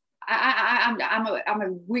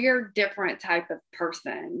a weird, different type of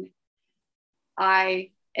person.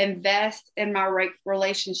 I invest in my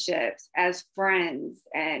relationships as friends,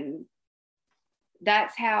 and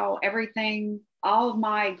that's how all of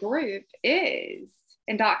my group is.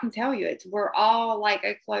 And Doc can tell you, we're all like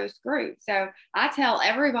a close group. So I tell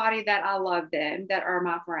everybody that I love them, that are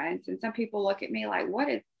my friends. And some people look at me like, what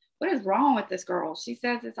is wrong with this girl? She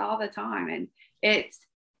says this all the time. And it's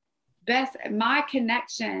my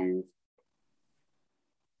connections,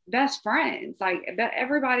 best friends, like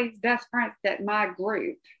everybody's best friends, that my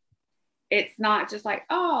group. It's not just like,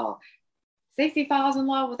 oh, Stacey falls in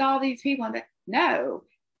love with all these people. No,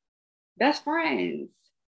 best friends.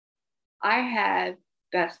 I have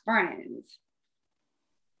best friends.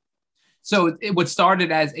 So what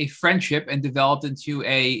started as a friendship and developed into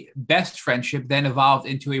a best friendship, then evolved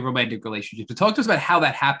into a romantic relationship. So talk to us about how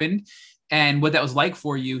that happened and what that was like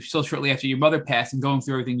for you so shortly after your mother passed and going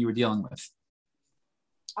through everything you were dealing with.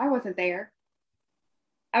 I wasn't there.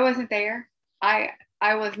 I was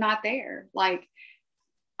not there. Like,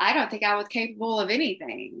 I don't think I was capable of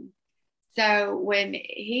anything. So when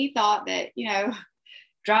he thought that,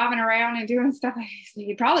 driving around and doing stuff,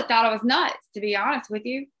 he probably thought I was nuts, to be honest with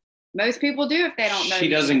you. Most people do if they don't know. She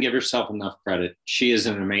doesn't give herself enough credit. She is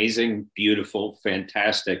an amazing, beautiful,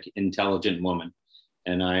 fantastic, intelligent woman.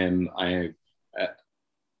 And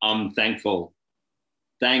I'm thankful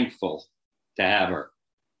to have her.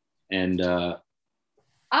 And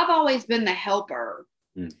I've always been the helper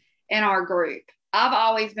in our group. I've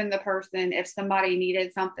always been the person, if somebody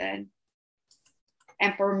needed something,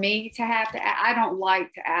 and for me to have to, I don't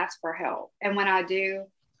like to ask for help. And when I do,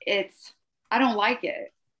 I don't like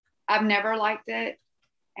it. I've never liked it.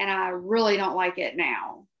 And I really don't like it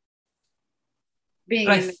now, being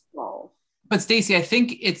in this role. But Stacey, I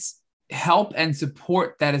think it's help and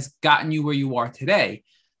support that has gotten you where you are today.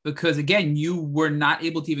 Because again, you were not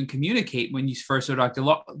able to even communicate when you first saw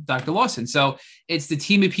Dr. Lawson. So it's the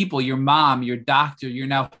team of people, your mom, your doctor, your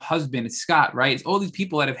now husband, it's Scott, right? It's all these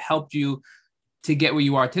people that have helped you to get where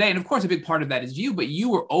you are today. And of course, a big part of that is you, but you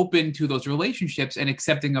were open to those relationships and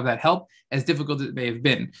accepting of that help, as difficult as it may have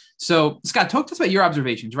been. So Scott, talk to us about your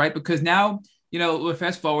observations, right? Because now, we'll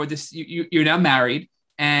fast forward you're now married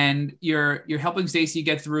and you're helping Stacey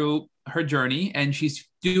get through her journey, and she's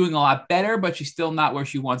doing a lot better, but she's still not where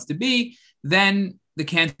she wants to be. Then the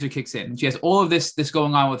cancer kicks in. She has all of this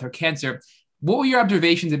going on with her cancer. What were your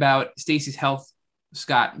observations about Stacey's health,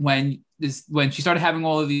 Scott, when she started having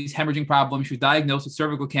all of these hemorrhaging problems? She was diagnosed with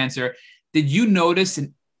cervical cancer. Did you notice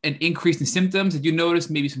an increase in symptoms? Did you notice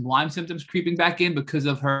maybe some Lyme symptoms creeping back in because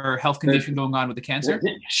of her health condition going on with the cancer?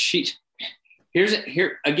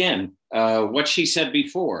 Here again, what she said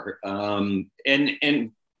before, and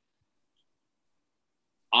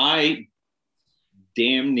I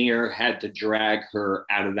damn near had to drag her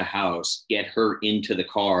out of the house, get her into the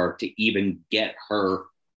car to even get her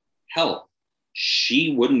help.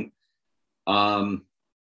 She wouldn't.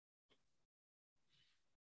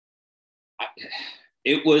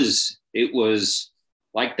 It was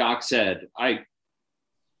like Doc said,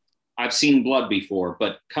 I've seen blood before,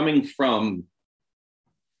 but coming from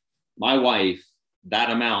my wife, that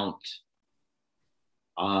amount,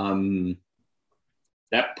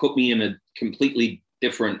 that put me in a completely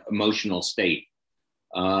different emotional state.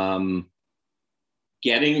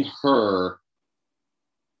 Getting her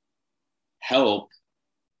help,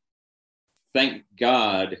 thank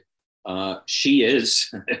God, she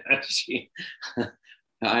is,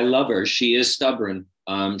 I love her. She is stubborn.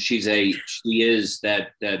 She is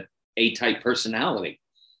that A-type personality.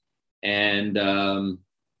 And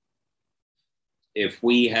if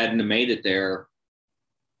we hadn't made it there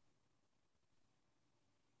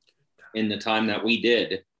in the time that we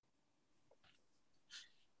did.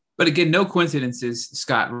 But again, no coincidences,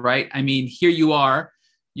 Scott, right? I mean, here you are,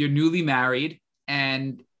 you're newly married,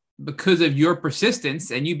 and because of your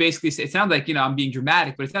persistence, and you basically say, it sounds like, I'm being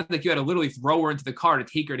dramatic, but it sounds like you had to literally throw her into the car to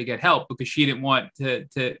take her to get help because she didn't want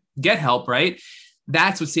to get help, right?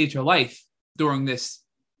 That's what saved her life during this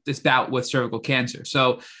bout with cervical cancer.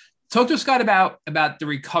 So talk to us, Scott, about the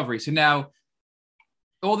recovery. So now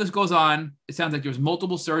all this goes on. It sounds like there's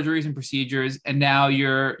multiple surgeries and procedures, and now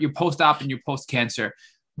you're post-op and you're post-cancer.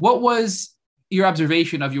 What was your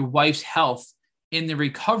observation of your wife's health in the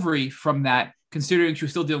recovery from that considering she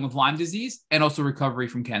was still dealing with Lyme disease and also recovery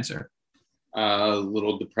from cancer? A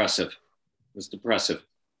little depressive. It was depressive.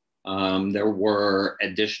 There were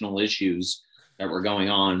additional issues that were going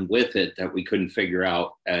on with it that we couldn't figure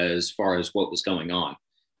out as far as what was going on.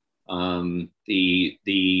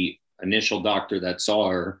 The initial doctor that saw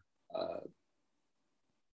her,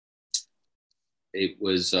 it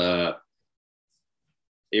was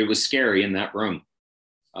scary in that room.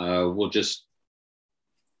 We'll just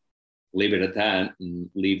leave it at that and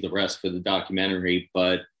leave the rest for the documentary.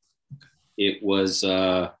 But it was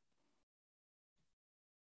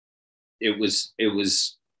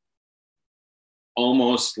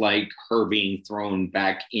almost like her being thrown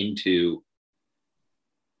back into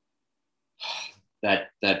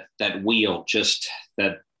that wheel, just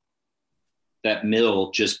that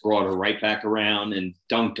mill just brought her right back around and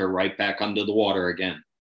dunked her right back under the water again.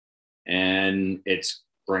 And it's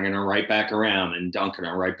bringing her right back around and dunking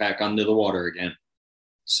her right back under the water again.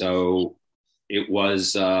 So it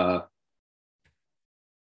was,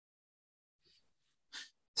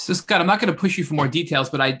 So Scott, I'm not going to push you for more details,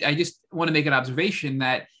 but I just want to make an observation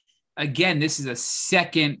that, again, this is a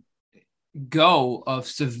second go of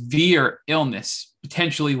severe illness,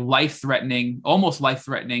 potentially life-threatening, almost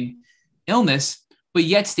life-threatening illness, but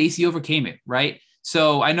yet Stacey overcame it, right?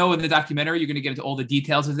 So I know in the documentary, you're going to get into all the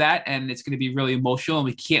details of that, and it's going to be really emotional, and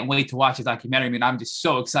we can't wait to watch the documentary. I mean, I'm just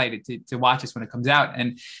so excited to watch this when it comes out.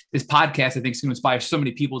 And this podcast, I think, is going to inspire so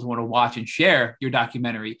many people to want to watch and share your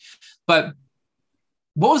documentary. But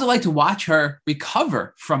what was it like to watch her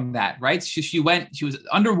recover from that, right? She was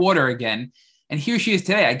underwater again. And here she is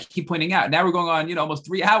today. I keep pointing out, now we're going on, almost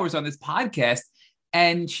 3 hours on this podcast,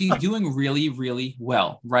 and she's doing really, really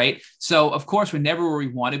well, right? So of course, we're never where we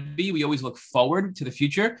want to be. We always look forward to the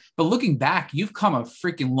future, but looking back, you've come a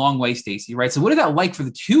freaking long way, Stacey, right? So what is that like for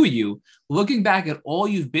the two of you, looking back at all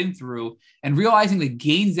you've been through and realizing the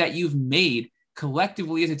gains that you've made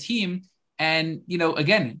collectively as a team? And,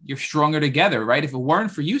 again, you're stronger together, right? If it weren't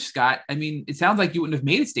for you, Scott, I mean, it sounds like you wouldn't have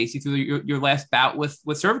made it, Stacey, through your last bout with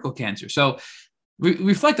cervical cancer. So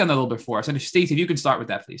reflect on that a little bit for us. And Stacey, if you can start with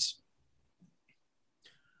that, please.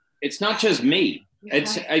 It's not just me.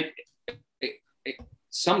 It's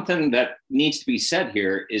something that needs to be said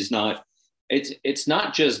here is not, it's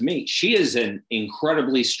not just me. She is an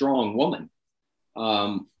incredibly strong woman.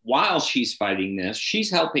 While she's fighting this, she's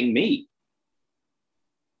helping me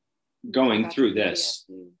going through this,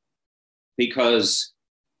 because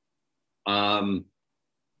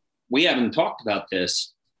we haven't talked about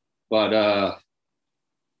this, but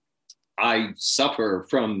I suffer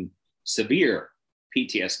from severe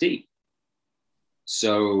PTSD.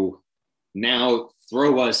 So now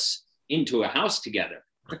throw us into a house together.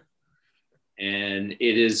 And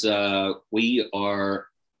it is, we are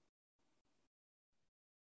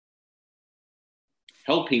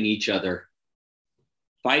helping each other,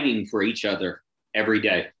 fighting for each other every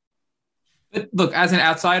day. But look, as an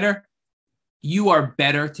outsider, you are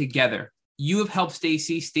better together. You have helped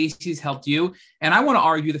Stacey. Stacey's helped you. And I want to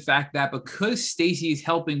argue the fact that because Stacey is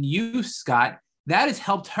helping you, Scott, that has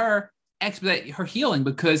helped her expedite her healing,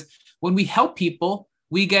 because when we help people,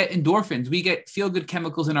 we get endorphins, we get feel-good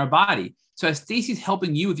chemicals in our body. So as Stacey's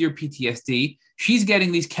helping you with your PTSD, she's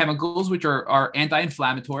getting these chemicals, which are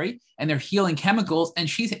anti-inflammatory, and they're healing chemicals. And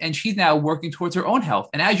she's now working towards her own health.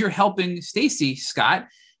 And as you're helping Stacey, Scott,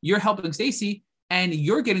 you're helping Stacey, and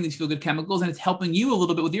you're getting these feel-good chemicals, and it's helping you a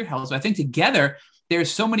little bit with your health. So I think together, there's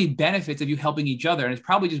so many benefits of you helping each other. And it's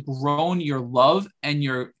probably just grown your love and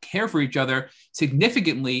your care for each other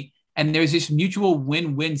significantly. And there's this mutual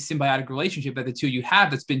win-win symbiotic relationship that the two of you have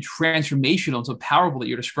that's been transformational and so powerful that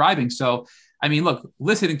you're describing. So, I mean, look,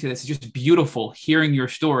 listening to this is just beautiful, hearing your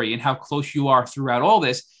story and how close you are throughout all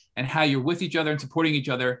this and how you're with each other and supporting each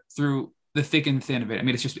other through the thick and thin of it. I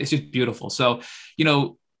mean, it's just beautiful. So,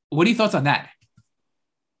 what are your thoughts on that?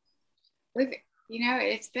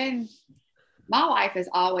 It's been, my life has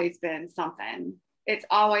always been something. It's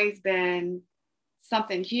always been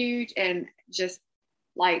something huge and just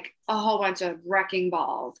like a whole bunch of wrecking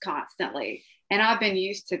balls constantly. And I've been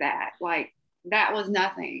used to that. Like that was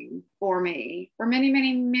nothing for me for many,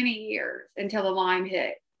 many, many years until the Lyme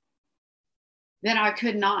hit. Then I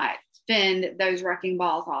could not fend those wrecking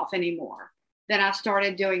balls off anymore. Then I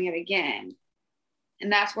started doing it again.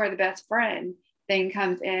 And that's where the best friend thing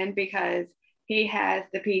comes in, because he has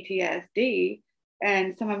the PTSD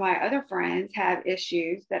and some of my other friends have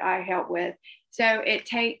issues that I help with. So it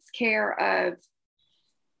takes care of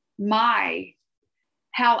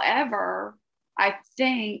however, I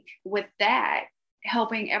think with that,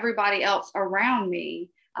 helping everybody else around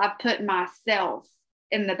me, I put myself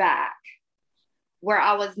in the back. where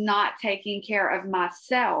I was not taking care of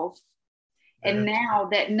myself. And now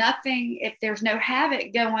that nothing, if there's no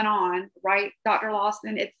habit going on, right, Dr.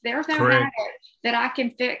 Lawson, if there's no Correct. habit that I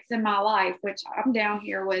can fix in my life, which I'm down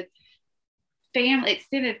here with family,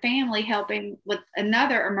 extended family helping with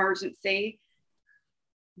another emergency,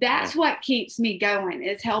 that's what keeps me going,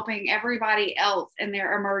 is helping everybody else in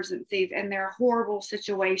their emergencies and their horrible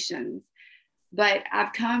situations. But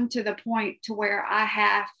I've come to the point to where I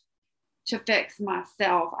have to fix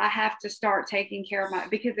myself. I have to start taking care of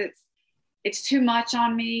because it's too much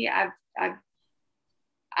on me. I'm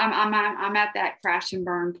at that crash and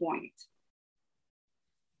burn point.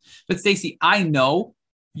 But Stacey, I know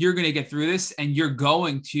you're going to get through this, and you're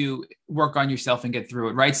going to work on yourself and get through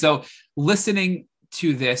it, right? So listening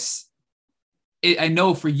to this, I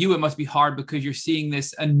know for you it must be hard because you're seeing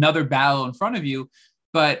this another battle in front of you,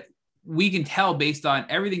 but we can tell based on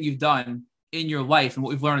everything you've done in your life and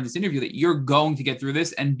what we've learned in this interview that you're going to get through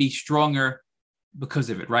this and be stronger because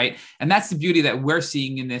of it, right? And that's the beauty that we're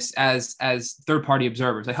seeing in this as third-party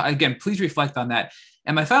observers. Again, please reflect on that.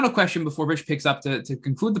 And my final question before Rich picks up to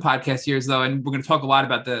conclude the podcast here is, though, and we're going to talk a lot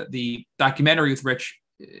about the documentary with Rich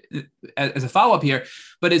as a follow-up here,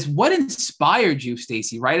 but is what inspired you,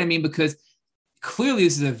 Stacey, right? I mean, because clearly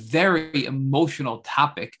this is a very emotional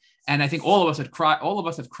topic. And I think all of us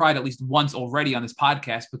have cried at least once already on this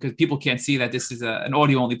podcast, because people can't see that this is an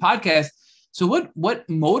audio-only podcast. So what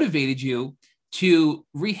motivated you to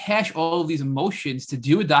rehash all of these emotions, to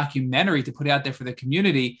do a documentary, to put out there for the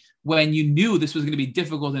community when you knew this was going to be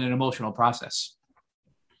difficult in an emotional process?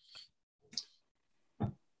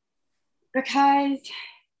 Because,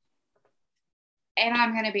 and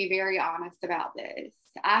I'm going to be very honest about this,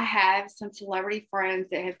 I have some celebrity friends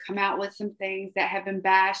that have come out with some things that have been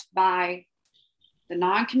bashed by the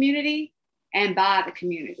non-community and by the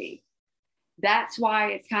community. That's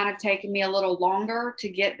why it's kind of taken me a little longer to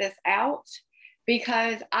get this out,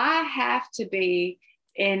 because I have to be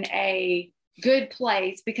in a good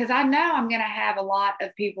place, because I know I'm going to have a lot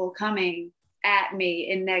of people coming at me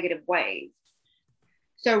in negative ways.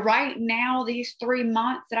 So right now, these 3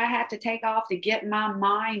 months that I have to take off to get my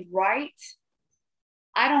mind right,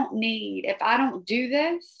 if I don't do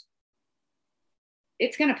this,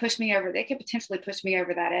 it's going to push me over. They could potentially push me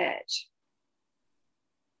over that edge.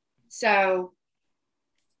 So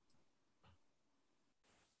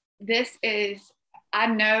I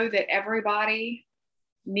know that everybody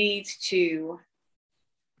needs to,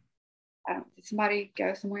 did somebody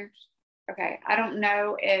go somewhere? Okay. I don't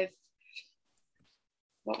know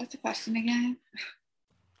what was the question again?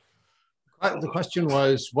 The question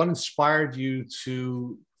was, what inspired you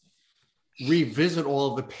to revisit all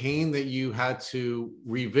of the pain that you had to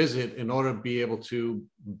revisit in order to be able to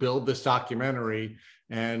build this documentary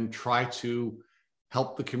and try to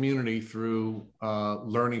help the community through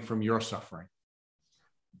learning from your suffering?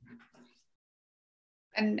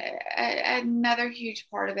 And another huge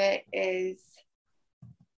part of it is,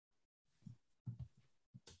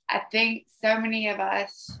 I think so many of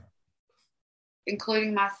us,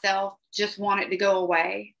 including myself, just want it to go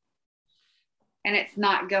away. And it's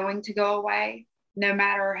not going to go away, no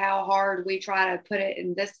matter how hard we try to put it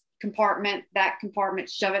in this compartment, that compartment,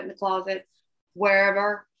 shove it in the closet,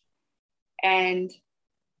 wherever. And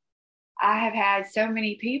I have had so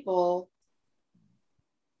many people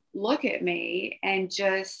look at me and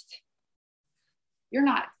just,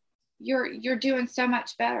 you're doing so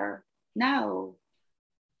much better. No,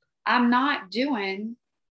 I'm not doing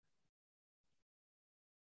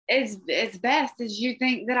as best as you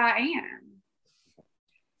think that I am.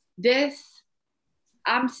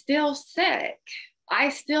 I'm still sick. I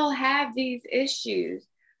still have these issues.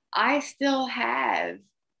 I still have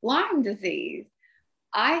Lyme disease.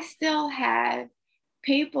 I still have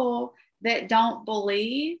people that don't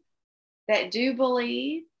believe, that do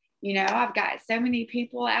believe. You know, I've got so many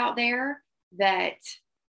people out there that,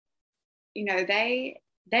 you know, they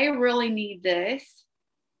really need this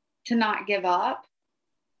to not give up.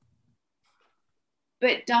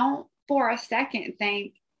 But don't for a second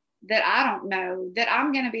think that I don't know that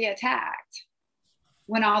I'm going to be attacked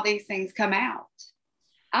when all these things come out.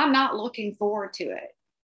 I'm not looking forward to it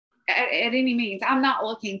at any means. I'm not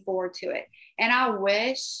looking forward to it. And I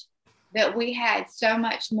wish that we had so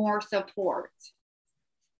much more support.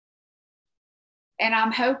 And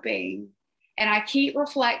I'm hoping, and I keep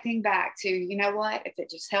reflecting back to, you know what, if it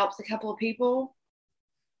just helps a couple of people,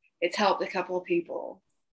 it's helped a couple of people.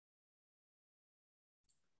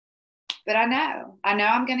 But I know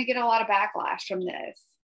I'm going to get a lot of backlash from this.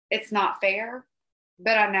 It's not fair,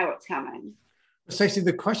 but I know it's coming. Stacey,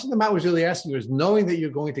 the question that Matt was really asking you is, knowing that you're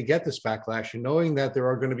going to get this backlash and knowing that there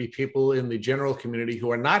are going to be people in the general community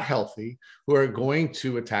who are not healthy, who are going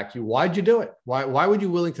to attack you, why'd you do it? Why would you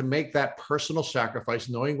be willing to make that personal sacrifice,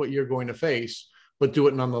 knowing what you're going to face, but do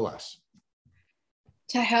it nonetheless?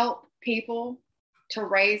 To help people, to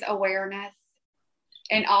raise awareness,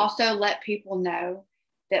 and also let people know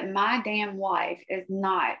that my damn wife is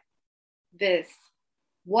not this,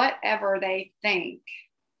 whatever they think,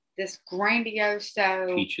 this grandiose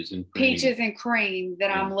peaches and cream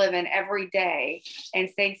that I'm living every day. And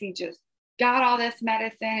Stacey just got all this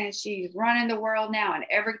medicine and she's running the world now and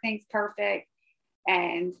everything's perfect.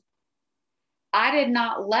 And I did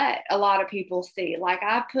not let a lot of people see. Like,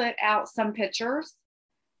 I put out some pictures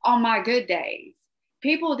on my good days.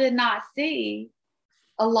 People did not see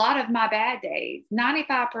a lot of my bad days.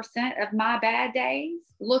 95% of my bad days,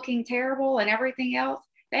 looking terrible and everything else,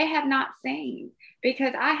 they have not seen,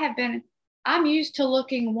 because I'm used to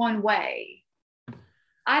looking one way.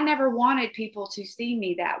 I never wanted people to see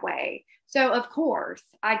me that way. So of course,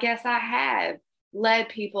 I guess I have led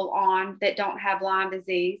people on that don't have Lyme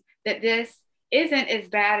disease, that this isn't as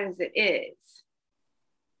bad as it is.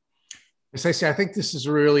 Stacey, I think this is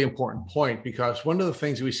a really important point, because one of the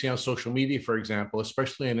things we see on social media, for example,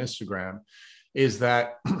 especially on Instagram, is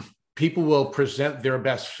that people will present their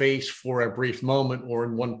best face for a brief moment or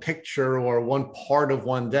in one picture or one part of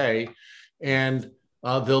one day. And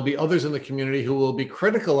there'll be others in the community who will be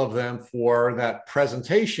critical of them for that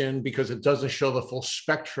presentation because it doesn't show the full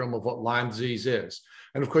spectrum of what Lyme disease is.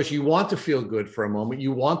 And of course, you want to feel good for a moment.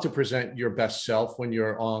 You want to present your best self when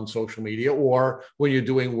you're on social media or when you're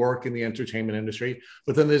doing work in the entertainment industry.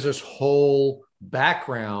 But then there's this whole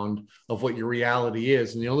background of what your reality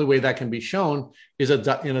is. And the only way that can be shown is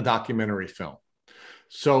in a documentary film.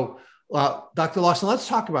 So, Dr. Lawson, let's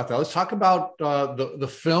talk about that. Let's talk about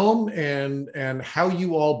the film and how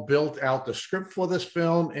you all built out the script for this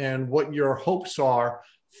film and what your hopes are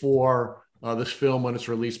for this film when it's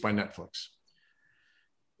released by Netflix.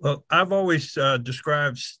 Well, I've always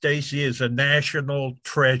described Stacey as a national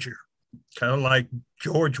treasure, kind of like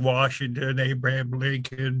George Washington, Abraham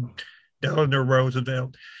Lincoln, Eleanor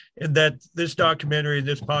Roosevelt, and that this documentary,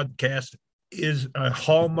 this podcast, is a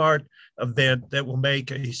hallmark event that will make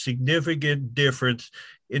a significant difference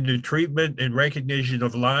in the treatment and recognition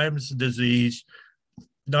of Lyme's disease,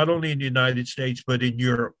 not only in the United States, but in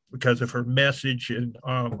Europe, because of her message and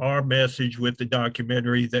our message with the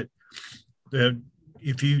documentary that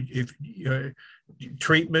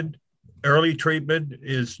early treatment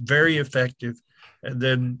is very effective, and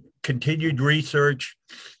then continued research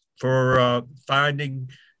for finding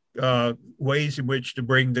ways in which to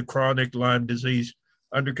bring the chronic Lyme disease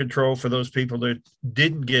under control for those people that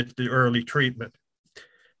didn't get the early treatment.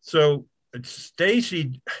 So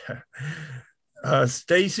Stacey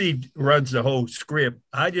runs the whole script.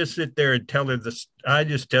 I just sit there and tell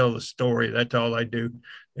the story. That's all I do,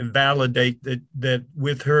 and validate that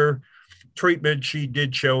with her treatment, she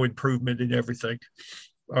did show improvement in everything.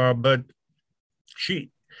 But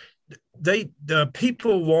the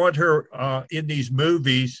people want her in these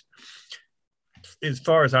movies, as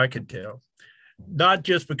far as I can tell, not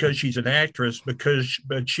just because she's an actress,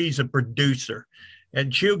 but she's a producer,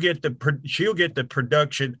 and she'll get the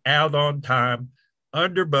production out on time,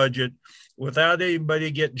 under budget, without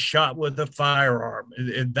anybody getting shot with a firearm,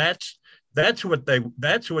 and that's what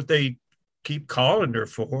they keep calling her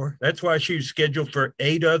for. That's why she was scheduled for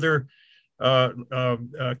 8 other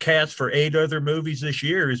cast for 8 other movies this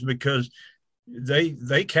year, is because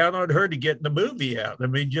they count on her to get the movie out. I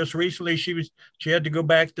mean, just recently she had to go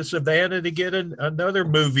back to Savannah to get another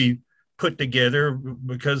movie put together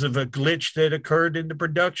because of a glitch that occurred in the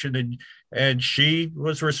production, and she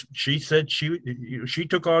said she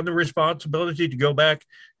took on the responsibility to go back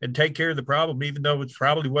and take care of the problem, even though it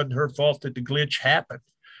probably wasn't her fault that the glitch happened.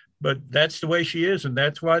 But that's the way she is, and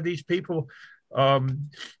that's why these people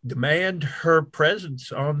demand her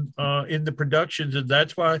presence in the productions, and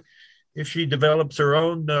that's why if she develops her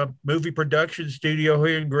own movie production studio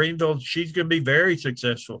here in Greenville, she's going to be very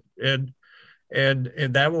successful, and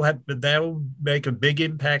that will make a big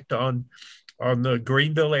impact on the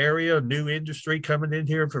Greenville area, a new industry coming in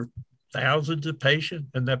here for thousands of patients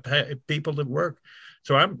and the people that work.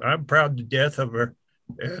 So I'm proud to death of her,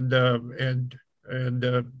 and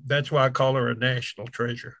that's why I call her a national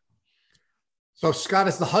treasure. So, Scott,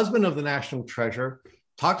 as the husband of the national treasure,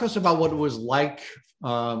 talk to us about what it was like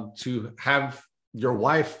to have your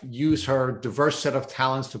wife use her diverse set of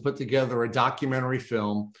talents to put together a documentary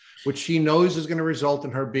film, which she knows is going to result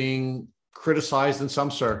in her being criticized in some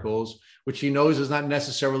circles, which she knows is not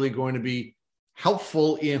necessarily going to be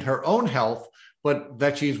helpful in her own health, but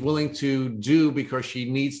that she's willing to do because she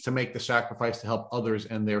needs to make the sacrifice to help others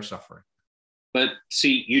and their suffering. But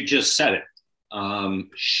see, you just said it.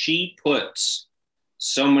 She puts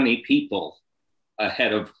so many people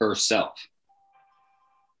ahead of herself.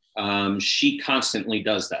 She constantly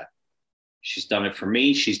does that. She's done it for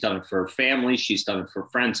me. She's done it for her family. She's done it for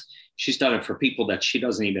friends. She's done it for people that she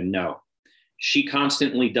doesn't even know. She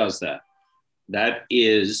constantly does that. That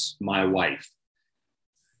is my wife.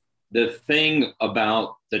 The thing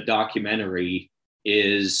about the documentary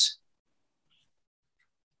is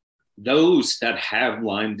those that have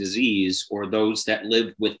Lyme disease or those that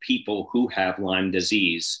live with people who have Lyme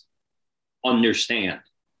disease understand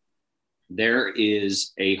there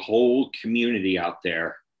is a whole community out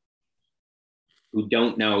there who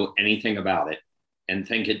don't know anything about it and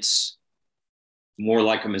think it's more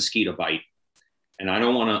like a mosquito bite. And I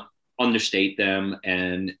don't want to understate them,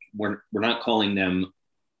 and we're not calling them,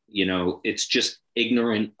 it's just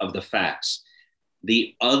ignorant of the facts.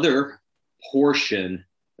 The other portion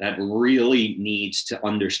that really needs to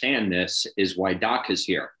understand this is why Doc is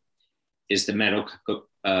here, is the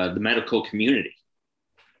medical community.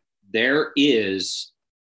 There is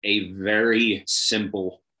a very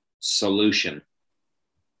simple solution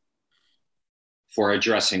for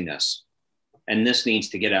addressing this. And this needs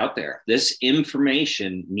to get out there. This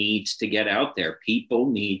information needs to get out there. People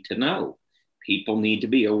need to know. People need to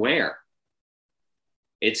be aware.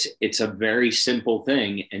 It's a very simple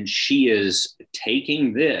thing. And she is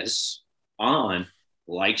taking this on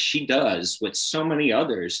like she does with so many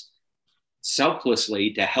others,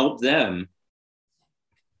 selflessly, to help them,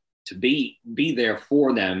 to be there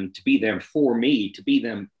for them, to be there for me, to be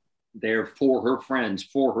there for her friends,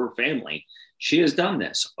 for her family. She has done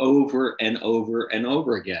this over and over and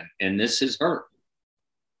over again. And this is her.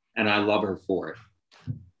 And I love her for it.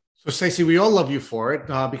 So, Stacey, we all love you for it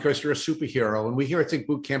because you're a superhero. And we here at Tick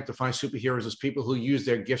Boot Camp define superheroes as people who use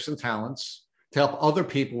their gifts and talents to help other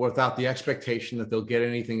people without the expectation that they'll get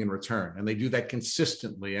anything in return. And they do that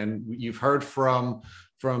consistently. And you've heard from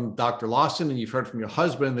Dr. Lawson, and you've heard from your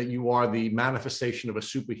husband that you are the manifestation of a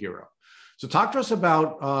superhero. So talk to us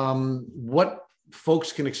about what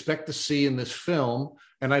folks can expect to see in this film.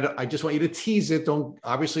 And I just want you to tease it. Don't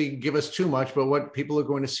obviously give us too much, but what people are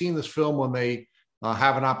going to see in this film when they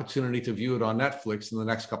have an opportunity to view it on Netflix in the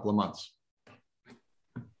next couple of months.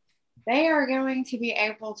 They are going to be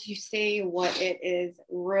able to see what it is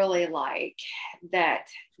really like, that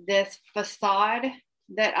this facade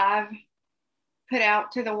that I've put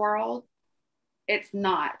out to the world, it's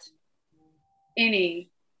not any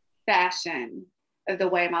fashion of the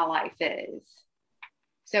way my life is.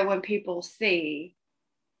 So when people see,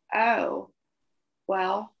 oh,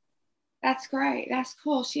 well, that's great, that's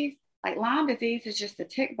cool, she's like, Lyme disease is just a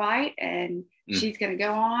tick bite and she's going to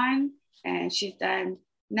go on and she's done.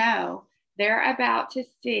 No, they're about to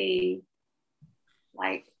see,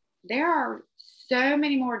 like, there are so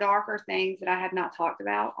many more darker things that I have not talked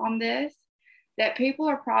about on this that people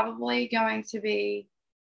are probably going to be,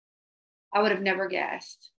 I would have never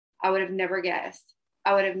guessed. I would have never guessed.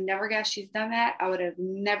 I would have never guessed she's done that. I would have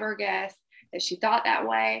never guessed that she thought that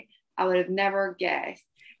way. I would have never guessed.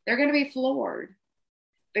 They're going to be floored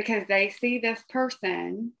because they see this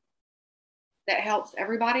person that helps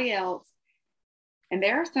everybody else. And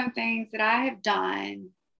there are some things that I have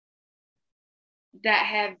done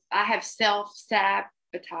that I have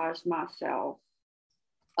self-sabotaged myself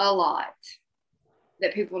a lot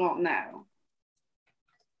that people don't know.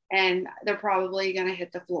 And they're probably going to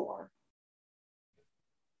hit the floor.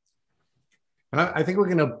 And I think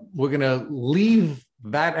we're gonna leave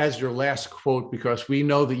that as your last quote, because we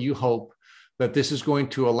know that you hope that this is going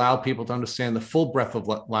to allow people to understand the full breadth of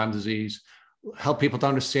Lyme disease, help people to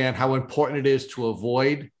understand how important it is to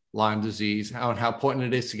avoid Lyme disease, how important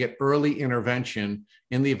it is to get early intervention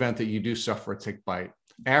in the event that you do suffer a tick bite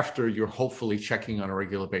after you're hopefully checking on a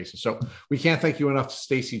regular basis. So we can't thank you enough,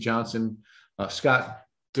 Stacey Johnson, Scott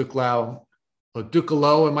Duclos, or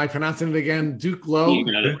Duclos, am I pronouncing it again? Duclos.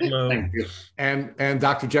 Thank you. And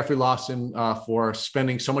Dr. Jeffrey Lawson for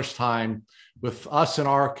spending so much time with us and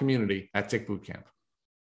our community at Tick Boot Camp.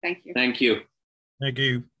 Thank you. Thank you. Thank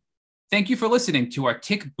you. Thank you for listening to our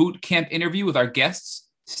Tick Boot Camp interview with our guests,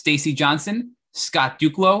 Stacey Johnson, Scott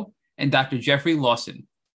Duclos, and Dr. Jeffrey Lawson.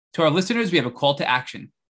 To our listeners, we have a call to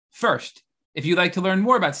action. First, if you'd like to learn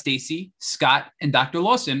more about Stacey, Scott, and Dr.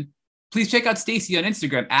 Lawson, please check out Stacey on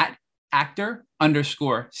Instagram at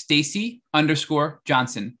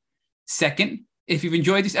actor_Stacey_Johnson. Second, if you've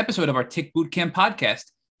enjoyed this episode of our Tick Boot Camp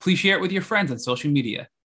podcast, please share it with your friends on social media.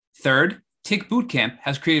 Third, Tick Boot Camp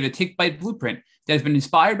has created a tick bite blueprint that has been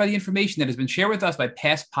inspired by the information that has been shared with us by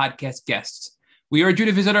past podcast guests. We urge you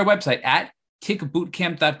to visit our website at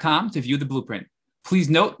tickbootcamp.com to view the blueprint. Please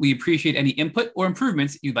note, we appreciate any input or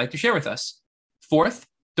improvements you'd like to share with us. Fourth,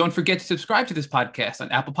 don't forget to subscribe to this podcast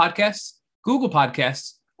on Apple Podcasts, Google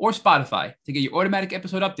Podcasts, or Spotify to get your automatic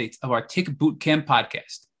episode updates of our Tick Bootcamp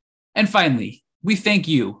podcast. And finally, we thank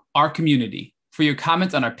you, our community, for your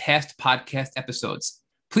comments on our past podcast episodes.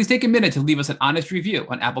 Please take a minute to leave us an honest review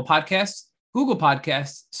on Apple Podcasts, Google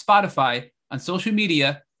Podcasts, Spotify, on social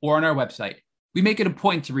media, or on our website. We make it a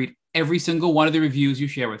point to read every single one of the reviews you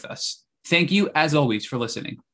share with us. Thank you, as always, for listening.